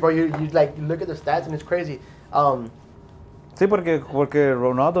crazy, bro. You look at the stats and it's crazy. Sí, porque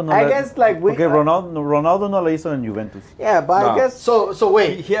Ronaldo no. I guess porque Ronaldo no la hizo en Juventus. Yeah, but I guess so.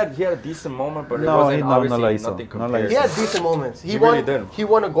 Wait, he had a decent moment, but no, it wasn't obviously nothing compared. He had decent moments. He really did. He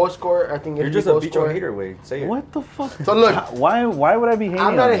won a goal scorer. I think you're just a bicho hater, way. Say it. What the fuck? So look, why would I be hating?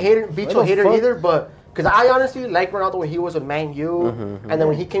 I'm not a bicho hater either, but because I honestly like Ronaldo when he was at Man U, and then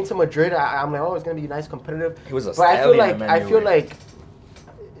when he came to Madrid, I'm like, it's gonna be nice, competitive. He was a but I feel like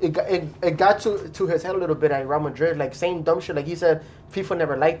it got to his head a little bit at Real Madrid, like saying dumb shit. Like he said, FIFA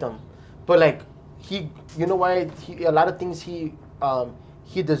never liked him, but like you know why a lot of things he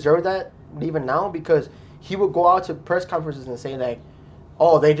deserved that even now, because he would go out to press conferences and say like,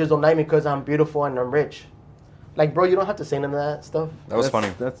 they just don't like me because I'm beautiful and I'm rich. Like, bro, you don't have to say none of that stuff. That was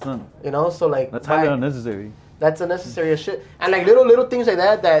funny. That's not. You know, so like that's highly unnecessary. That's unnecessary as shit. And like little things like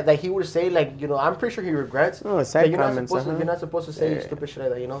that he would say, like, you know, I'm pretty sure he regrets. Oh, side you're comments. You're not supposed to say stupid shit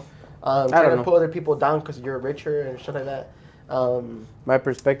like that, you know. Trying to put other people down because you're richer and shit like that. My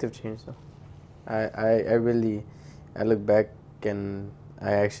perspective changed though. I really look back and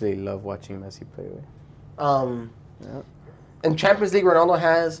I actually love watching Messi play. In Champions League, Ronaldo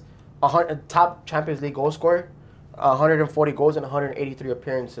has a top Champions League goal scorer, 140 goals and 183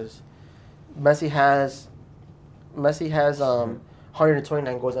 appearances. Messi has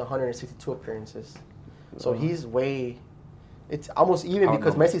 129 goals and 162 appearances. So he's it's almost even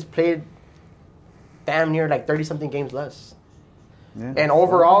because Messi's played damn near like 30-something games less. Yeah. And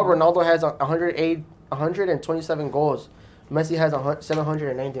overall, Ronaldo has 127 goals. Messi has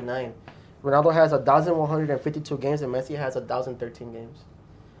 799. Ronaldo has 1,152 games and Messi has 1,013 games.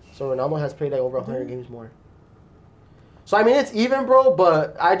 So Ronaldo has played like over 100 games more. So I mean it's even, bro.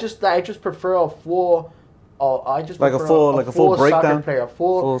 But I just prefer a full I just like prefer a full breakdown soccer player.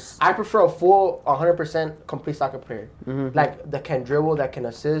 I prefer a full 100% complete soccer player. Like that can dribble, that can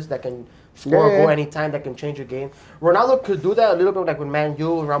assist, that can score a goal anytime, that can change a game. Ronaldo could do that a little bit like with Man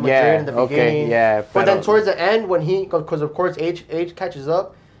U, Real Madrid in the beginning. But then towards the end when because of course age catches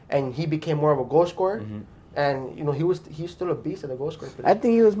up and he became more of a goal scorer. And he's still a beast at the goal scorer. I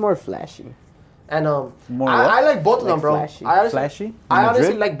think he was more flashy. And I like both of them, bro. Flashy. I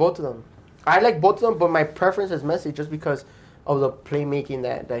honestly like both of them. I like both of them, but my preference is Messi just because of the playmaking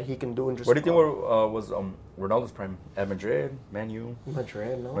that he can do. And just what do you think was Ronaldo's prime at Madrid, Man U?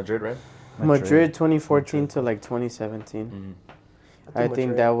 Madrid, no. Madrid, right? Madrid 2014 to like 2017. I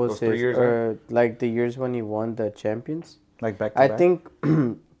think that was his, 3 years, like the years when he won the Champions. Like back to back. I think,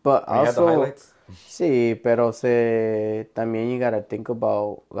 but we had the also, highlights. sí, pero también you gotta think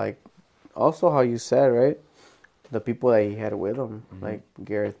about like, also how you said, right? The people that he had with him, like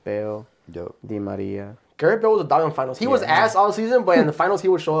Gareth Bale, Di Maria. Gareth Bale was a dog in finals. He was ass all season, but in the finals he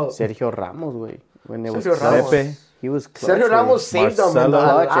would show up. Sergio Ramos, way. When it was Ramos. he was clutch. Sergio Ramos saved them in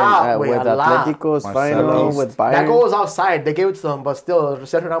the with Atletico's final with Bayern. That goal was outside. They gave it to him, but still,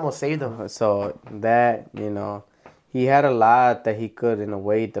 Sergio Ramos saved them. So that, he had a lot that he could, in a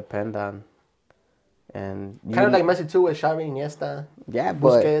way, depend on. And kind of like Messi too with Xavi, Iniesta. Yeah,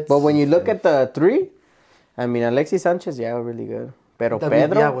 Busquets. but when you look at the three, I mean, Alexis Sanchez, really good. Pero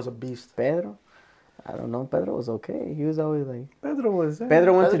Pedro was a beast. Pedro, I don't know. Pedro was okay. He was always like... Pedro went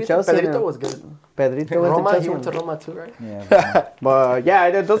to Chelsea. Pedrito was good. Pedrito went to Chelsea. He went to Roma too, right? Yeah. But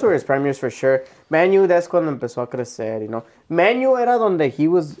yeah, those were his prime years for sure. Man U, that's cuando empezó a crecer, Man U era donde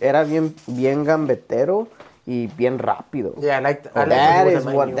era bien gambetero y bien rápido. Yeah,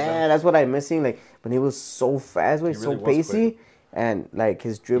 that's what I'm missing. Like, when he was so fast, so pacey, and like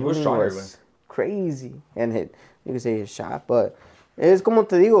his dribbling was crazy. And you could say his shot, but... Es como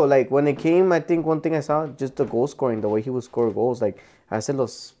te digo, like, when it came, I think one thing I saw, just the goal scoring, the way he would score goals, like, hace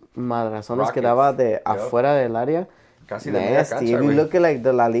los madrazones que daba de afuera del área. Casi nasty. If you look at, like,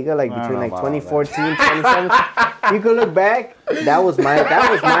 the La Liga, like, between, like, 2014, 2017, you could look back, that was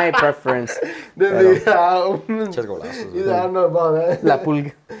my preference. I don't know about that. La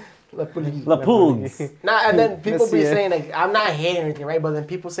Pulga. La Pulgs. Nah, and then people be saying, like, I'm not hating anything, right? But then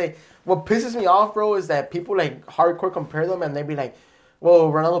people say, what pisses me off, bro, is that people, like, hardcore compare them, and they be like, well,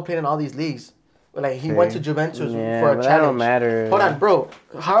 Ronaldo played in all these leagues. But, like, he went to Juventus for a challenge. That don't matter. Hold on, bro.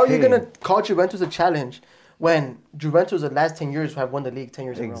 How are you going to call Juventus a challenge when Juventus the last 10 years have won the league 10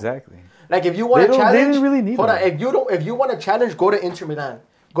 years in a row? Exactly. Like, if you want a challenge... They didn't really need if you want a challenge, go to Inter Milan.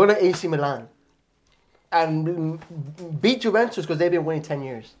 Go to AC Milan. And beat Juventus because they've been winning 10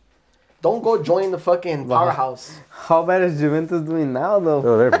 years. Don't go join the fucking powerhouse. How bad is Juventus doing now, though?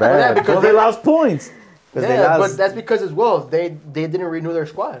 Oh, they're bad. Because they lost points. But that's because as well they didn't renew their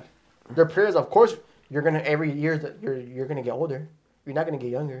squad. Their players, of course, every year that you're gonna get older. You're not gonna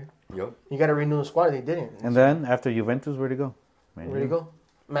get younger. Yep. You gotta renew the squad. They didn't. And then after Juventus, where'd he go? Where'd he go?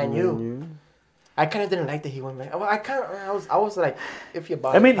 Man U. I kind of didn't like that he went back. I was like iffy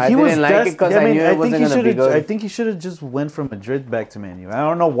about it. I mean, he was didn't like it because I knew it wasn't going to be good. I think he should have just went from Madrid back to Man U. I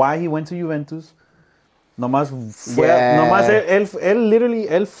don't know why he went to Juventus. Nomás fue,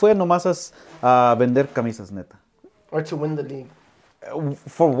 él fue nomás a vender camisas, neta. Or to win the league.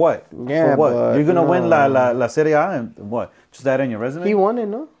 For what? Yeah, for what? You're gonna win la Serie A and what? Just that on your resume? He won it,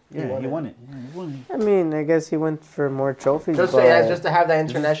 no? Yeah, he won it. I mean, I guess he went for more trophies. Just to have that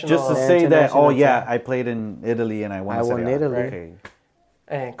international. Just to say that, I played in Italy and I won. I won Italy. Okay.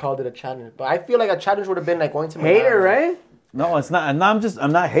 And called it a challenge, but I feel like a challenge would have been like going to Hater, right? No, it's not. And I'm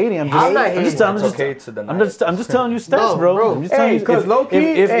not hating. I'm just telling you stats, bro. I'm just telling you, because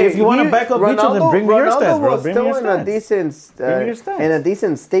if you want to back up Bicho, then bring me your stats, bro. Bring me your stats. In a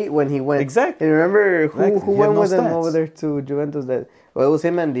decent state when he went. Exactly. And remember who went with him over there to Juventus? It was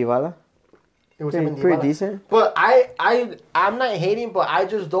him and Dybala. It was him and Dybala. Pretty decent. But I'm not hating, but I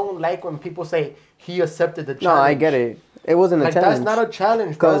just don't like when people say he accepted the challenge. No, I get it. It wasn't a challenge. That's not a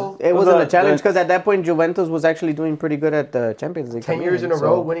challenge, bro. It wasn't a challenge because at that point Juventus was actually doing pretty good at the Champions League. 10 years in a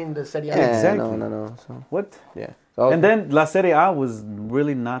row winning the Serie A. Yeah, exactly. No. So, what? Yeah. And then La Serie A was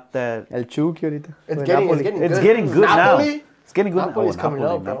really not that. El Chucky ahorita. It's getting good now. Napoli? It's getting good. Napoli's coming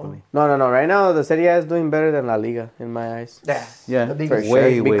up, bro. No. Right now the Serie A is doing better than La Liga in my eyes. Yeah. The for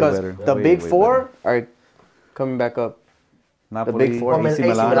way better. Because the big four are coming back up. Napoli, the big four. AC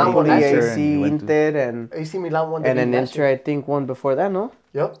Milan, AC, Inter, and AC Milan won. And then Inter, I think, won before that, no?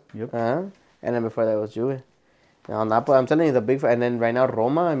 Yep. And then before that was Juve. Now Napoli, I'm telling you, the big four. And then right now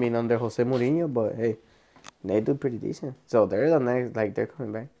Roma, I mean, under Jose Mourinho, but hey, they do pretty decent. So they're the next, like, they're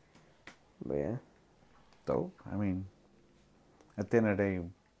coming back. But yeah. So, I mean, at the end of the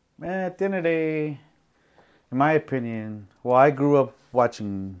day, In my opinion, well, I grew up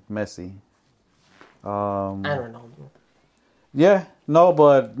watching Messi. And Ronaldo. Yeah, no,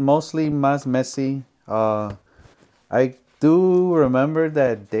 but mostly más Messi. I do remember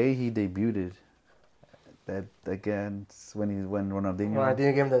that day he debuted. That against when Ronaldinho. Ronaldinho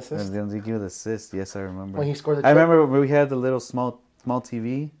gave him the assist. Ronaldinho gave the assist. Yes, I remember. When he scored the chip. I remember we had the little small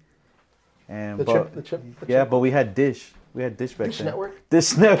TV. And the chip. But we had Dish. We had Dish back then. Network.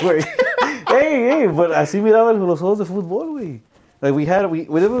 Dish Network. hey, but así miraba los juegos de fútbol, güey. Like it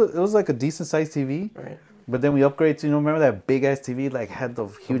was like a decent sized TV. Right. But then we upgraded to, remember that big ass TV, like had the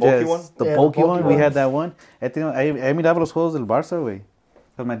huge bulky one? The bulky one. We had that one. I miraba los juegos del Barça, güey.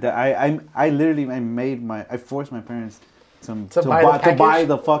 Because my dad, I forced my parents to buy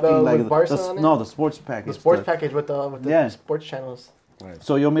the fucking the sports package. The sports package with the sports channels. Right.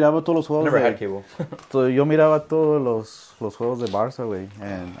 So yo miraba todos los juegos. Never had cable. So yo miraba todos los juegos de Barça, güey.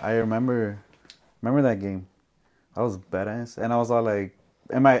 And I remember that game. I was badass. And I was all like,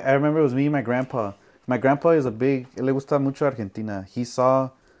 I remember it was me and my grandpa. My grandpa is le gusta mucho Argentina. He saw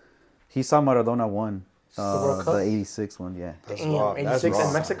Maradona won. The 86 one, yeah. That's wrong. 86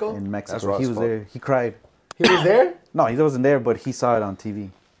 in Mexico? In Mexico. He was there. He cried. He was there? No, he wasn't there, but he saw it on TV.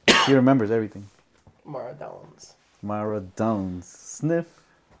 He remembers everything. Maradones. Sniff.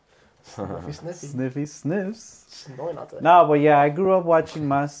 Sniffy sniffs. No, but yeah, I grew up watching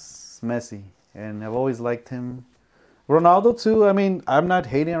Messi, and I've always liked him. Ronaldo too. I mean, I'm not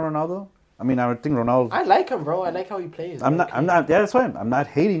hating on Ronaldo. I mean, I think Ronaldo. I like him, bro. I like how he plays. I'm not. Yeah, that's fine. I'm not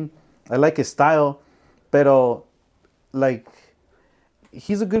hating. I like his style, pero like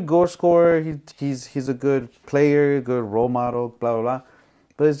he's a good goal scorer. He's a good player, good role model, blah blah blah.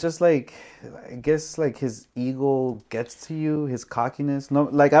 But it's just like, I guess like his ego gets to you, his cockiness. No,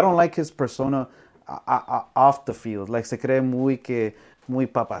 like I don't like his persona off the field. Like se cree muy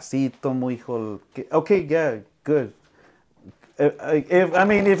papacito, muy okay, yeah, good.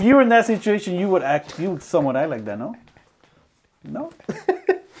 If you were in that situation, you would somewhat act like that, no? No?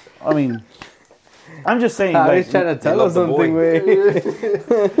 I mean, I'm just saying. I was trying to tell us something, way.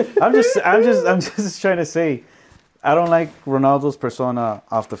 I'm just trying to say, I don't like Ronaldo's persona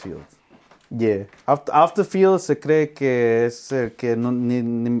off the field. Yeah. Off the field, se cree que es el que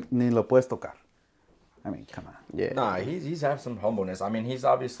ni lo puedes tocar. I mean, come on. Yeah. Nah, he's had some humbleness. I mean, he's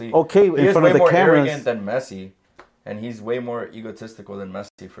obviously okay in front of the more cameras. Arrogant than Messi. And he's way more egotistical than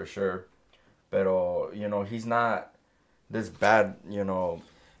Messi for sure. But he's not this bad, Nah,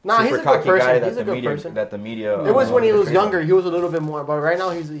 super he's a cocky good person. guy He's a good person. that the media. It was when he was younger. He was a little bit more, but right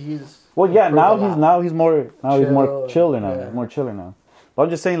now he's. Well, yeah. He's more chiller now. Yeah. More chiller now. But I'm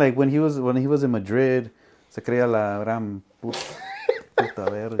just saying, like when he was in Madrid, se creía la gran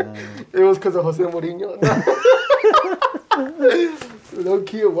puta verga. It was because of Jose Mourinho. No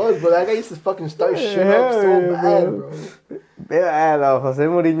key it was, but that guy used to fucking start shit up so bad, bro. Yeah, no, Jose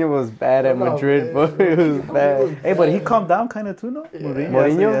Mourinho was bad at Madrid, but it was bad. Hey, but he calmed down kind of too, no? Yeah.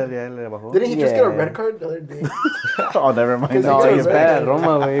 Mourinho? Yeah, Didn't he just get a red card the other day? Oh, never mind. No, he's bad at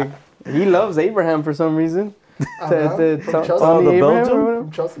Roma, like. He loves Abraham for some reason. The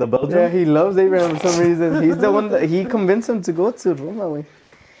Belgium? Yeah, he loves Abraham for some reason. He's the one that he convinced him to go to Roma, way.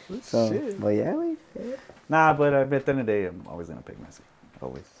 So, shit. But yeah, way. Yeah. Nah, but at the end of the day, I'm always gonna pick Messi.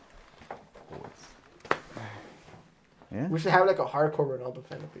 Always. Yeah. We should have like a hardcore Ronaldo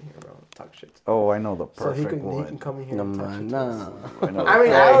fan up in here, bro. Talk shit. Oh, I know the perfect one. He can come in here and talk shit. No. I don't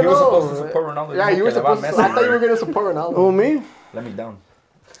know. He was supposed to support Ronaldo. Yeah, you were supposed to. I thought you were gonna support Ronaldo. Who, me? Let me down.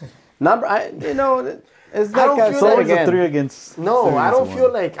 Nah, it's like it's always a 3 against. No, I don't feel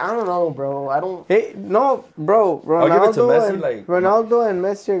like, I don't know, bro. I don't. Hey, no, bro. Ronaldo and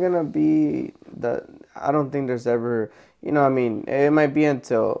Messi are gonna be I don't think there's ever. It might be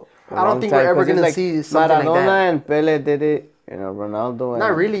until. I don't think we're ever gonna see something Maradona like that. and Pele did it. Ronaldo.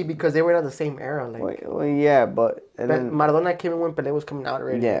 Not really, because they were not the same era. Like. Well, yeah, but then Maradona came in when Pele was coming out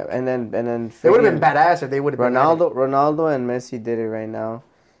already. Yeah, and then they would have been badass if they would have been. Ronaldo and Messi did it right now.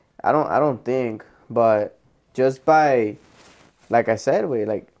 I don't think, but just by, like I said,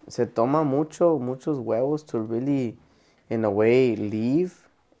 se toma muchos huevos to really, in a way, leave,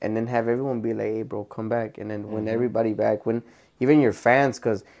 and then have everyone be like, hey, bro, come back, and then win everybody back, when even your fans,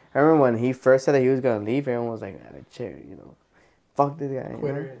 because I remember when he first said that he was gonna leave, everyone was like, fuck this guy,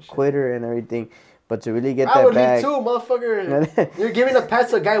 quitter and everything. But to really get that back... I would leave too, motherfucker. You're giving a pass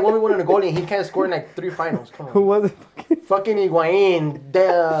to a guy 1v1 in a goalie and he can't score in like 3 finals. Come on. Who was it? Fucking Higuain.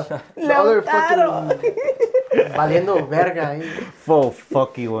 The other fucking... Valiendo verga. Full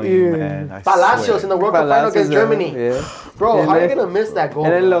fuck Higuain, man. Palacios in the World Cup final against Germany. Yeah. Bro, how are you going to miss that goal?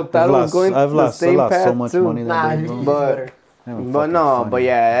 And then Lautaro's going I've the lost same path so much too. money that better. But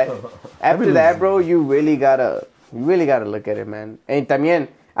yeah, After that, bro, you really gotta look at it, man. And también,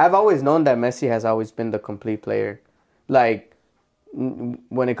 I've always known that Messi has always been the complete player. Like,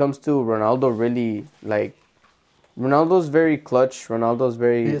 when it comes to Ronaldo, really, like, Ronaldo's very clutch.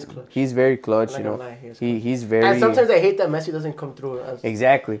 He's very clutch, you know. He's very. And sometimes I hate that Messi doesn't come through.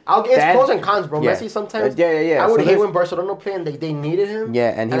 Exactly. It's pros and cons, bro. Messi sometimes. Yeah. I would hate when Barcelona play and they needed him.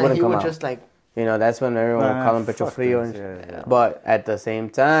 Yeah, and he wouldn't come out. Just like. You know, that's when everyone would call him Pecho Frio. Yeah. But at the same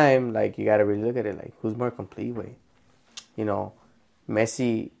time, like, you gotta really look at it. Like, who's more complete, way? You know,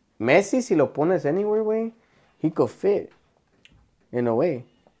 Messi, si lo pones anywhere, way, he could fit. In a way.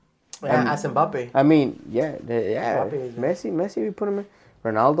 As Mbappe. I mean, yeah. Messi, we put him in.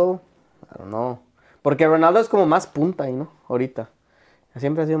 Ronaldo, I don't know. Porque Ronaldo es como más punta, you know, ahorita.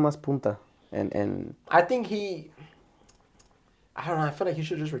 Siempre ha sido más punta. And I think I don't know, I feel like he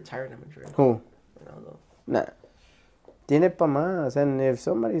should just retire in Madrid. Who? Ronaldo. Nah. Tiene pa más. And if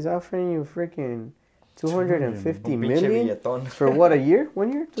somebody's offering you freaking 250 million for what, a year?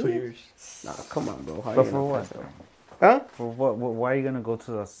 1 year? 2 years. Nah, come on, bro. But for what? Huh? For what? Why are you gonna go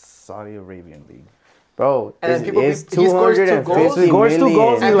to the Saudi Arabian league? Bro, and then he scores 2 goals. He scores 2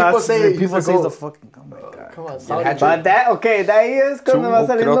 goals. And people say the fucking. Oh my god. Come on, Saudi. But de ahí es cuando va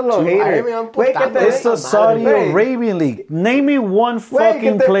saliendo los haters. It's the Saudi Arabian league. Name me one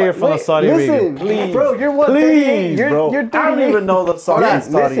fucking player from the Saudi Arabian. Please, bro, you're what? Please, bro. You're 38. I don't even know the Saudi.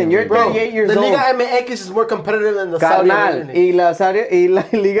 Listen, you're 38 years old. The Liga MX is more competitive than the Saudi Arabian league. Y la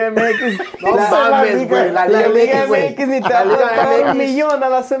Liga MX. La Liga MX ni te va a pagar $1 millón a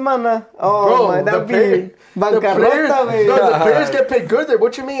la semana. Oh, my, that be bancarrota, güey. The players get paid good there.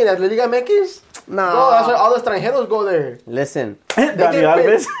 What you mean? At La Liga MX? No. Bro, that's why all the extranjeros go there. Listen. Dani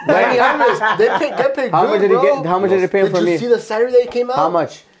Alves. They get paid how good, How much did he pay for me? Did you see the salary that came out? How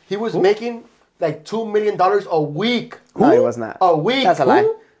much? He was making like $2 million a week. No, he was not. A week. That's a lie.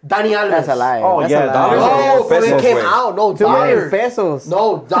 Dani Alves. That's a lie. Oh, that's yeah, a lie. No, but it came out. No, dollars. Pesos.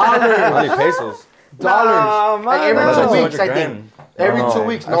 No, dollars. Only pesos. Dollars. Like every 2 weeks, I think. Every 2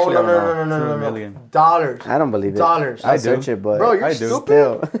 weeks. No. 2 million. Dollars. I don't believe it. Dollars. I search it, but bro, you're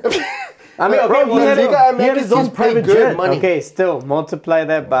stupid. I mean, okay, he had his own private jet. Money. Okay, still multiply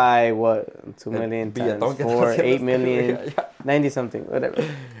that by what? 2 million times 4, 8 million, 90 something, whatever.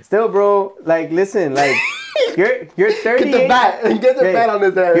 Still, bro, like, listen, like, you're 38. Get the bat. Get the bat on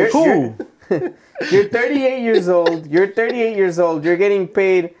his ass. Who? You're 38 years old. You're getting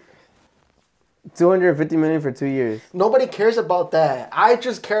paid 250 million for 2 years. Nobody cares about that. I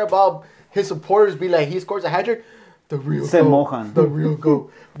just care about his supporters be like, he scores a hat trick. The real goat. The real goat.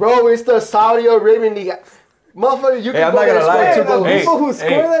 Bro, it's the Saudi Arabian League. Motherfucker, you can go there and score 2 goals. The people who score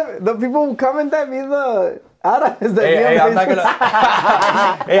that, the people who comment that mean the Arabs. I'm not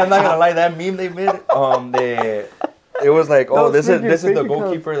gonna lie. That meme they made, it was like, this is the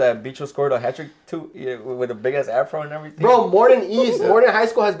goalkeeper that Bicho scored a hat trick to with a big ass afro and everything. Bro, Morden High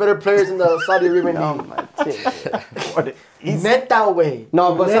School has better players than the Saudi Arabian League. Net that way.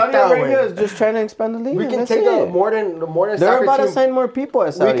 No, but Saudi Arabia is just trying to expand the league. We can take the Morden soccer team. They're about to sign more people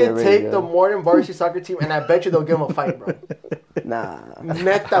at Saudi Arabia. We can take the Morden varsity soccer team, and I bet you they'll give them a fight, bro. Nah.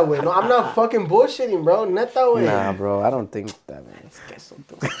 Net that way. No, I'm not fucking bullshitting, bro. Net that way. Nah, bro. I don't think that, man.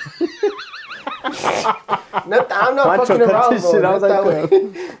 I'm not fucking around, bro. Shit, I was like,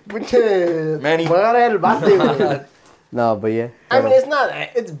 Manny. No, but yeah. I mean,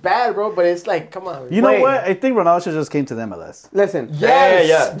 it's bad, bro, but it's like, come on. You know what? I think Ronaldo just came to the MLS. Listen.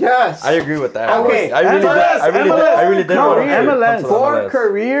 Yes. I agree with that. Okay. I really did. MLS. For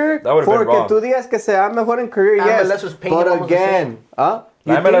career, that would have been wrong. Porque tú digas que se va mejor en career, yes. MLS was paying but again,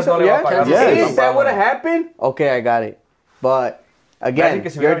 you MLS no le va a pagar. If that would have happened, okay, I got it. But again,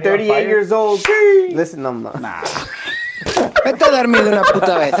 you're 38 years old. Listen, no, nah. Vete a dormir una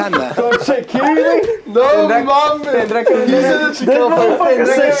puta vez, anda. Con security? No mames. Tendrá que venir. Chicago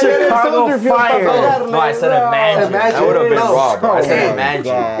Fire. No, I said imagine. That would have been wrong, bro. I said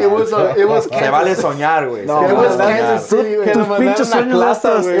imagine. It was Se vale soñar, güey. It was Kansas City.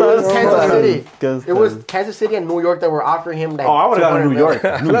 It was Kansas City and New York that were offering him like. Oh, I would have gone to New York.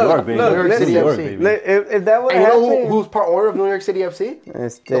 New York, baby. New York City FC. If that would have happened. You know who's part owner of New York City FC?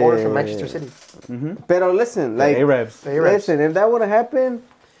 The owner from Manchester City. Pero listen, like. Arabs. Listen, if that would have happened,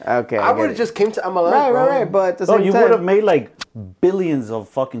 okay. I would have just came to MLS. Right. But at the same time, you would have made like billions of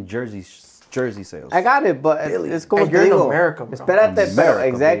fucking jersey sales. I got it, but it's como te you're in digo. America, bro. Espérate, pero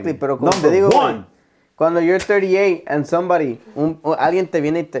exactly, pero como te digo, cuando you're 38 and somebody, alguien te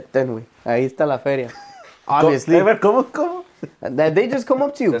viene y te güey, ahí está la feria. Obviously. ¿Cómo? They just come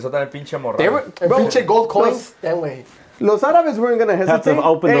up to you. Eso está el pinche morral. Pinche gold coins. That way. Los Árabes weren't gonna hesitate. Have to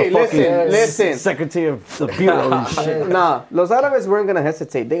open the fucking listen. Secretary of the Bureau and shit. Nah, Los Árabes weren't gonna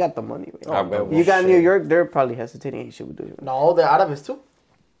hesitate. They got the money. You got New York, they're probably hesitating. Hey, should we do it? No, the Arabs too.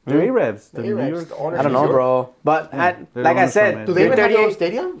 They're Arabs. The Arabs. I don't know, bro. But like I said, do they even have their own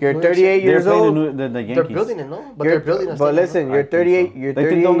stadium? You're 38 years old. The Yankees. They're building it, no? But they're building a stadium. But listen, you're 38. You're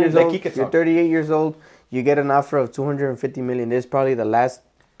 38 years old. You're 38 years old. You get an offer of $250 million. This is probably the last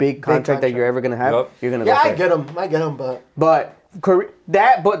big contract that you're ever gonna have. Yep. You're gonna. Yeah, go I get them, but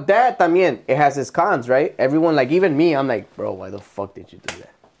that también, it has its cons, right? Everyone, like even me, I'm like, bro, why the fuck did you do that?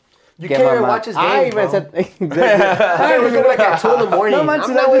 You can't even watch his game, I even said, I wake up like at 2 in the morning. No, man,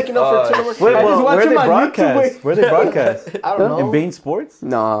 I'm not waking up for 2 in the morning. Wait, I just watch where him they on broadcast? YouTube. Where they broadcast? I don't know. In Bein Sports?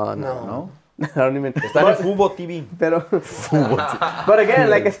 No. No. I don't even. Está en Fútbol TV. But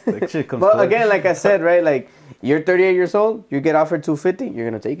again, like I said, right? Like you're 38 years old, you get offered 250, you're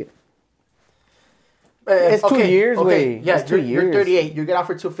gonna take it. It's 2 years, wait. Yeah, it's 2 years. You're 38. You get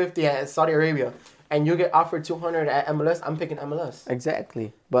offered 250 at Saudi Arabia, and you get offered 200 at MLS. I'm picking MLS.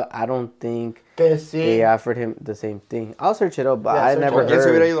 Exactly, but I don't think Que sí. they offered him the same thing. I'll search it up, but I never ¿Quién se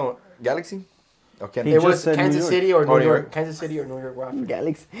hubiera heard. ido? ¿Galaxy? Okay. He It just was said Kansas New City or Oh, New New York. York. Kansas City or New York were offered.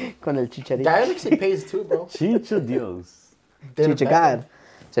 Galaxy con el Chicharito. Galaxy pays too, bro. Chicho Dios. Chichigad.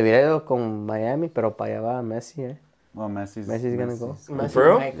 Se hubiera ido con Miami, pero para allá va Messi, eh. Well, Messi's gonna go. Messi For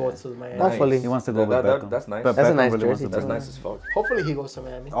real? might go to Miami. Hopefully. He wants to go with Beckham. That's nice. But That's a Beckham nice really wants jersey, to That's go. nice as fuck. Hopefully he goes to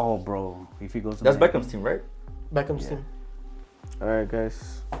Miami. Oh, bro. If he goes to That's Miami. Beckham's team, right? Beckham's team. All right,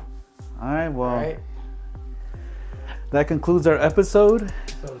 guys. All right, well, All right. that concludes our episode.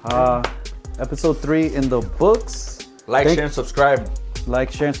 Episode 3 in the books. Like, share, and subscribe. Like,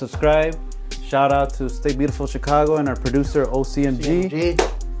 share, and subscribe. Shout out to Stay Beautiful Chicago and our producer, OCMG. CMG.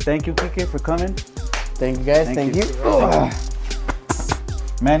 Thank you, Kike, for coming. Thank you, guys. Thank Thank you. you.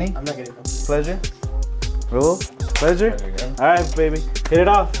 Manny, I'm not getting pleasure. Raul, pleasure. All right, baby. Hit it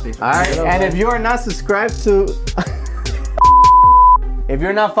off. All right, and if you are not subscribed to, if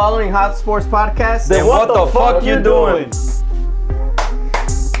you're not following Hot Sports Podcast, Then what the fuck you doing?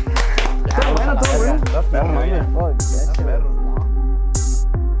 Fuck.